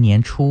2020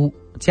年初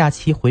假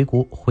期回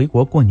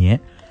国过年。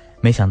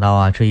没想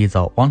到这一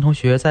走，王同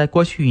学在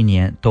过去1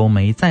年都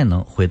没再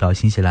能回到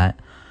新西兰。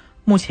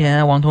目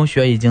前王同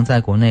学已经在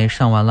国内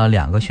上完了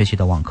2个学期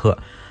的网课，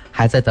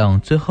还在等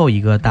最后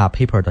一个大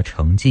paper 的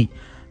成绩。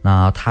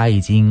那他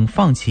已经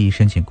放弃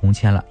申请工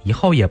签了，以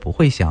后也不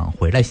会想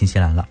回来新西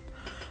兰了。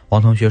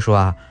王同学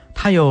说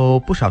他有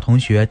不少同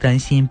学担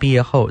心毕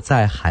业后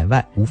在海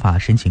外无法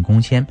申请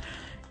工签，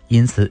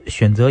因此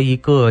选择一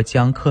个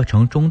将课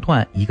程中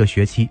断1个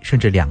学期甚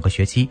至2个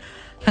学期，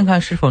看看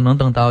是否能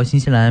等到新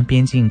西兰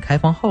边境开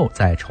放后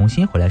再重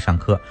新回来上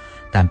课。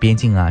但边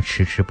境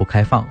迟迟不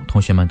开放，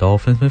同学们都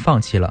纷纷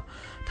放弃了，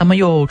他们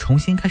又重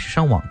新开始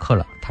上网课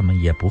了，他们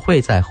也不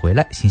会再回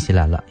来新西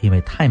兰了，因为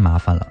太麻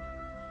烦了。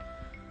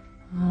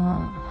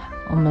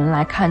我们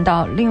来看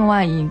到另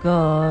外一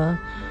个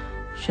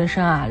学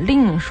生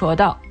令说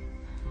道，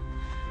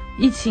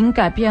疫情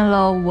改变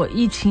了我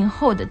疫情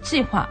后的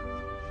计划。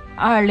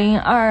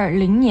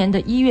2020年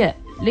的1月，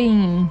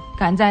令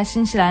赶在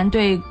新西兰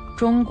对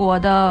中国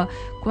的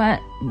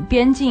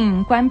边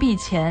境关闭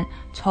前，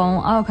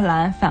从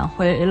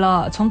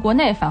国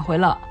内返回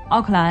了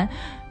奥克兰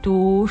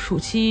读暑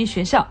期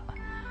学校。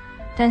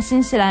但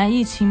新西兰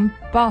疫情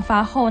爆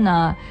发后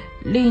呢，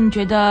令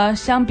觉得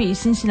相比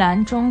新西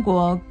兰，中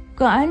国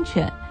更安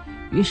全，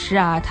于是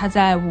他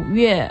在5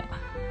月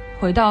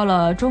回到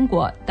了中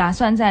国，打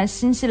算在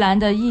新西兰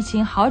的疫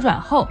情好转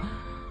后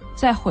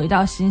再回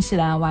到新西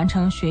兰完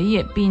成学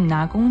业并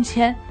拿工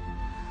签。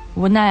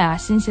无奈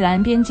新西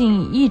兰边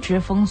境一直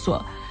封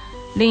锁，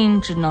令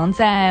只能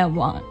在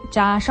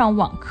家上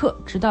网课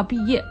直到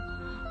毕业。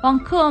网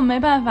课没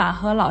办法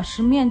和老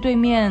师面对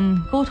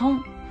面沟通，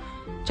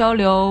交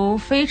流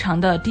非常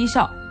的低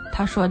效。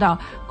他说道，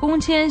工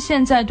签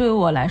现在对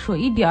我来说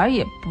一点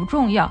也不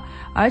重要，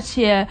而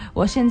且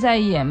我现在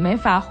也没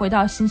法回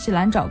到新西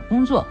兰找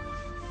工作。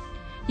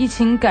疫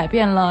情改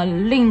变了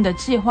令的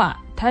计划，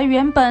他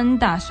原本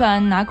打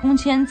算拿工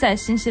签在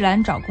新西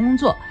兰找工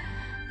作，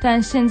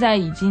但现在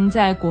已经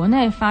在国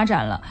内发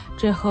展了，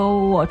这和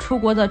我出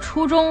国的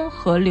初衷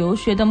和留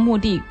学的目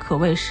的可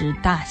谓是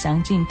大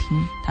相径庭，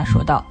他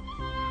说道。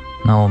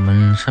那我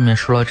们上面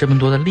说了这么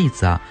多的例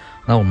子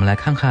那我们来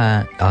看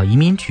看移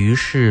民局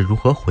是如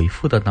何回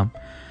复的呢？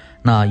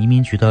那移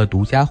民局的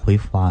独家回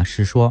复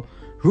是说，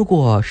如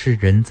果是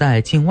人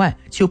在境外，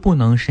就不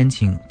能申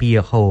请毕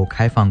业后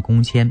开放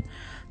工签。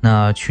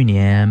那去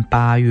年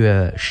8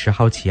月10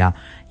号起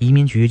移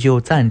民局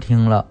就暂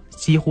停了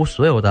几乎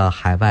所有的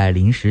海外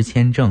临时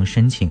签证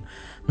申请，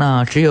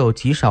那只有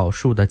极少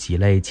数的几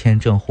类签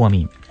证豁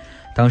免。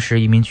当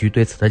时移民局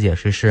对此的解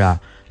释是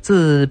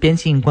自边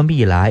境关闭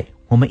以来，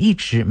我们一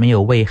直没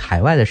有为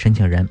海外的申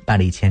请人办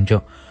理签证，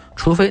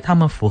除非他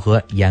们符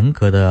合严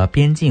格的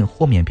边境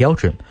豁免标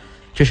准。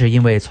这是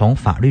因为从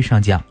法律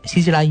上讲，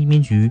新西兰移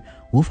民局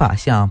无法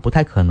向不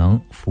太可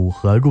能符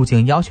合入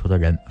境要求的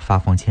人发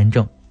放签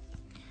证。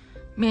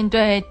面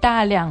对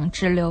大量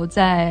滞留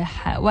在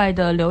海外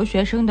的留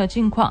学生的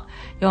境况，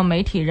有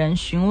媒体人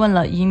询问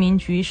了移民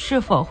局是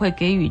否会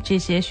给予这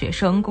些学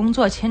生工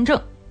作签证。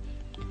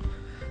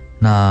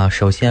那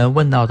首先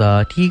问到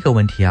的第一个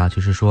问题就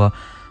是说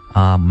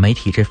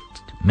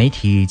媒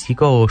体机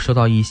构收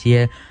到一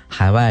些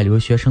海外留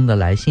学生的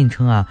来信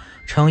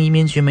称移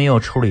民局没有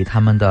处理他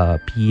们的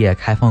毕业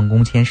开放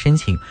工签申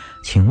请，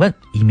请问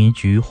移民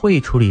局会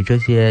处理这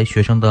些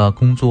学生的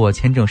工作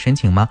签证申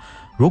请吗？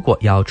如果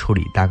要处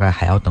理，大概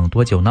还要等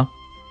多久呢？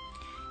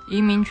移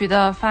民局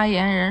的发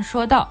言人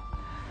说道，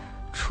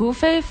除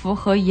非符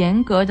合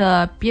严格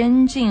的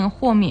边境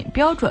豁免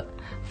标准，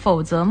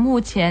否则目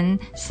前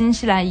新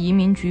西兰移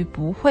民局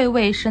不会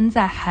为身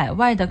在海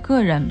外的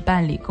个人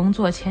办理工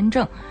作签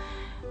证。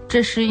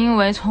这是因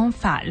为从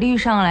法律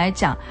上来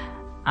讲，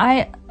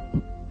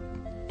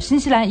新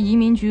西兰移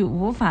民局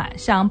无法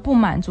向不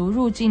满足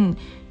入境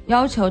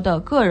要求的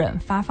个人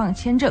发放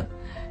签证。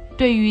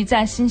对于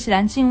在新西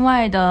兰境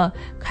外的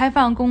开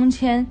放工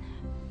签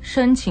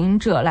申请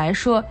者来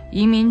说，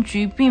移民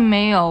局并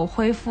没有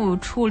恢复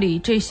处理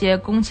这些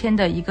工签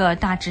的一个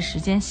大致时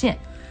间线。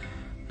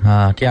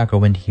第二个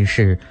问题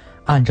是，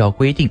按照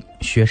规定，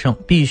学生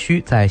必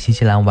须在新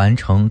西兰完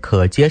成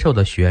可接受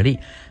的学历，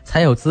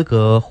才有资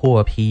格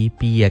获批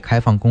毕业开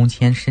放工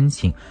签申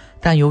请。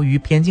但由于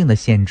边境的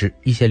限制，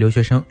一些留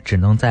学生只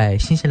能在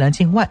新西兰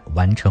境外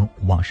完成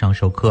网上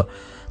授课。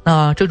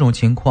那这种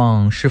情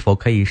况是否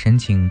可以申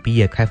请毕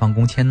业开放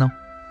工签呢？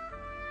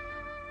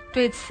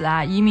对此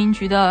移民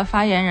局的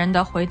发言人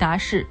的回答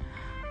是，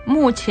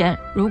目前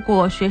如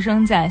果学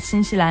生在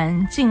新西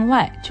兰境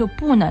外就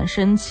不能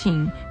申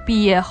请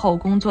毕业后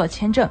工作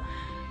签证，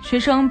学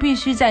生必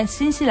须在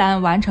新西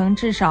兰完成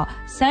至少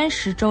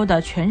30周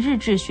的全日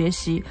制学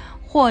习，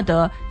获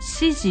得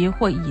7级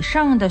或以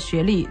上的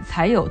学历，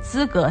才有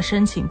资格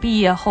申请毕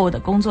业后的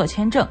工作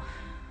签证，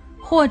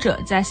或者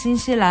在新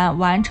西兰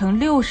完成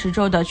60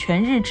周的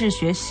全日制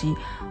学习，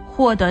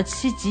获得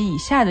7级以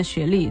下的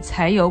学历，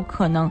才有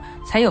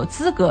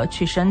资格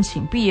去申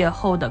请毕业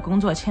后的工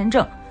作签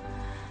证。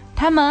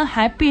他们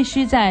还必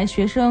须在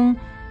学生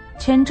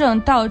签证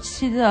到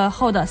期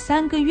后的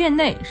3个月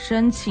内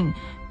申请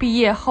毕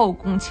业后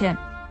工签。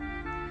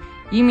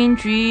移民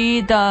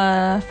局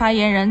的发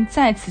言人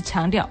再次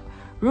强调，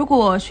如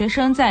果学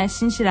生在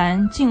新西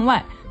兰境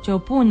外，就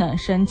不能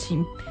申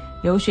请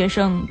留学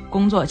生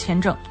工作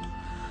签证。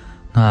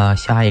那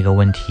下一个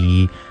问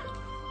题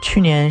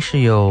是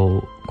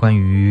关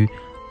于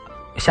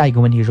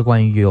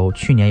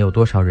去年有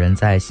多少人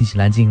在新西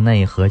兰境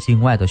内和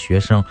境外的学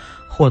生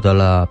获得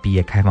了毕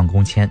业开放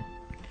工签。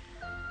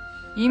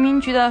移民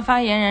局的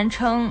发言人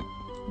称，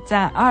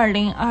在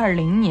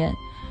2020年，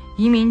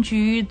移民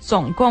局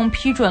总共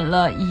批准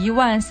了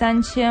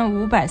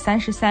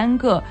13533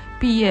个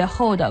毕业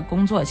后的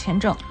工作签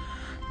证。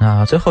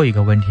那最后一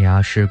个问题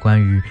是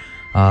关于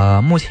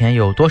目前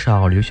有多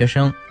少留学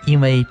生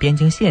因为边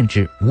境限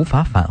制无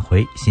法返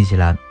回新西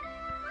兰。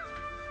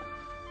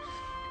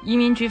移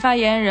民局发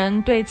言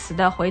人对此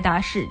的回答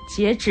是，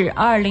截止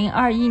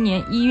2021年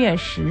1月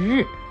10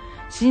日，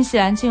新西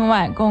兰境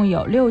外共有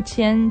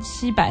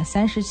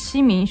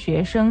6737名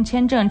学生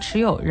签证持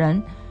有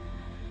人。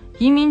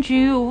移民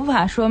局无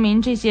法说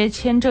明这些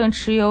签证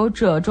持有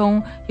者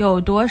中有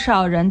多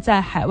少人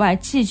在海外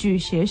继续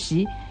学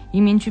习。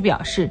移民局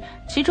表示，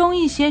其中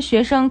一些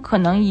学生可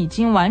能已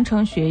经完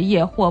成学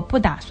业或不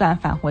打算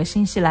返回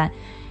新西兰，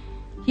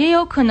也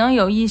有可能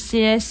有一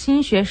些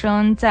新学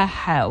生在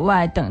海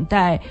外等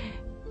待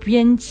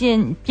边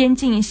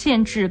境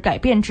限制改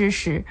变之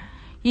时，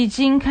已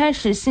经开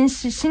始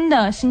新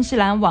的新西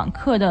兰网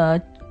课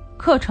的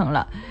课程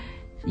了。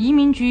移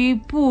民局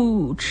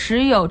不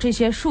持有这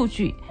些数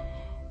据，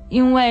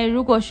因为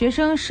如果学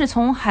生是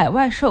从海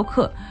外授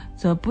课，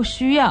则不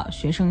需要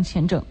学生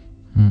签证。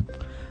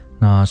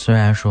那虽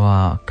然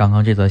说刚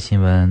刚这则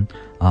新闻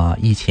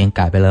疫情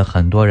改变了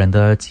很多人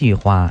的计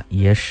划，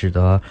也使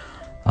得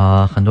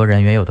很多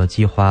人原有的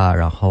计划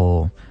然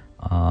后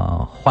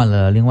换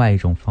了另外一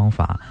种方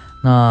法。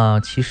那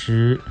其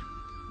实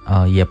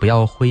也不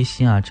要灰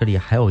心这里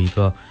还有一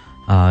个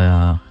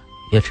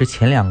也是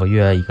前2个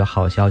月一个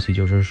好消息，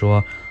就是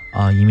说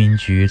移民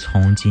局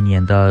从今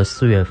年的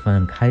4月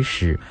份开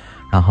始，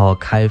然后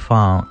开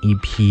放一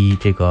批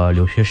这个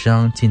留学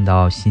生进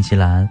到新西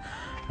兰，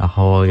然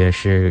后也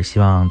是希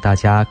望大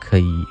家可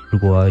以如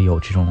果有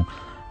这种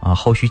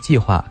后续计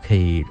划，可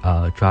以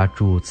抓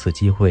住此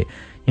机会。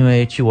因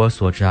为据我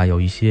所知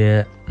有一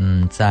些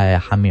在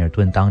汉密尔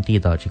顿当地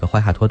的这个怀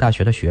卡托大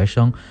学的学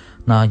生，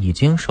那已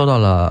经收到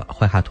了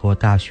怀卡托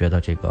大学的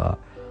这个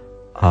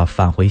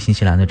返回新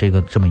西兰的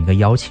这么一个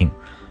邀请。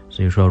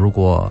所以说如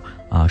果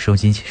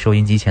收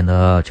音机前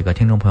的这个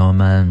听众朋友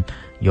们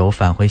有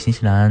返回新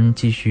西兰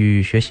继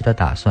续学习的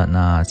打算，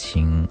那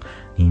请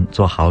您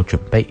做好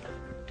准备。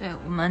对，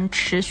我们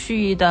持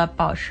续的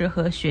保持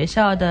和学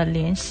校的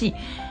联系，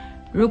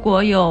如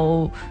果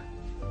有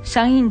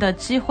相应的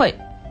机会，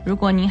如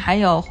果您还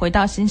有回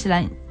到新西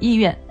兰意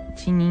愿，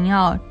请您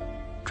要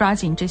抓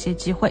紧这些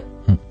机会。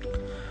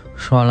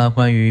说完了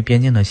关于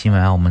边境的新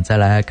闻我们再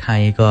来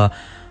看一个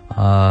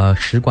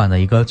使馆的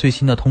一个最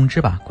新的通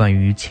知吧，关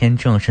于签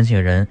证申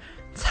请人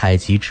采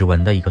集指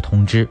纹的一个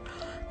通知。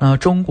那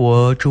中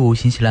国驻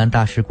新西兰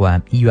大使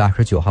馆1月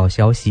29号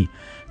消息，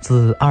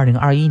自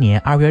2021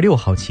年2月6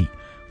号起，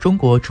中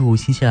国驻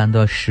新西兰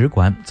的使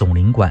馆总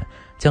领馆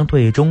将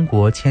对中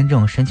国签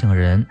证申请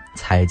人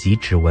采集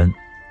指纹。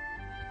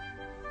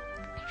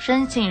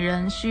申请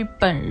人需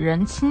本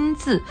人亲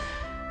自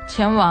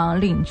前往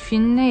领区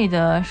内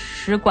的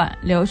使馆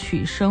留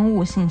取生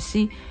物信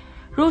息，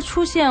如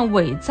出现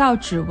伪造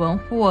指纹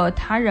或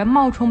他人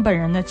冒充本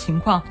人的情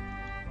况，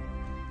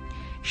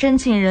申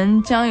请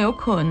人将有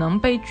可能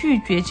被拒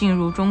绝进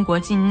入中国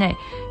境内，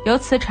由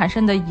此产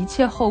生的一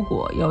切后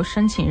果由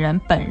申请人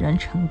本人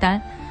承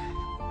担。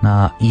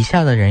那以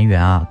下的人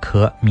员啊，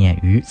可免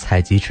于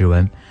采集指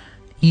纹：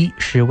一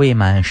是未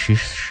满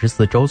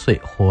14周岁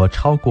或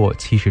超过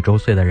70周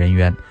岁的人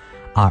员；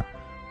二，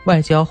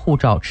外交护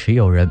照持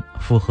有人，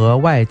符合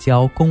外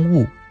交公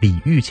务礼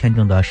遇签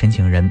证的申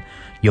请人，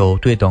有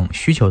对等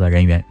需求的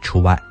人员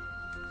除外。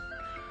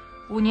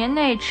5年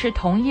内持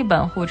同一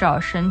本护照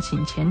申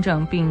请签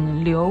证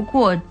并留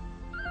过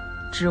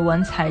指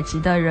纹采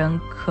集的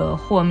人可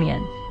豁免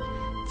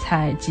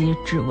采集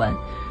指纹，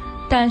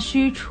但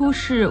需出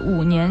示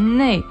5年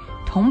内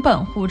同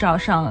本护照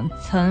上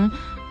曾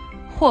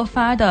获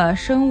发的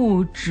生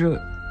物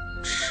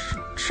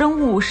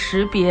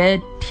识别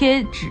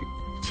贴纸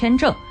签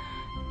证。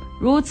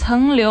如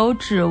曾留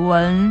指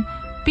纹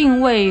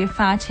并未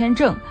发签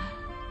证，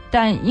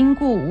但因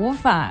故无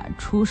法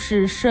出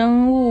示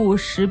生物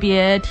识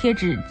别贴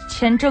纸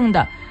签证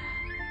的，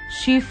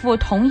需赴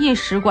同一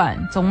使馆、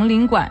总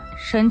领馆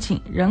申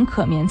请，仍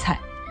可免采。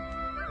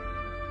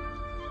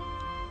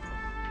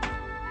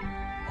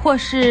或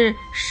是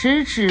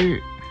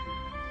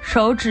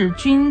手指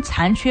均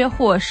残缺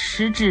或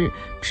食指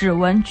指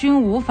纹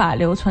均无法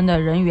留存的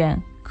人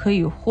员，可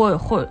以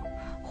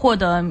获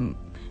得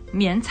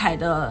免采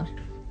的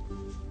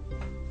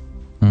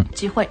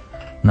机会。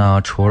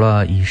那除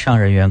了以上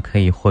人员可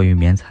以获予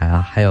免采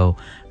啊，还有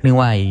另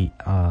外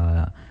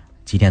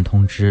几点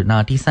通知。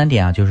那第3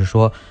点啊，就是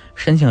说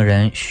申请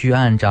人需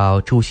按照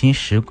驻新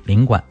使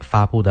领馆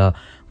发布的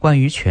关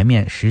于全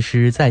面实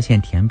施在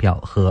线填表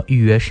和预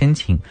约申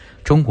请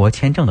中国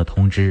签证的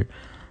通知，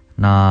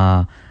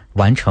那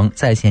完成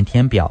在线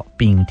填表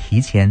并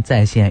提前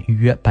在线预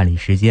约办理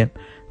时间，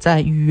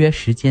在预约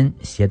时间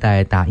携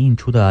带打印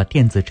出的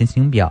电子申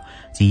请表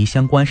及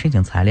相关申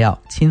请材料，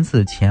亲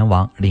自前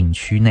往领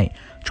区内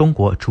中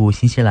国驻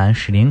新西兰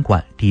使领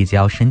馆递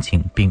交申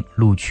请并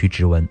录取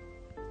指纹。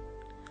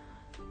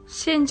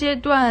现阶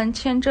段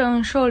签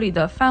证受理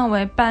的范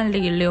围、办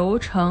理流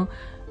程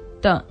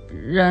等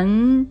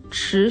仍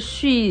持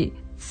续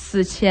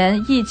此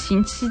前疫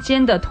情期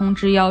间的通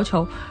知要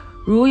求，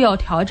如有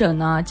调整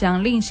呢，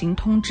将另行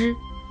通知。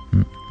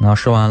那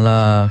说完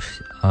了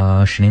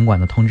使领馆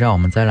的通知，我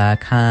们再来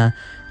看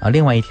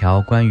另外一条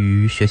关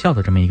于学校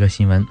的这么一个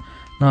新闻。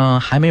那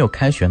还没有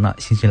开学呢，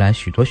新西兰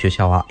许多学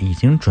校啊已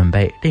经准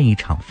备另一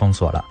场封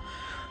锁了。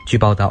据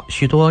报道，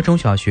许多中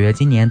小学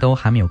今年都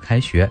还没有开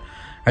学，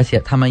而且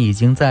他们已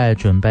经在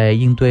准备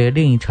应对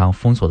另一场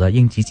封锁的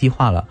应急计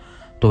划了。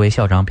多位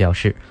校长表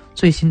示，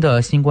最新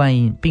的新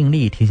冠病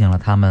例提醒了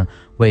他们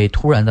为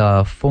突然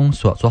的封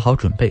锁做好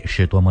准备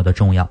是多么的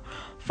重要。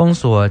封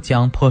锁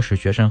将迫使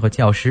学生和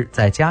教师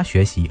在家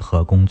学习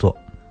和工作。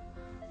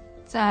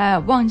在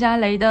旺加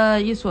雷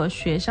的一所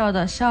学校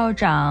的校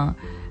长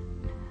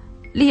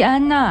莉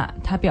安娜，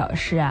她表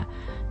示啊，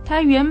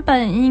她原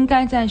本应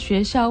该在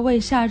学校为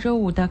下周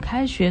5的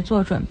开学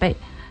做准备，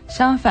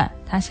相反，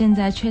她现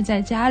在却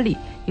在家里，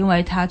因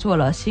为她做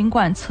了新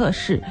冠测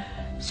试。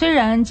虽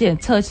然检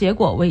测结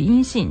果为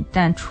阴性，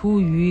但出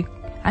于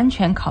安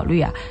全考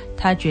虑啊，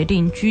她决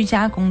定居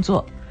家工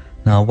作。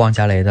那旺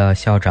加雷的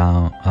校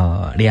长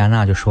莉安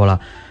娜就说了，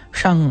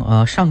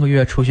上个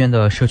月出现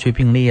的社区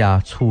病例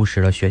啊，促使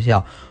了学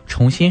校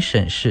重新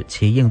审视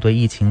其应对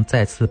疫情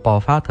再次爆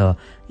发的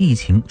疫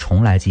情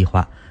重来计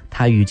划。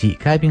他预计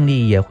该病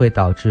例也会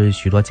导致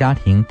许多家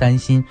庭担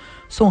心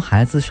送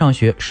孩子上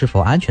学是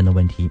否安全的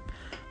问题。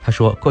他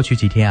说，过去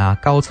几天啊，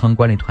高层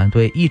管理团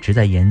队一直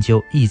在研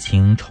究疫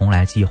情重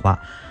来计划，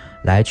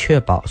来确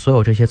保所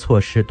有这些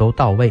措施都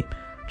到位。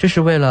这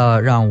是为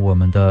了让我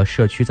们的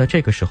社区在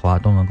这个时候啊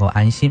都能够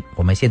安心，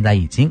我们现在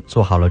已经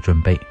做好了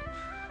准备。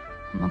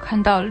我们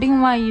看到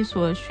另外一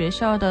所学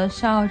校的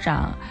校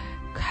长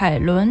凯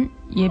伦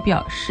也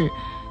表示，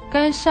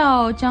该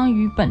校将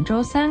于本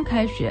周3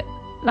开学，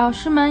老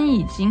师们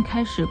已经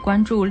开始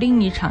关注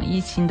另一场疫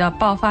情的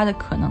爆发的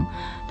可能。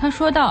他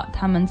说道，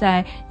他们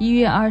在1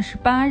月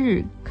28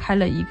日开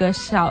了一个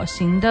小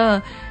型的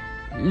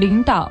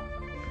领导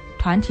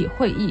团体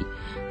会议，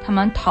他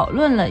们讨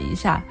论了一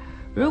下，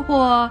如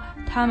果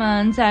他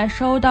们在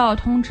收到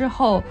通知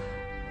后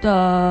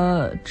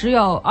的只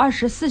有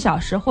24小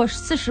时或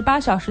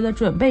48小时的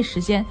准备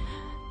时间，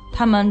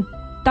他们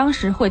当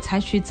时会采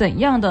取怎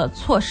样的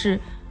措施，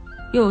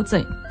又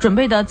准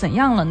备的怎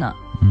样了呢？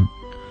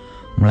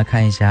我们来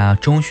看一下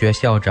中学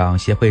校长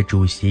协会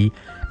主席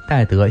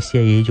戴德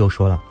谢伊就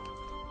说了，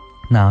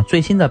那最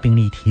新的病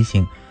例提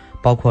醒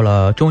包括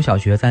了中小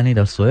学在内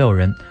的所有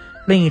人，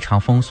另一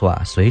场封锁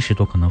啊随时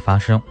都可能发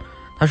生。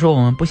他说，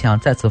我们不想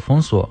再次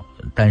封锁，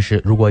但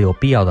是如果有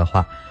必要的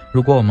话，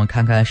如果我们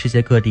看看世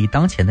界各地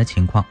当前的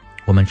情况，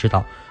我们知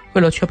道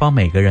为了确保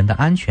每个人的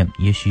安全，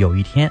也许有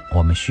一天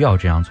我们需要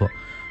这样做。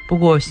不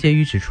过谢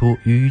宇指出，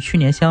与去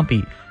年相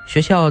比，学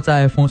校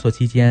在封锁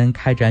期间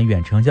开展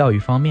远程教育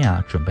方面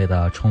啊准备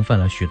的充分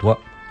了许多。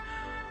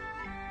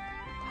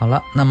好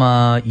了，那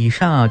么以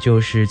上就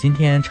是今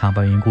天长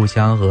白云故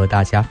乡和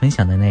大家分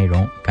享的内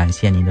容，感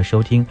谢您的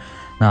收听。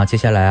那接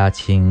下来啊，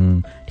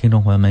请听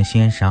众朋友们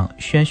欣赏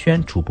轩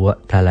轩主播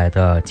带来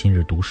的今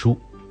日读书。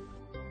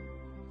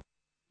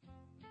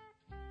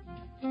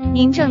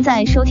您正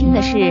在收听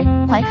的是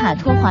怀卡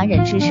托华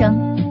人之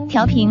声，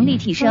调频立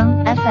体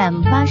声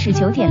FM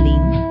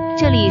 89.0，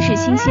这里是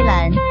新西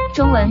兰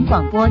中文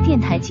广播电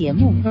台节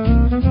目。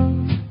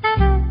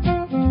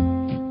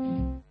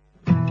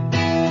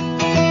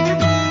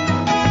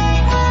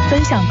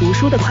分享读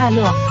书的快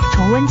乐，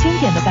重温经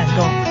典的感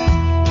动。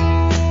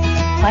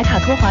怀卡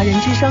托华人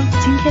之声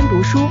今天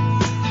读书，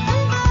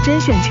甄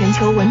选全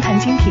球文坛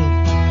精品，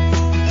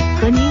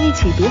和您一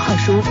起读好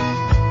书，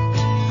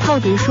好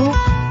读书，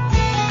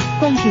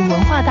共品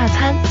文化大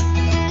餐。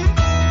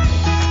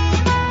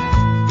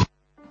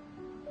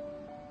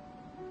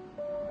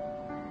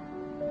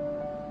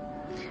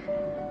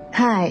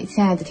嗨，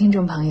亲爱的听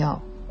众朋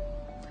友，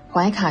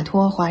怀卡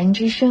托华人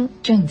之声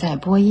正在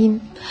播音，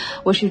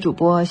我是主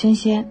播轩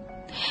轩，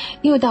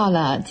又到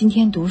了今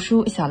天读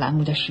书小栏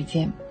目的时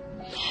间，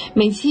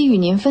每期与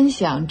您分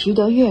享值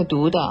得阅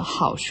读的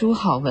好书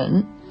好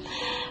文，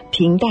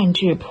平淡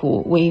质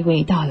朴，娓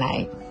娓道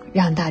来，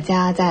让大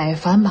家在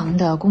繁忙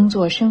的工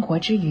作生活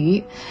之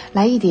余，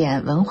来一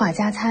点文化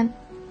加餐，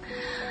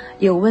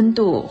有温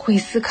度，会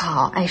思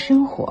考，爱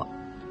生活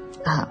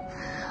啊。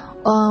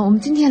我们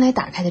今天来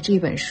打开的这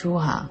本书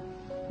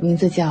名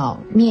字叫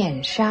《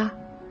面纱》，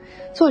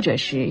作者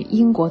是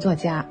英国作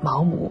家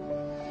毛姆。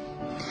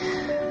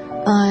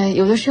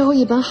有的时候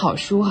一本好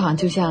书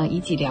就像一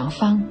剂良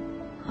方，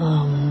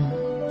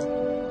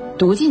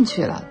读进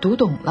去了，读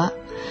懂了，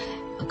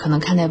可能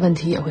看待问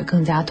题也会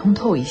更加通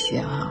透一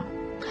些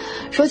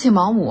说起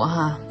毛姆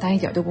大家一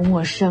点都不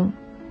陌生，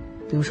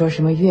比如说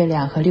什么月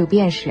亮和六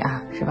便士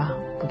是吧？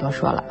不多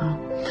说了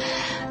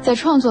在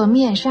创作《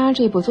面纱》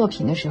这部作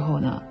品的时候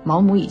呢，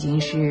毛姆已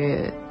经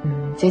是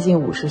接近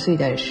50岁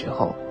的时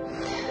候，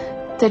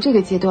在这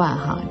个阶段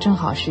正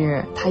好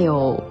是他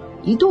有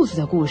一肚子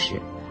的故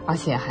事，而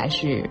且还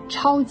是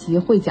超级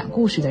会讲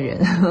故事的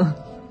人。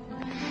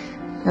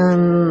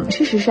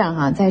事实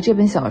上在这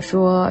本小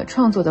说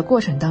创作的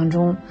过程当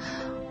中，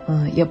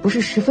也不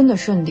是十分的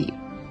顺利，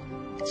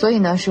所以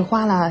呢是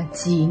花了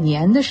几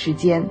年的时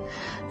间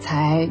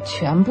才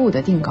全部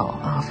的定稿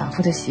反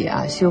复的写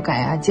修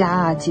改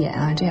加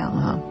减这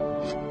样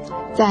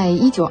在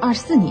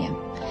1924年，《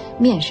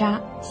面纱》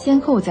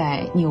先后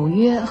在纽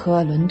约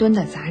和伦敦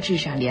的杂志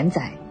上连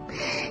载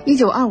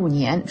，1925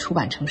年出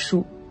版成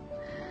书。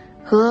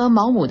和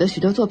毛姆的许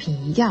多作品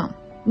一样，《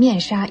面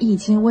纱》一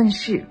经问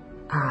世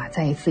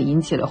再一次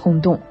引起了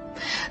轰动，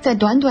在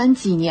短短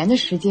几年的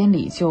时间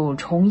里就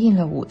重印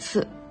了5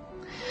次。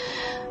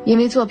因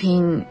为作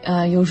品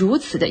有如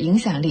此的影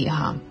响力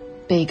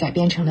被改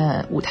编成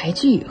了舞台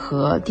剧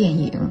和电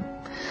影。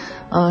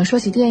说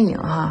起电影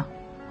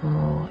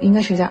应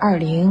该是在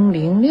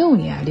2006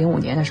年、05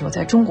年的时候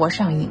在中国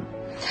上映。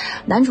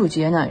男主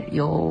角呢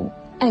由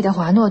爱德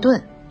华·诺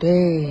顿，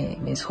对，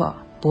没错，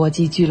搏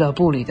击俱乐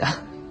部里的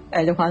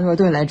爱德华·诺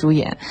顿来主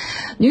演。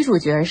女主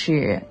角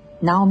是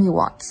Naomi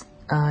Watts，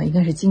 应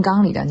该是金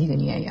刚里的那个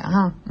女演员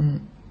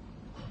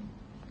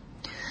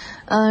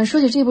说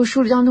起这部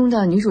书当中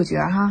的女主角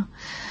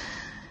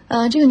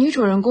这个女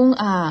主人公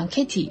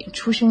Kitty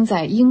出生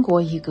在英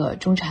国一个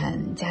中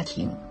产家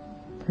庭，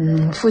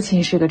父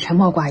亲是个沉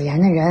默寡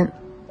言的人，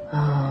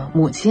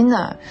母亲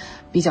呢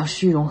比较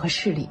虚荣和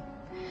势利，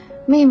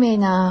妹妹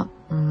呢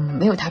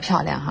没有她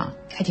漂亮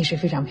Kitty 是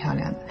非常漂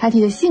亮的， Kitty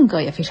的性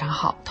格也非常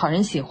好，讨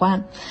人喜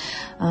欢，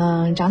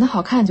长得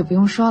好看就不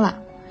用说了。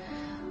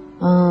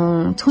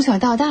从小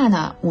到大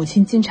呢，母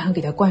亲经常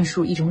给她灌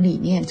输一种理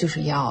念，就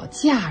是要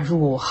嫁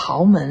入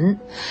豪门，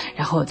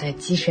然后再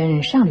跻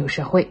身上流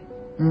社会。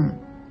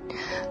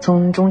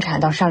从中产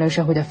到上流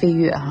社会的飞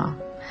跃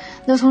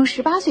那从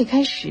18岁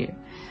开始，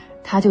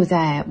她就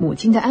在母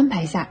亲的安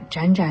排下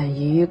辗转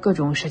于各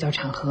种社交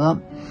场合，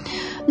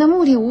那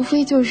目的无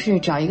非就是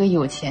找一个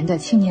有钱的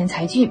青年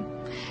才俊，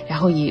然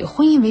后以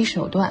婚姻为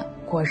手段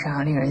过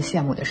上令人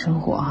羡慕的生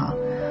活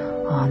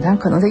当然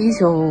可能在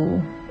19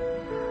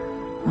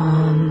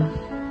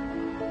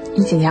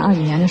几年、20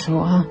年的时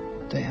候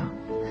对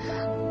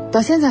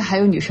到现在还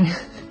有女生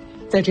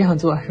在这样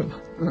做是吧？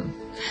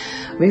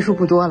为数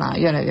不多了，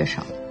越来越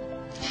少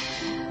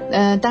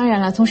了。当然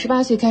了，从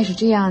18岁开始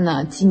这样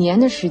呢，几年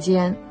的时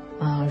间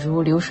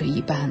如流水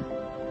一般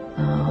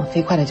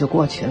飞快的就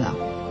过去了。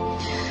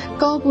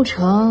高不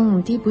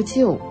成低不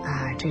就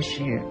这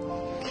是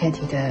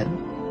Kitty 的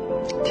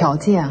条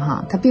件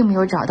她并没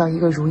有找到一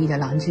个如意的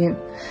郎君。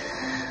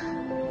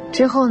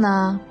之后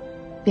呢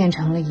变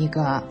成了一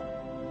个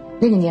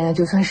那个年代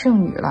就算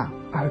剩女了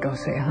，20多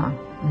岁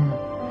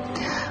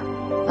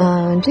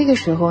这个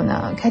时候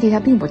呢 Kitty 她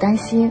并不担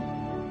心，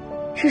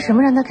是什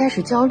么让她开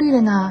始焦虑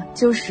了呢？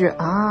就是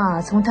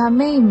从她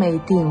妹妹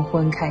订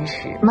婚开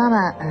始，妈妈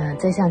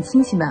在向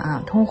亲戚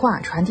们通话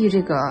传递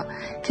这个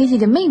Kitty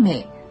的妹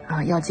妹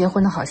要结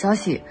婚的好消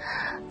息。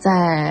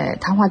在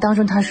谈话当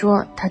中她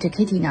说她对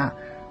Kitty 呢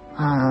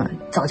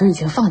早就已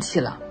经放弃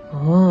了。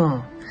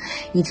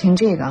一听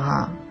这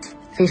个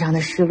非常的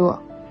失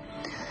落。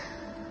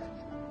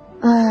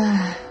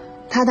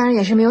他当然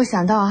也是没有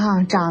想到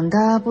哈，长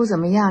得不怎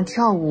么样，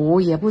跳舞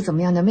也不怎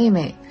么样的妹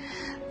妹，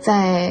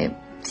在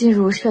进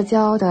入社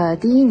交的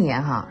第1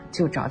年哈，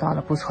就找到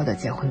了不错的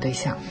结婚对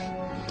象。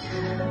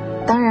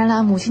当然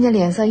了，母亲的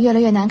脸色越来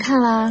越难看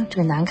啦，这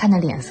个难看的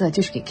脸色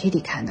就是给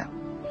Kitty 看的。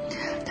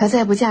她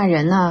再不嫁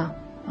人呢，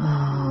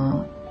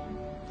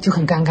就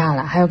很尴尬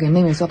了，还要给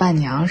妹妹做伴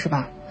娘是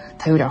吧？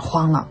她有点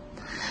慌了。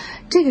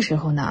这个时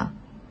候呢，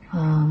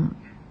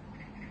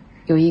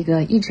有一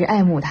个一直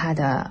爱慕她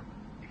的，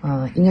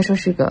应该说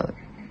是个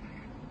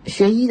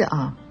学医的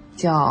啊，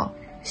叫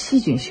细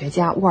菌学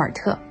家沃尔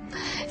特，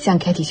向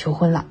Kitty 求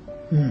婚了。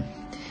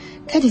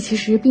Kitty 其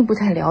实并不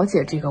太了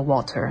解这个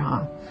Walter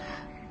啊。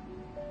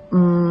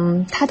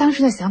她当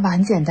时的想法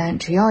很简单，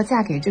只要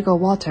嫁给这个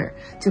Walter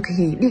就可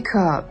以立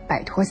刻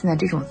摆脱现在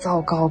这种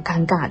糟糕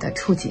尴尬的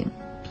处境。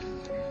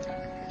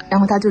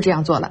然后她就这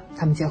样做了，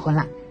他们结婚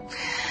了。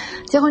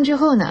结婚之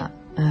后呢，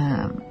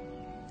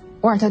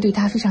沃尔特对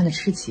她非常的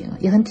痴情，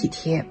也很体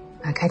贴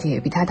啊，凯蒂也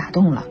被他打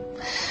动了，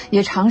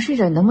也尝试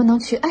着能不能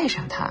去爱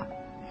上他，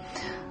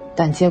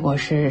但结果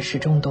是始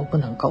终都不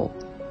能够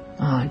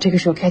啊。这个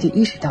时候凯蒂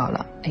意识到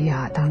了，哎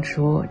呀，当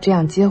初这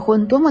样结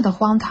婚多么的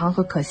荒唐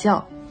和可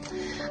笑，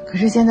可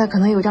是现在可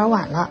能有点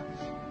晚了。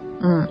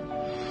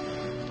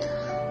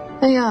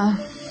哎呀，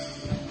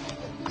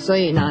所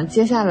以呢，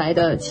接下来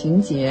的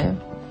情节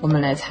我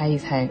们来猜一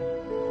猜。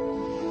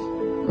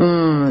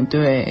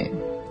对，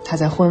她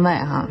在婚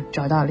外哈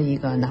找到了一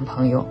个男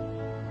朋友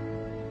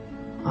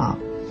啊。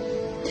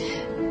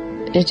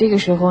这个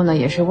时候呢，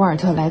也是沃尔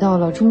特来到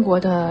了中国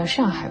的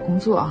上海工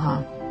作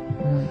哈。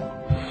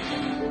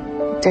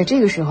在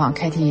这个时候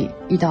凯蒂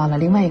遇到了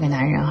另外一个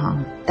男人哈，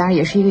当然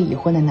也是一个已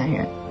婚的男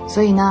人，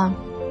所以呢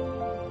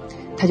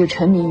他就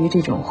沉迷于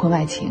这种婚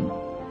外情。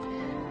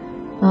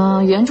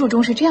原著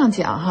中是这样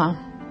讲哈，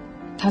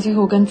她最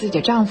后跟自己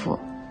的丈夫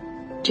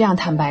这样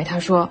坦白，她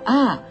说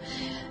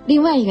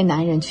另外一个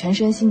男人全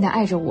身心的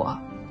爱着我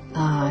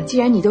既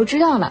然你都知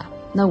道了，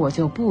那我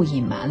就不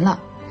隐瞒了。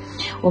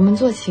我们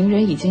做情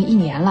人已经1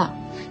年了，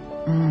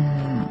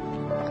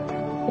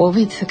我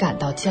为此感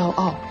到骄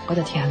傲。我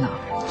的天哪，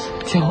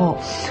骄傲！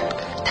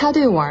他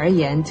对我而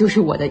言就是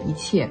我的一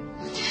切。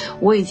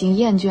我已经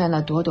厌倦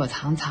了躲躲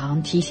藏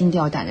藏、提心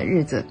吊胆的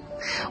日子。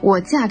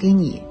我嫁给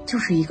你就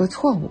是一个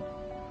错误，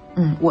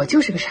我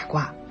就是个傻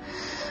瓜。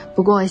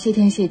不过谢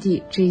天谢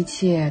地，这一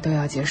切都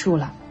要结束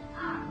了。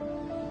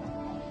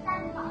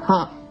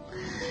好，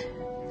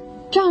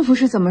丈夫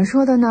是怎么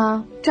说的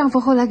呢？丈夫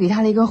后来给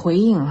她了一个回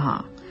应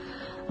哈。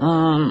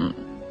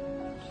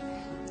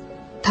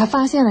他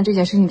发现了这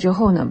件事情之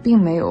后呢，并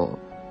没有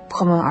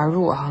破门而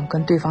入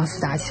跟对方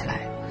厮打起来。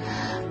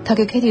他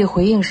给 Kitty 的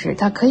回应是，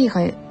他可以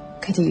和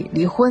Kitty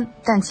离婚，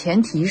但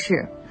前提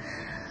是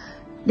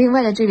另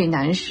外的这位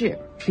男士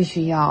必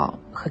须要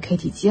和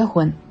Kitty 结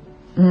婚。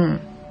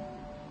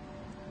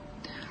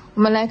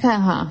我们来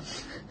看哈，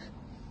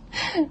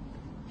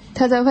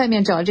他在外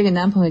面找这个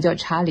男朋友叫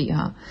查理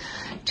哈，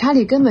查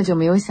理根本就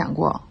没有想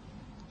过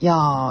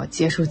要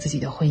结束自己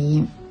的婚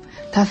姻，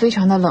他非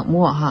常的冷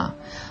漠哈，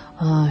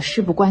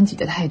事不关己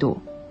的态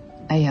度。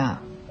哎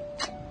呀，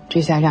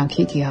这下让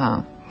Kitty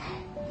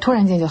突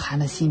然间就寒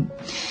了心。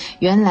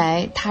原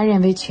来他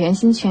认为全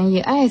心全意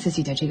爱自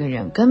己的这个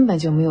人根本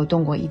就没有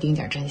动过一丁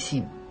点真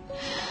心。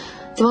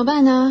怎么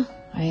办呢？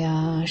哎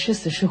呀，是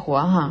死是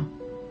活哈。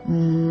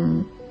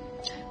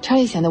查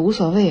理显得无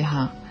所谓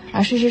哈，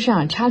而事实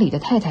上查理的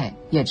太太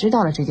也知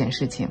道了这件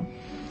事情。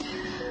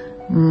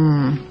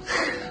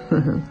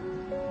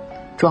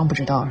装不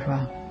知道是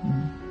吧？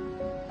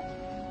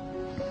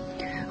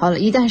好了，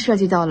一旦涉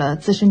及到了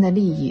自身的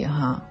利益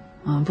哈，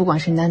不管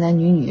是男男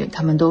女女，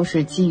他们都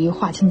是基于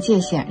划清界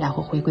限，然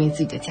后回归自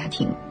己的家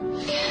庭。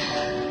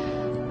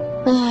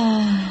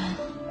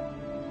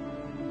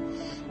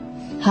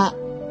好，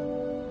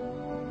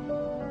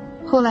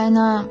后来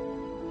呢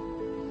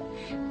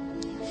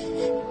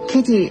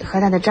Kitty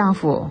和她的丈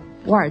夫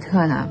沃尔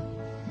特呢，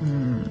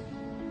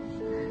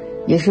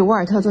也是沃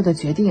尔特做的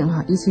决定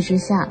哈，一气之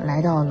下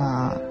来到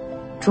了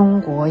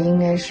中国，应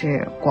该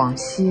是广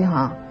西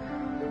哈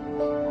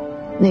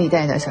那一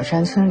带的小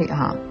山村里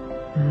哈，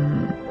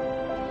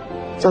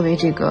作为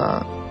这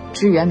个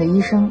支援的医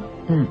生。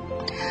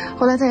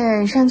后来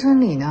在山村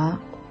里呢，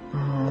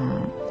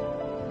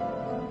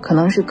可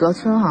能是隔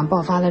村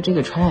爆发了这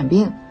个传染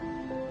病，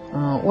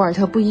沃尔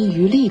特不遗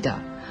余力的，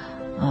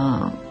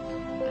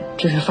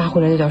这是发挥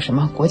了这叫什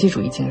么国际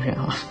主义精神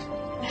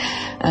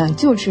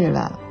救治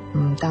了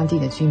当地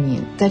的居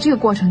民。在这个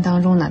过程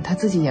当中呢，他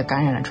自己也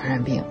感染了传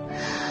染病，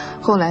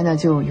后来呢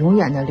就永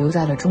远的留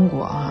在了中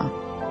国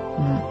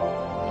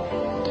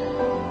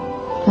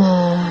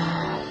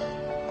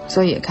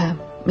所以看，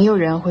没有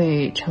人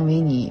会成为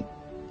你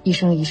一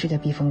生一世的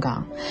避风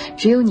港，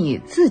只有你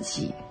自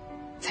己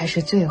才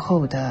是最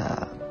后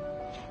的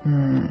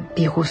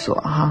庇护所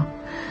哈。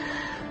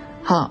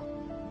好，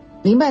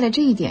明白了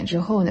这一点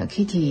之后呢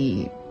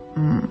Kitty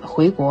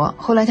回国，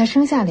后来她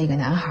生下了一个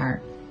男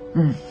孩。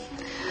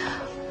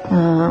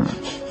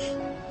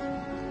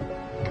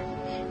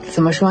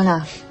怎么说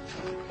呢？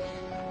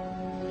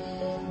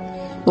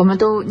我们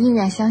都宁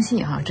愿相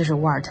信这是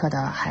沃尔特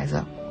的孩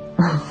子。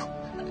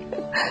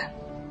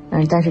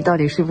但是到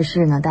底是不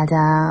是呢？大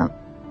家，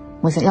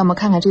我想要么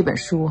看看这本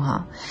书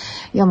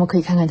要么可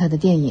以看看他的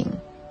电影，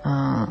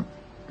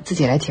自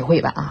己来体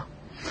会吧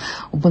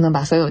我不能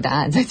把所有答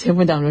案在节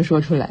目当中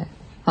说出来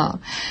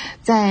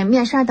在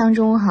面纱当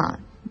中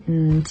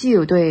既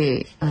有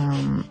对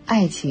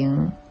爱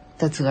情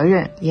的责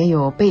任，也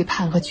有背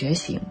叛和觉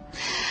醒，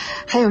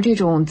还有这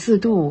种自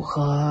渡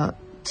和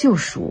救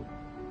赎，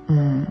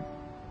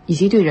以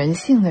及对人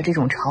性的这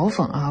种嘲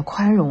讽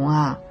宽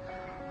容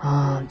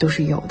都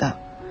是有的。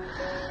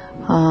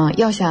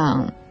要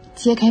想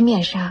揭开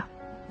面纱，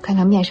看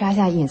看面纱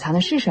下隐藏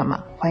的是什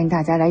么，欢迎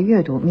大家来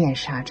阅读《面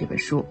纱》这本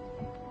书。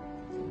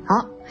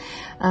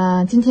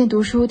好，今天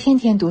读书，天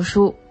天读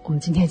书，我们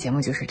今天节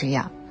目就是这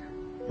样。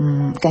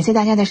感谢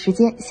大家的时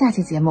间，下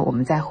期节目我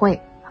们再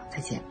会，好，再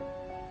见。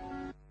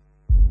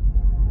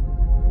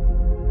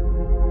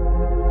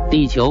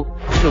地球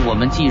是我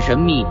们既神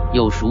秘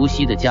又熟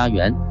悉的家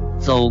园，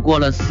走过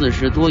了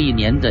40多亿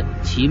年的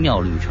奇妙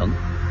旅程。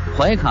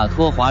怀卡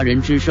托华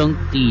人之声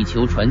地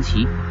球传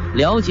奇，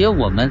了解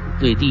我们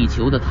对地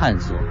球的探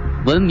索，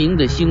文明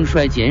的兴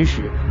衰简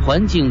史，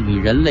环境与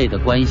人类的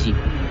关系，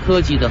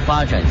科技的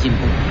发展进步，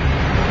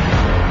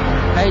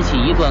开启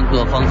一段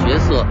各方角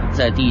色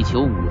在地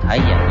球舞台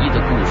演绎的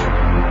故事。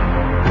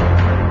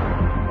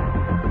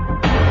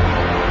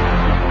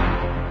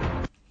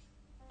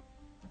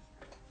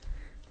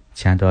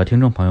亲爱的听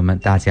众朋友们，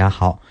大家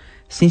好！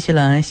新西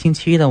兰星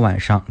期一的晚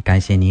上，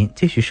感谢您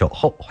继续守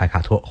候怀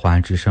卡托华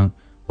人之声，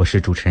我是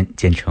主持人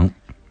建成，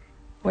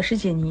我是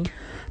简妮。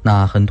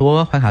那很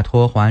多怀卡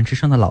托华人之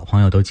声的老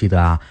朋友都记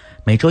得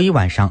每周一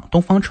晚上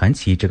东方传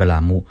奇这个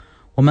栏目，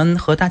我们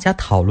和大家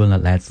讨论了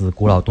来自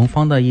古老东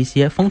方的一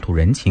些风土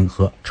人情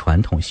和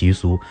传统习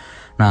俗。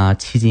那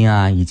迄今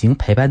已经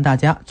陪伴大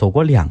家走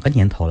过2个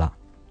年头了。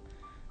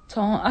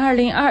从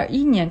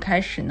2021年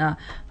开始呢，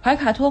怀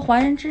卡托华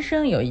人之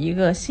声有一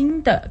个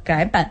新的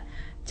改版，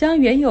将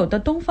原有的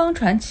东方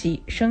传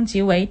奇升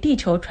级为地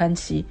球传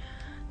奇。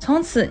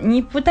从此你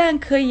不但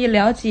可以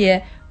了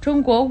解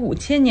中国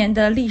5000年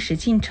的历史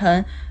进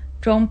程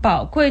中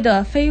宝贵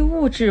的非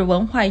物质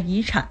文化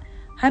遗产，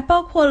还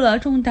包括了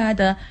重大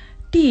的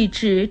地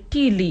质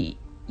地理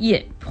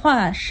演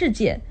化事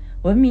件、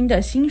文明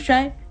的兴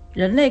衰、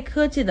人类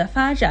科技的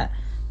发展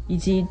以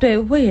及对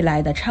未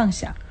来的畅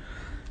想。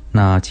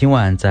那今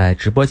晚在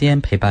直播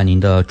间陪伴您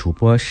的主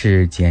播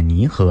是简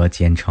妮和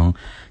简成，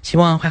希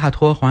望怀卡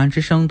托华人之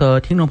声的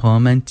听众朋友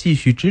们继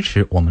续支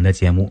持我们的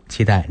节目，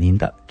期待您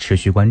的持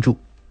续关注。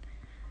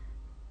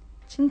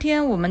今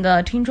天我们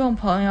的听众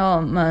朋友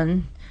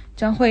们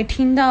将会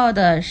听到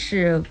的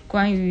是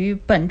关于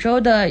本周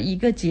的一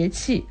个节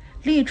气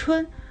立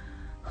春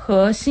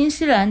和新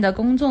西兰的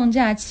公众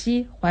假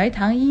期怀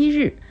唐1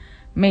日，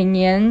每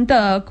年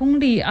的公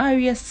历2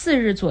月4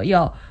日左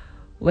右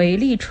为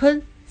立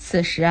春。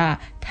此时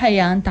太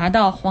阳达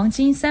到黄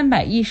金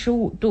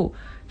315度，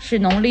是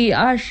农历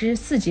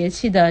24节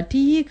气的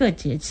第一个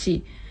节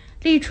气。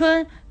立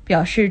春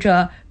表示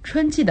着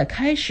春季的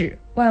开始，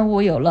万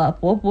物有了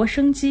勃勃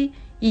生机，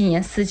一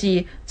年四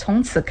季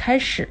从此开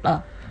始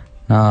了。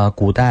那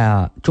古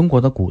代中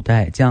国的古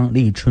代将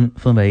立春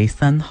分为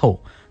3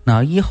候，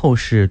那1候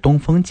是东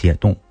风解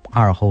冻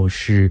，2候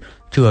是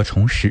蛰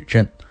虫始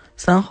振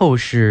，3候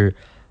是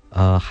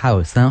还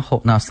有3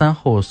候，那3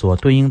候所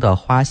对应的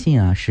花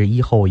信是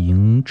1候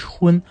迎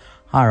春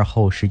，2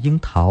候是樱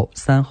桃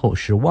，3候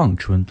是望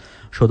春，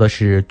说的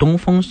是东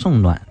风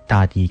送暖，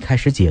大地开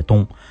始解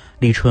冻。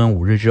立春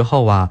5日之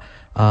后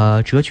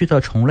蛰居的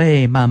虫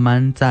类慢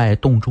慢在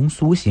洞中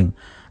苏醒，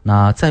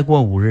那再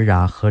过5日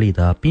河里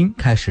的冰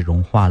开始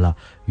融化了，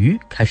鱼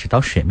开始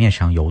到水面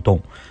上游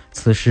动。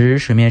此时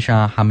水面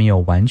上还没有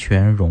完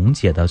全溶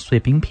解的碎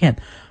冰片，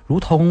如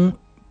同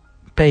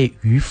被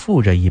鱼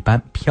附着一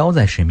般飘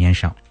在水面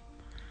上。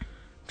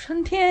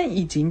春天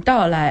已经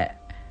到来，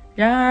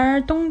然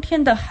而冬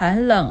天的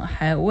寒冷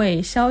还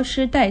未消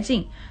失殆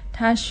尽，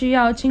它需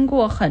要经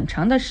过很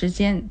长的时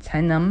间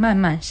才能慢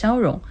慢消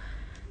融。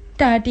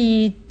大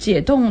地解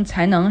冻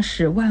才能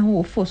使万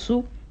物复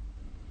苏，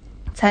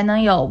才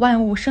能有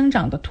万物生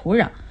长的土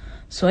壤。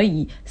所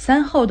以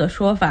3候的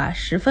说法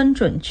十分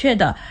准确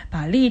地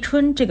把立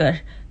春这个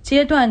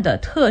阶段的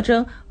特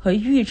征和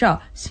预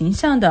兆形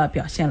象地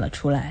表现了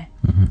出来。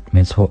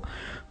没错，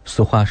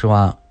俗话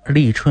说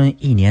立春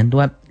一年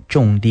端，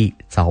种地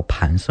早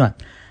盘算。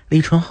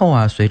立春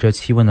后随着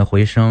气温的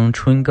回升，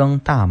春耕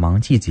大忙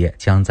季节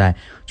将在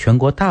全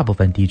国大部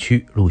分地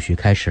区陆续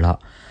开始了。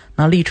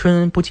那立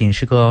春不仅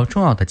是个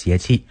重要的节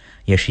气，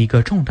也是一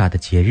个重大的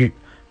节日。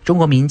中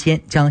国民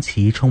间将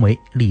其称为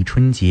立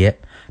春节，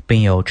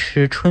并有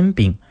吃春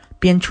饼、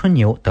鞭春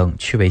牛等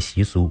趣味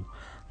习俗。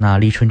那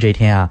立春这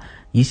天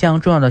一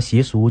项重要的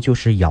习俗就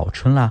是咬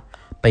春啦。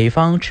北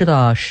方吃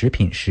的食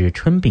品是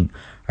春饼，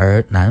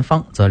而南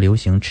方则流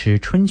行吃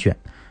春卷。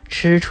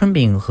吃春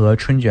饼和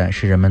春卷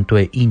是人们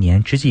对一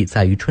年之计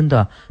在于春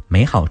的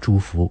美好祝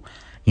福，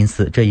因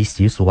此这一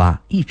习俗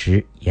一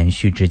直延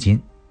续至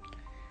今。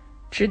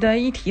值得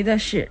一提的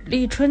是，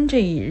立春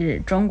这一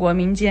日，中国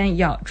民间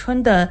咬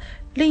春的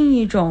另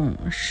一种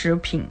食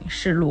品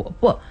是萝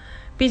卜。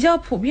比较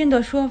普遍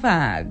的说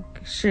法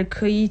是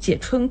可以解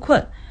春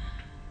困。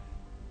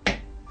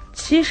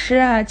其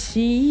实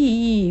其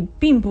意义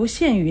并不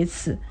限于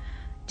此。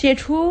解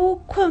除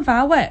困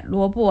乏外，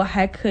萝卜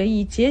还可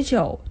以解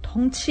酒、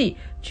通气，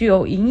具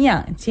有营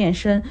养、健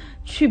身、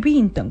祛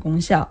病等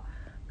功效。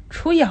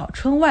除咬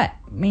春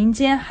外，民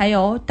间还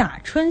有打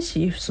春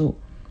习俗，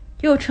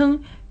又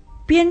称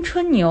鞭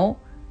春牛、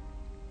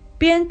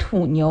鞭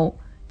土牛，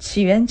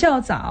起源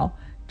较早。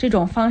这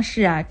种方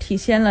式体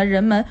现了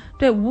人们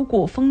对五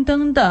谷丰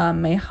登的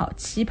美好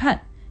期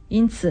盼。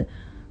因此，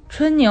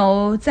春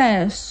牛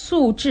在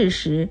宿制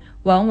时，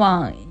往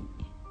往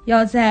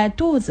要在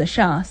肚子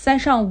上塞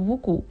上五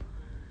谷。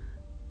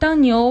当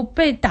牛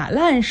被打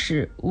烂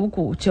时，五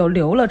谷就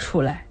流了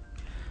出来。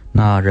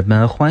那人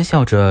们欢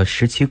笑着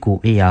拾起谷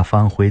粒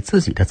放回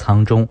自己的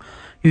仓中，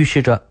预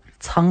示着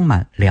仓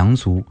满粮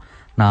足。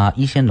那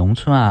一些农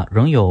村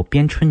仍有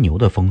鞭春牛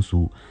的风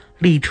俗。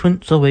立春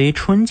作为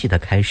春季的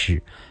开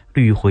始，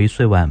绿回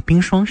岁晚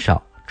冰霜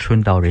少，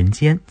春到人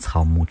间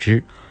草木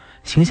知，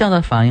形象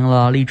地反映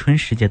了立春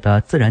时节的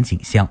自然景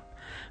象。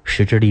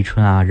时至立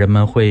春人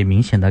们会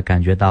明显地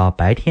感觉到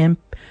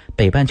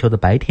北半球的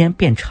白天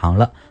变长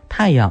了，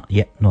太阳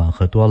也暖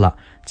和多了，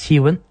气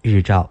温、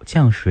日照、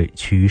降水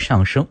趋于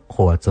上升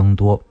或增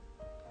多。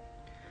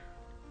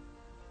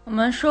我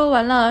们说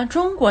完了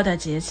中国的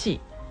节气，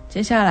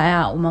接下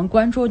来我们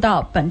关注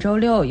到本周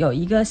六有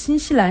一个新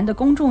西兰的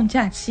公众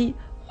假期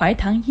——怀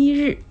唐伊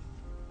日。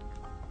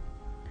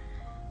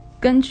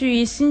根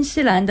据新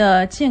西兰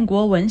的建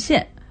国文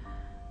献，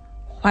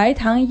怀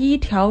唐伊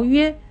条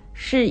约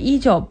是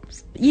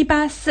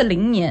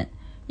1840年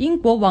英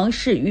国王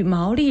室与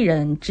毛利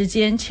人之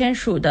间签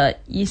署的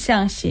一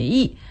项协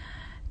议。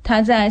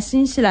它在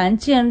新西兰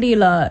建立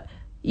了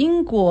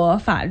英国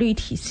法律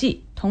体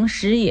系，同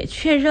时也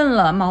确认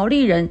了毛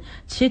利人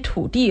其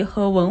土地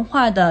和文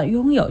化的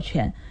拥有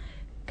权。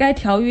该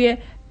条约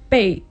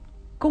被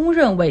公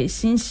认为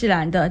新西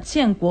兰的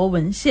建国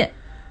文献。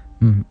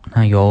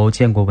那由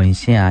建国文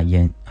献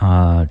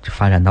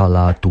发展到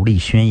了独立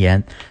宣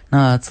言。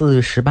那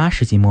自18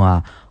世纪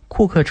末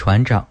库克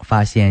船长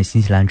发现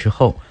新西兰之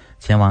后，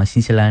前往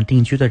新西兰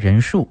定居的人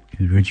数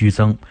与日俱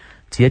增。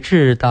截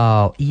至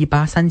到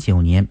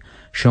1839年，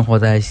生活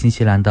在新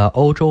西兰的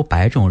欧洲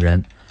白种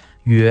人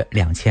约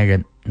2000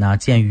人。那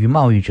鉴于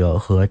贸易者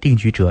和定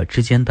居者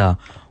之间的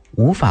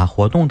无法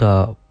活动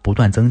的不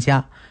断增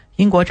加，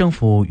英国政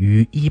府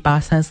于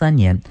1833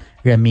年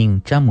任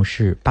命詹姆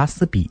士·巴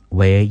斯比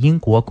为英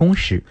国公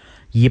使，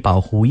以保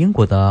护英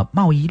国的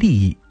贸易利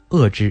益，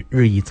遏制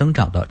日益增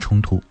长的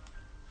冲突。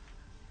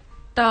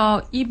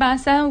到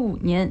1835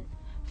年，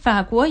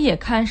法国也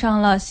看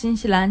上了新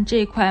西兰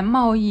这块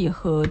贸易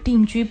和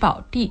定居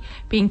宝地，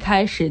并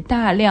开始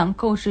大量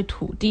购置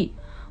土地。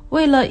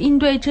为了应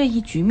对这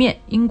一局面，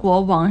英国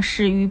王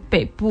室与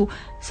北部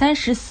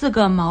34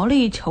个毛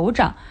利酋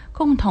长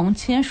共同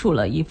签署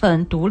了一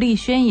份独立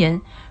宣言，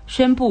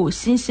宣布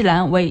新西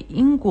兰为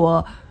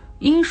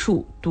英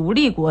属独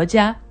立国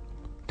家，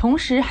同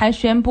时还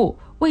宣布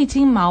未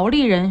经毛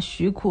利人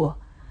许可，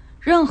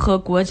任何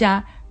国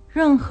家、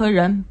任何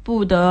人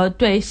不得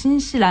对新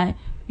西兰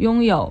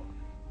拥有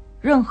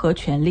任何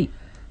权利。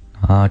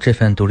这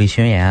份独立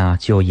宣言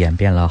就演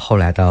变了后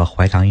来的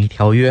怀唐伊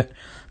条约。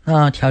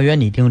那条约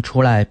拟定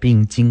出来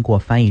并经过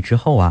翻译之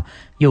后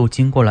又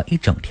经过了一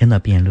整天的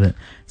辩论，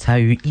才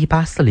于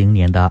1840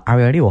年的2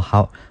月6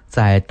号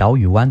在岛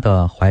屿湾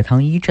的怀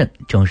唐伊镇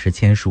正式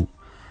签署。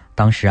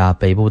当时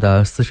北部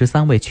的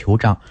43位酋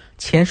长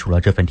签署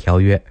了这份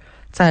条约。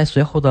在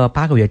随后的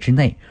8个月之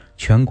内，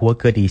全国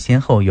各地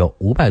先后有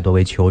500多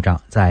位酋长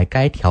在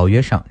该条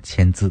约上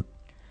签字。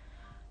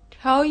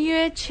条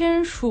约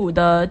签署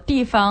的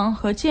地方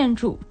和建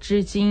筑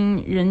至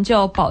今仍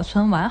旧保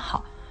存完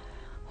好。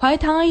怀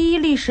唐伊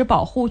历史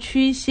保护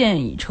区现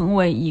已成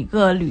为一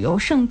个旅游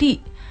胜地，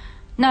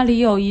那里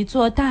有一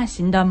座大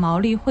型的毛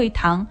利会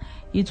堂，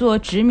一座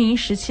殖民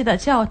时期的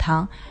教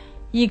堂，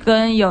一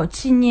根有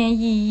纪念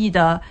意义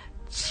的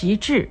旗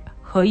帜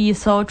和一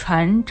艘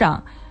船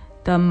长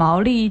的毛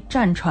利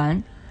战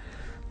船。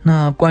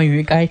那关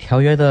于该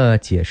条约的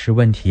解释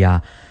问题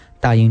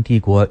大英帝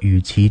国与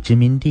其殖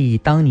民地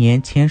当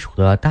年签署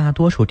的大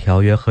多数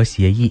条约和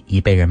协议已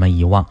被人们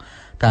遗忘，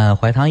但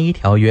怀唐伊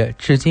条约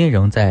至今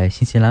仍在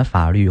新西兰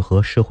法律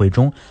和社会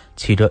中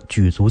起着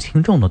举足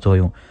轻重的作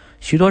用。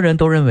许多人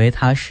都认为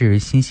它是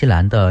新西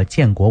兰的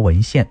建国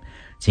文献。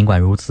尽管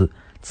如此，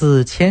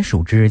自签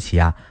署之日起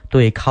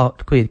对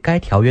该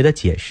条约的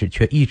解释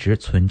却一直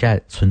存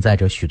在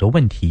着许多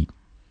问题。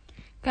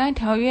该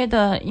条约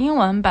的英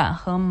文版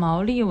和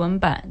毛利文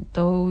版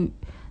都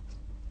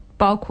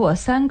包括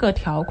3个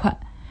条款，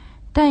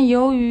但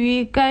由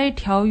于该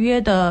条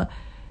约的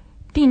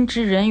定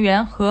制人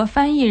员和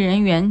翻译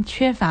人员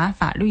缺乏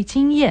法律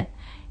经验，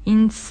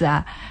因此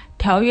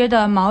条约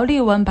的毛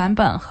利文版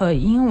本和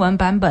英文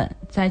版本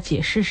在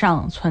解释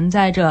上存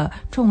在着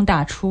重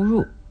大出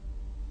入。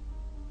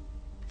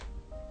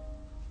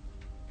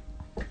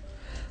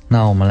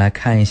那我们来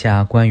看一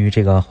下关于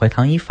这个怀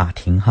唐伊法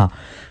庭哈。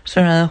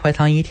虽然怀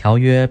唐伊条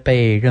约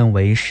被认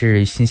为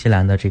是新西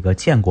兰的这个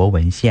建国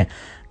文献，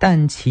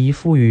但其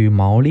赋予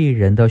毛利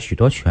人的许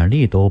多权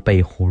利都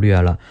被忽略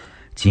了。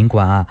尽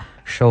管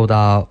受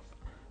到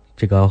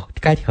这个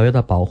该条约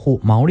的保护，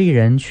毛利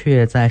人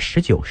却在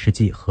19世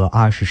纪和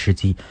20世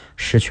纪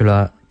失去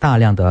了大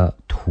量的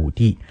土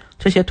地。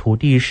这些土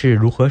地是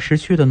如何失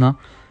去的呢？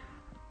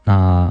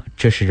那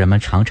这是人们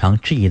常常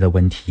质疑的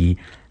问题，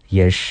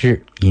也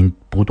是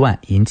不断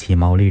引起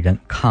毛利人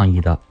抗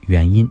议的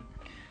原因。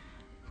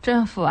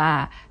政府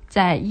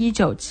在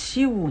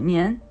1975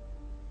年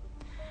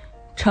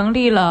成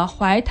立了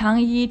怀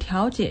唐伊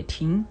调解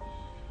庭，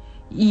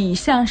以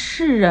向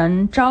世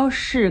人昭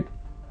示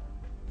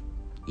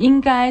应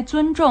该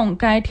尊重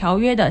该条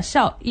约的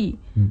效益。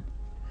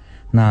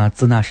那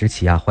自那时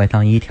起怀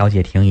唐伊调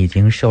解庭已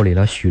经受理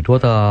了许多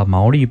的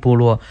毛利部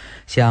落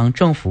向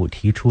政府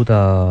提出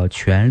的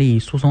权利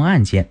诉讼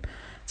案件。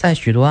在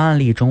许多案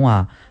例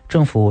中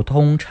政府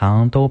通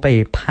常都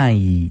被判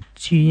以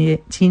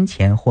金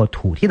钱或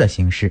土地的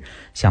形式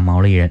向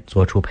毛利人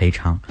做出赔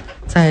偿。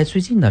在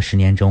最近的10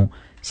年中，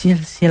新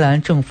西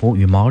兰政府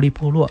与毛利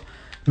部落，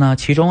那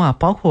其中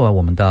包括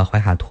我们的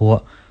怀卡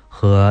托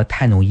和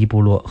泰努伊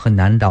部落和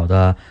南岛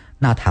的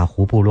纳塔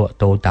湖部落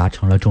都达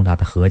成了重大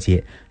的和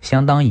解，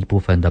相当一部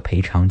分的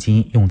赔偿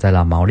金用在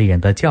了毛利人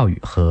的教育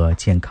和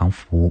健康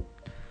服务。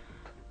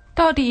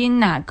到底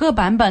哪个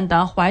版本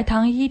的怀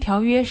唐伊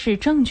条约是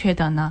正确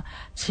的呢？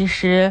其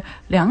实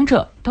两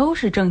者都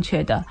是正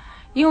确的，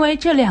因为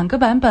这2个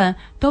版本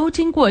都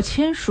经过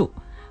签署。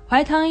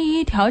怀唐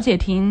伊调解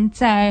庭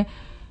在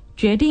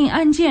决定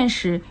案件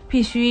时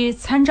必须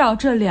参照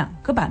这2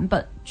个版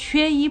本，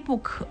缺一不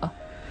可。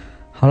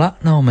好了，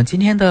那我们今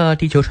天的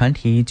地球传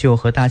题就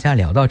和大家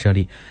聊到这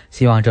里，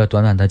希望这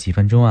短短的几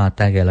分钟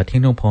带给了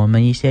听众朋友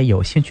们一些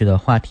有兴趣的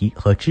话题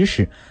和知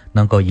识，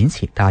能够引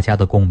起大家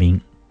的共鸣。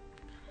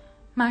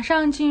马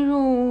上进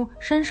入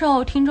深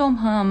受听众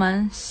朋友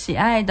们喜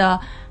爱的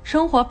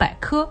生活百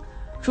科，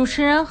主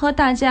持人和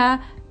大家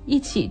一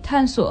起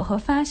探索和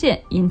发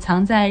现隐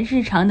藏在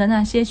日常的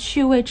那些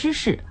趣味知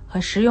识和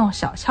实用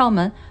小窍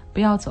门，不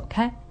要走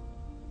开。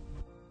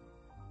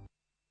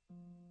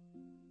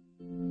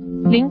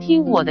聆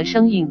听我的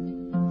声音，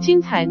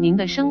精彩您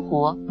的生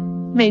活，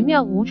美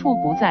妙无处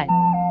不在。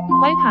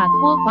怀卡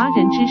托华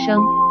人之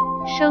声，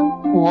生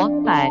活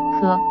百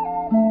科。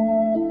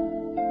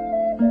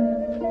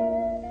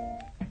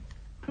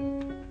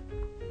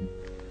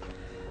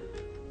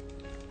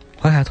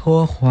怀卡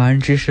托华人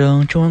之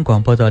声中文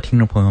广播的听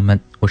众朋友们，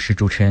我是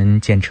主持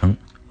人建成，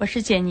我是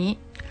简妮，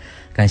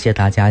感谢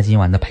大家今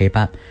晚的陪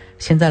伴。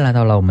现在来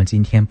到了我们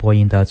今天播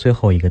音的最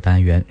后一个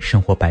单元，生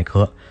活百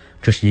科。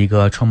这是一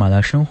个充满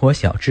了生活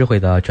小智慧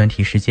的专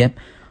题时间，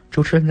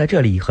主持人在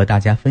这里和大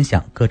家分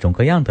享各种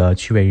各样的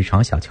趣味日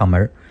常小窍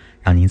门，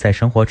让您在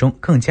生活中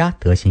更加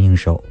得心应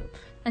手。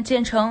那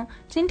建成，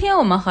今天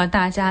我们和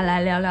大家来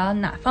聊聊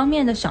哪方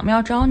面的小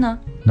妙招呢？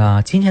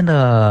那今天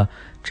的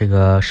这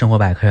个生活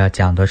百科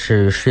讲的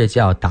是睡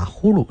觉打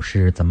呼噜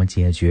是怎么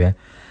解决。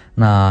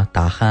那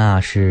打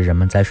鼾是人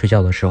们在睡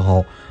觉的时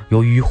候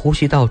由于呼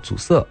吸道阻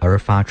塞而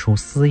发出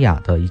嘶哑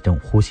的一种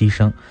呼吸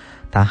声。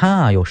打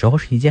鼾有时候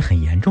是一件很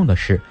严重的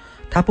事，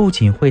它不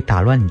仅会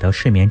打乱你的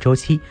睡眠周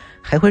期，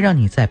还会让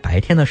你在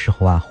白天的时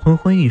候昏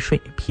昏欲睡，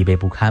疲惫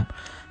不堪，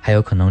还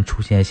有可能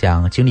出现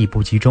像精力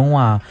不集中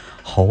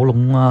喉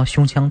咙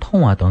胸腔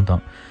痛等等。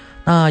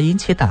那引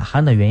起打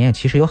鼾的原因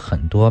其实有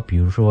很多，比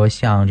如说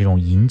像这种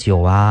饮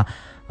酒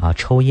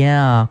抽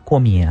烟过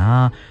敏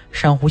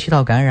上呼吸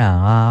道感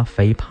染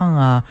肥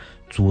胖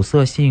阻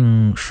塞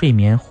性睡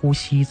眠呼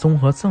吸综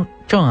合症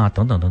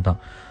等等等等。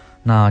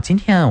那今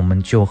天我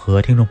们就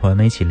和听众朋友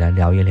们一起来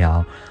聊一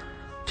聊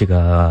这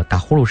个打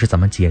呼噜是怎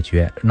么解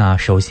决。那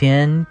首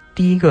先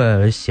第一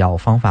个小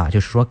方法就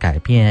是说改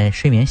变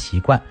睡眠习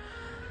惯。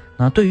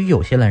那对于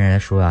有些人来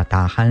说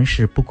打鼾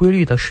是不规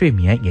律的睡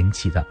眠引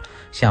起的，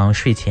像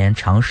睡前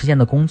长时间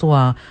的工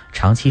作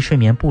长期睡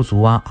眠不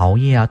足熬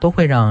夜都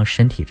会让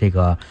身体这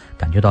个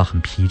感觉到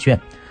很疲倦。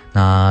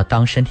那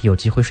当身体有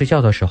机会睡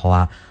觉的时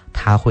候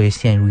它会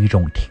陷入一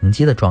种停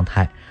机的状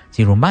态，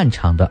进入漫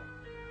长的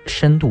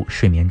深度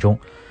睡眠中。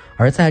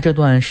而在这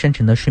段深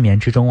沉的睡眠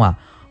之中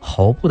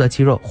喉部的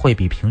肌肉会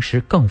比平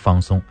时更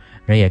放松，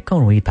人也更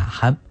容易打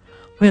鼾。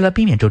为了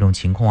避免这种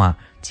情况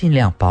尽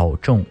量保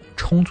证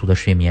充足的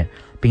睡眠，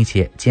并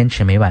且坚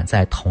持每晚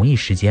在同一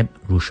时间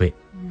入睡。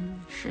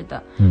是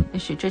的，也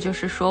许这就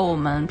是说我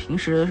们平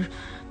时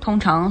通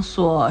常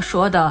所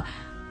说的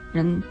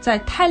人在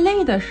太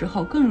累的时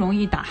候更容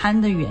易打鼾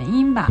的原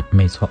因吧。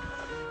没错。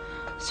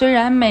虽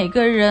然每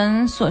个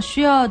人所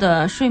需要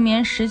的睡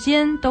眠时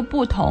间都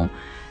不同，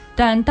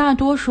但大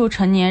多数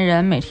成年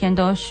人每天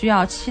都需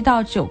要7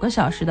到9个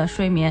小时的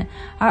睡眠，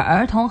而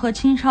儿童和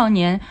青少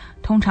年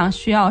通常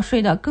需要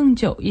睡得更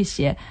久一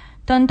些，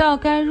等到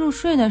该入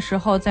睡的时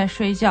候再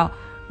睡觉。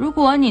如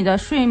果你的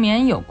睡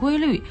眠有规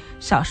律，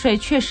小睡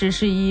确实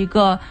是一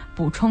个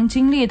补充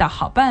精力的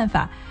好办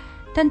法，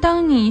但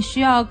当你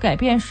需要改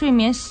变睡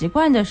眠习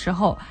惯的时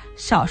候，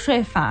小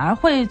睡反而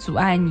会阻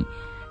碍你。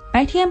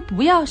白天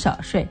不要小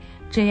睡，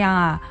这样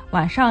啊，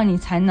晚上你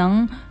才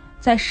能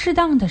在适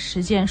当的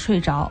时间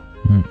睡着。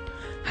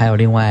还有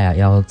另外啊，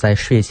要在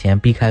睡前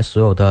避开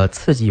所有的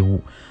刺激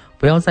物，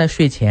不要在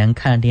睡前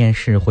看电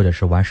视或者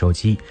是玩手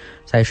机。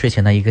在睡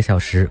前的1个小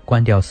时，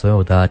关掉所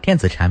有的电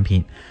子产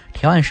品，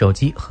调暗手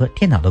机和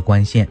电脑的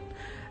光线。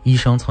医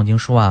生曾经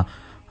说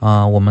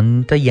啊，我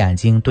们的眼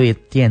睛对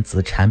电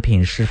子产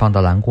品释放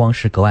的蓝光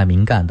是格外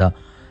敏感的。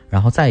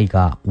然后再一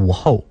个，午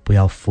后不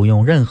要服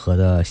用任何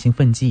的兴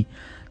奋剂。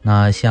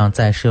那像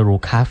在摄入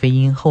咖啡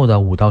因后的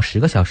5到10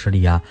个小时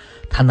里啊，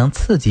它能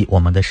刺激我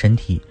们的身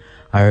体，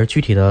而具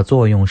体的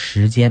作用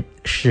时间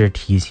是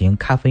体型、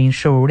咖啡因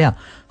摄入量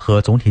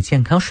和总体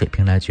健康水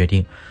平来决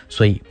定。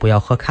所以不要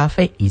喝咖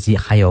啡以及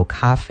含有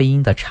咖啡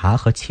因的茶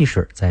和汽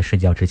水在睡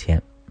觉之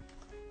前。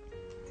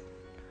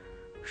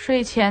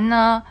睡前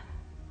呢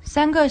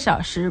，3个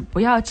小时不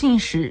要进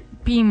食，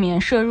避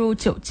免摄入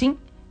酒精。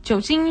酒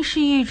精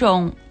是一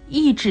种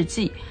抑制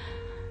剂，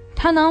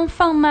它能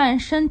放慢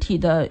身体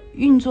的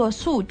运作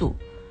速度。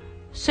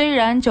虽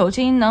然酒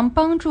精能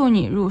帮助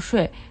你入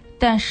睡，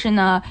但是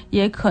呢，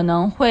也可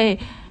能会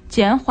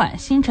减缓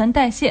新陈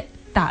代谢，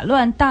打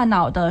乱大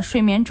脑的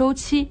睡眠周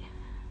期。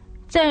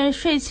在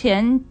睡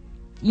前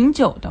饮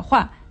酒的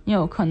话，你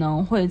有可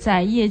能会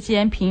在夜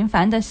间频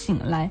繁的醒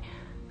来。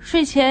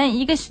睡前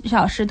1个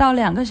小时到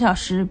2个小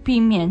时，避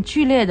免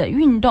剧烈的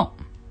运动。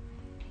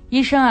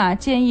医生啊，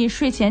建议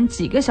睡前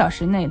几个小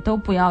时内都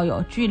不要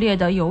有剧烈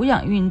的有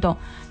氧运动，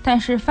但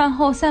是饭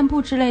后散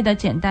步之类的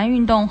简单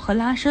运动和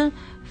拉伸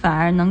反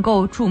而能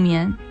够助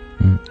眠。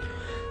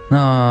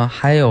那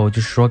还有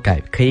就是说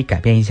可以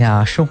改变一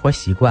下生活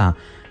习惯啊，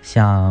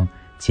像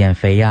减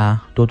肥呀、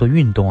多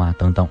运动啊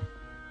等等。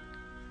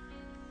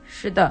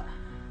是的，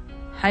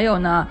还有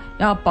呢，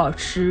要保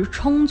持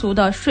充足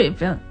的水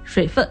分，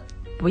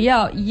不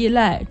要依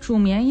赖助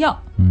眠药。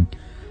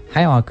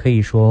还有啊，可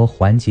以说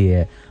缓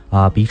解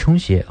鼻充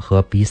血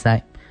和鼻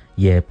塞，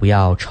也不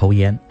要抽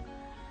烟。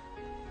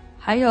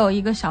还有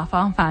一个小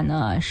方法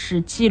呢，是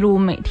记录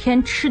每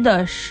天吃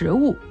的食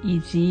物以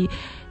及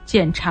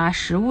检查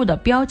食物的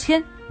标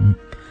签。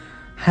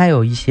还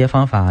有一些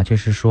方法就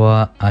是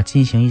说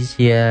进行一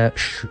些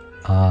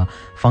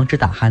防止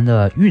打鼾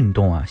的运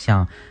动啊，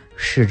像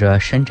试着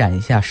伸展一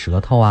下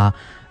舌头啊，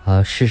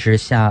试试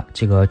下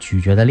这个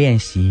咀嚼的练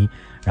习，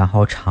然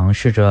后尝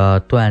试着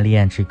锻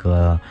炼这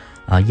个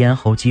咽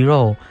喉肌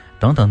肉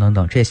等等等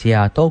等，这些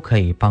啊都可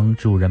以帮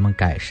助人们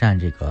改善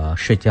这个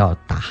睡觉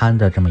打鼾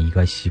的这么一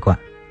个习惯。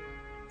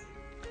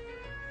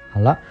好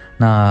了，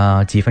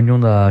那几分钟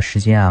的时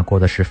间啊过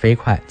得是飞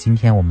快，今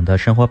天我们的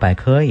生活百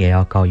科也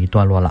要告一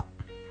段落了。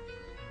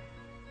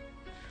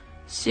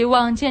希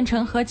望建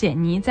成和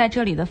简妮在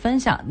这里的分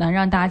享能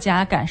让大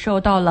家感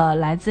受到了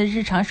来自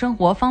日常生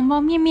活方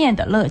方面面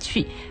的乐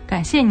趣。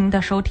感谢您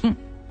的收听。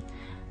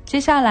接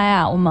下来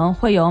啊，我们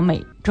会有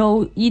每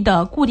周1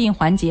的固定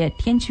环节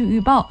天气预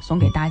报送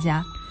给大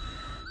家。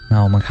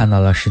那我们看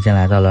到了时间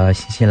来到了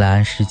新西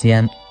兰时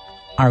间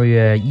2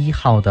月1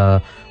号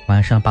的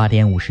晚上8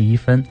点51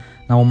分。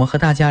那我们和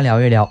大家聊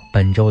一聊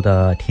本周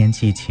的天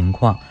气情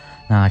况。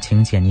那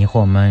请简妮和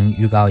我们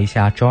预告一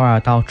下周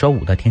2到周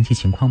5的天气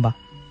情况吧。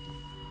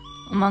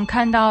我们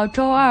看到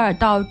周2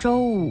到周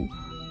5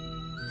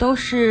都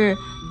是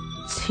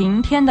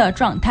晴天的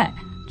状态，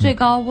最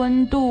高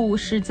温度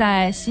是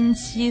在星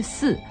期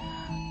4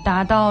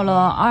达到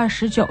了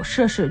29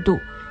摄氏度，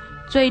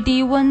最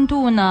低温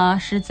度呢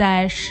是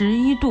在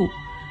11度。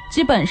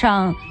基本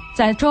上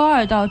在周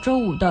2到周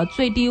5的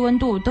最低温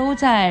度都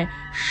在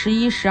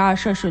11、12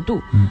摄氏度。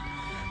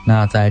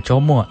那在周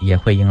末也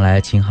会迎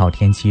来晴好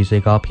天气，最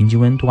高平均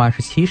温度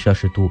27摄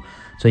氏度，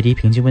最低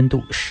平均温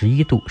度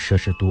11度摄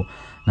氏度。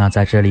那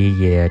在这里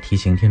也提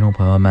醒听众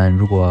朋友们，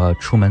如果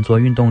出门做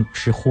运动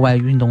是户外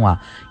运动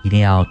啊，一定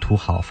要涂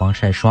好防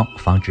晒霜，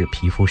防止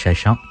皮肤晒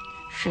伤。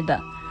是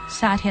的，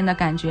夏天的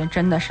感觉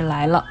真的是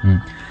来了。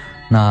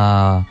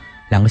那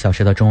2个小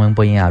时的中文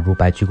播音啊，如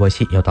白驹过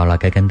隙，又到了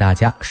该跟大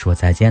家说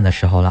再见的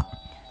时候了。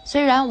虽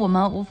然我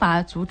们无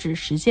法阻止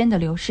时间的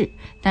流逝，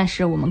但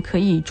是我们可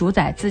以主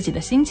宰自己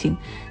的心情。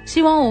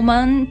希望我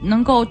们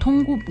能够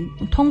通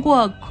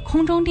过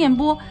空中电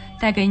波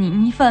带给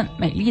您一份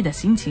美丽的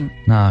心情。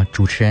那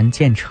主持人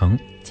建成、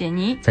简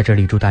妮在这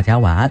里祝大家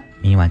晚安，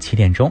明晚7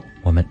点钟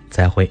我们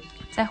再会。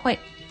再会。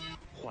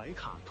怀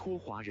卡托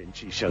华人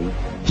之声，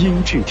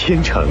音质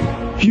天成，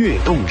悦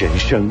动人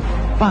生，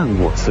伴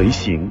我随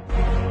行。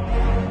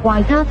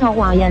懷卡托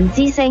華人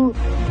之聲，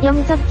音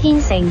質天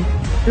成，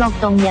樂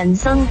動人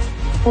生，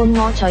伴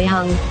我隨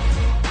行。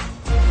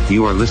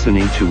You are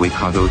listening to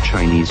Waikato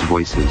Chinese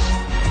Voices.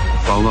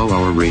 Follow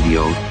our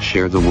radio,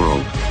 share the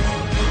world.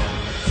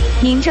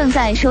 您正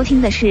在收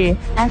听的是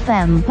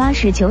FM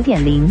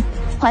 89.0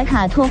怀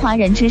卡托华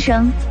人之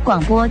声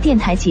广播电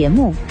台节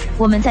目，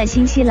我们在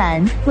新西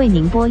兰为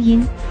您播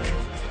音。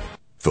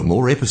For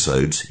more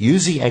episodes,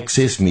 use the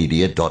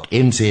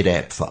accessmedia.nz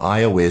app for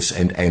iOS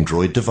and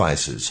Android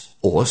devices,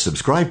 or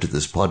subscribe to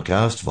this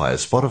podcast via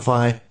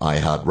Spotify,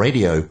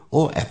 iHeartRadio,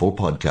 or Apple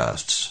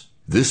Podcasts.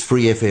 This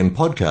Free FM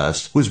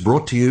podcast was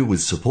brought to you with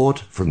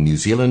support from New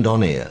Zealand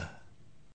On Air.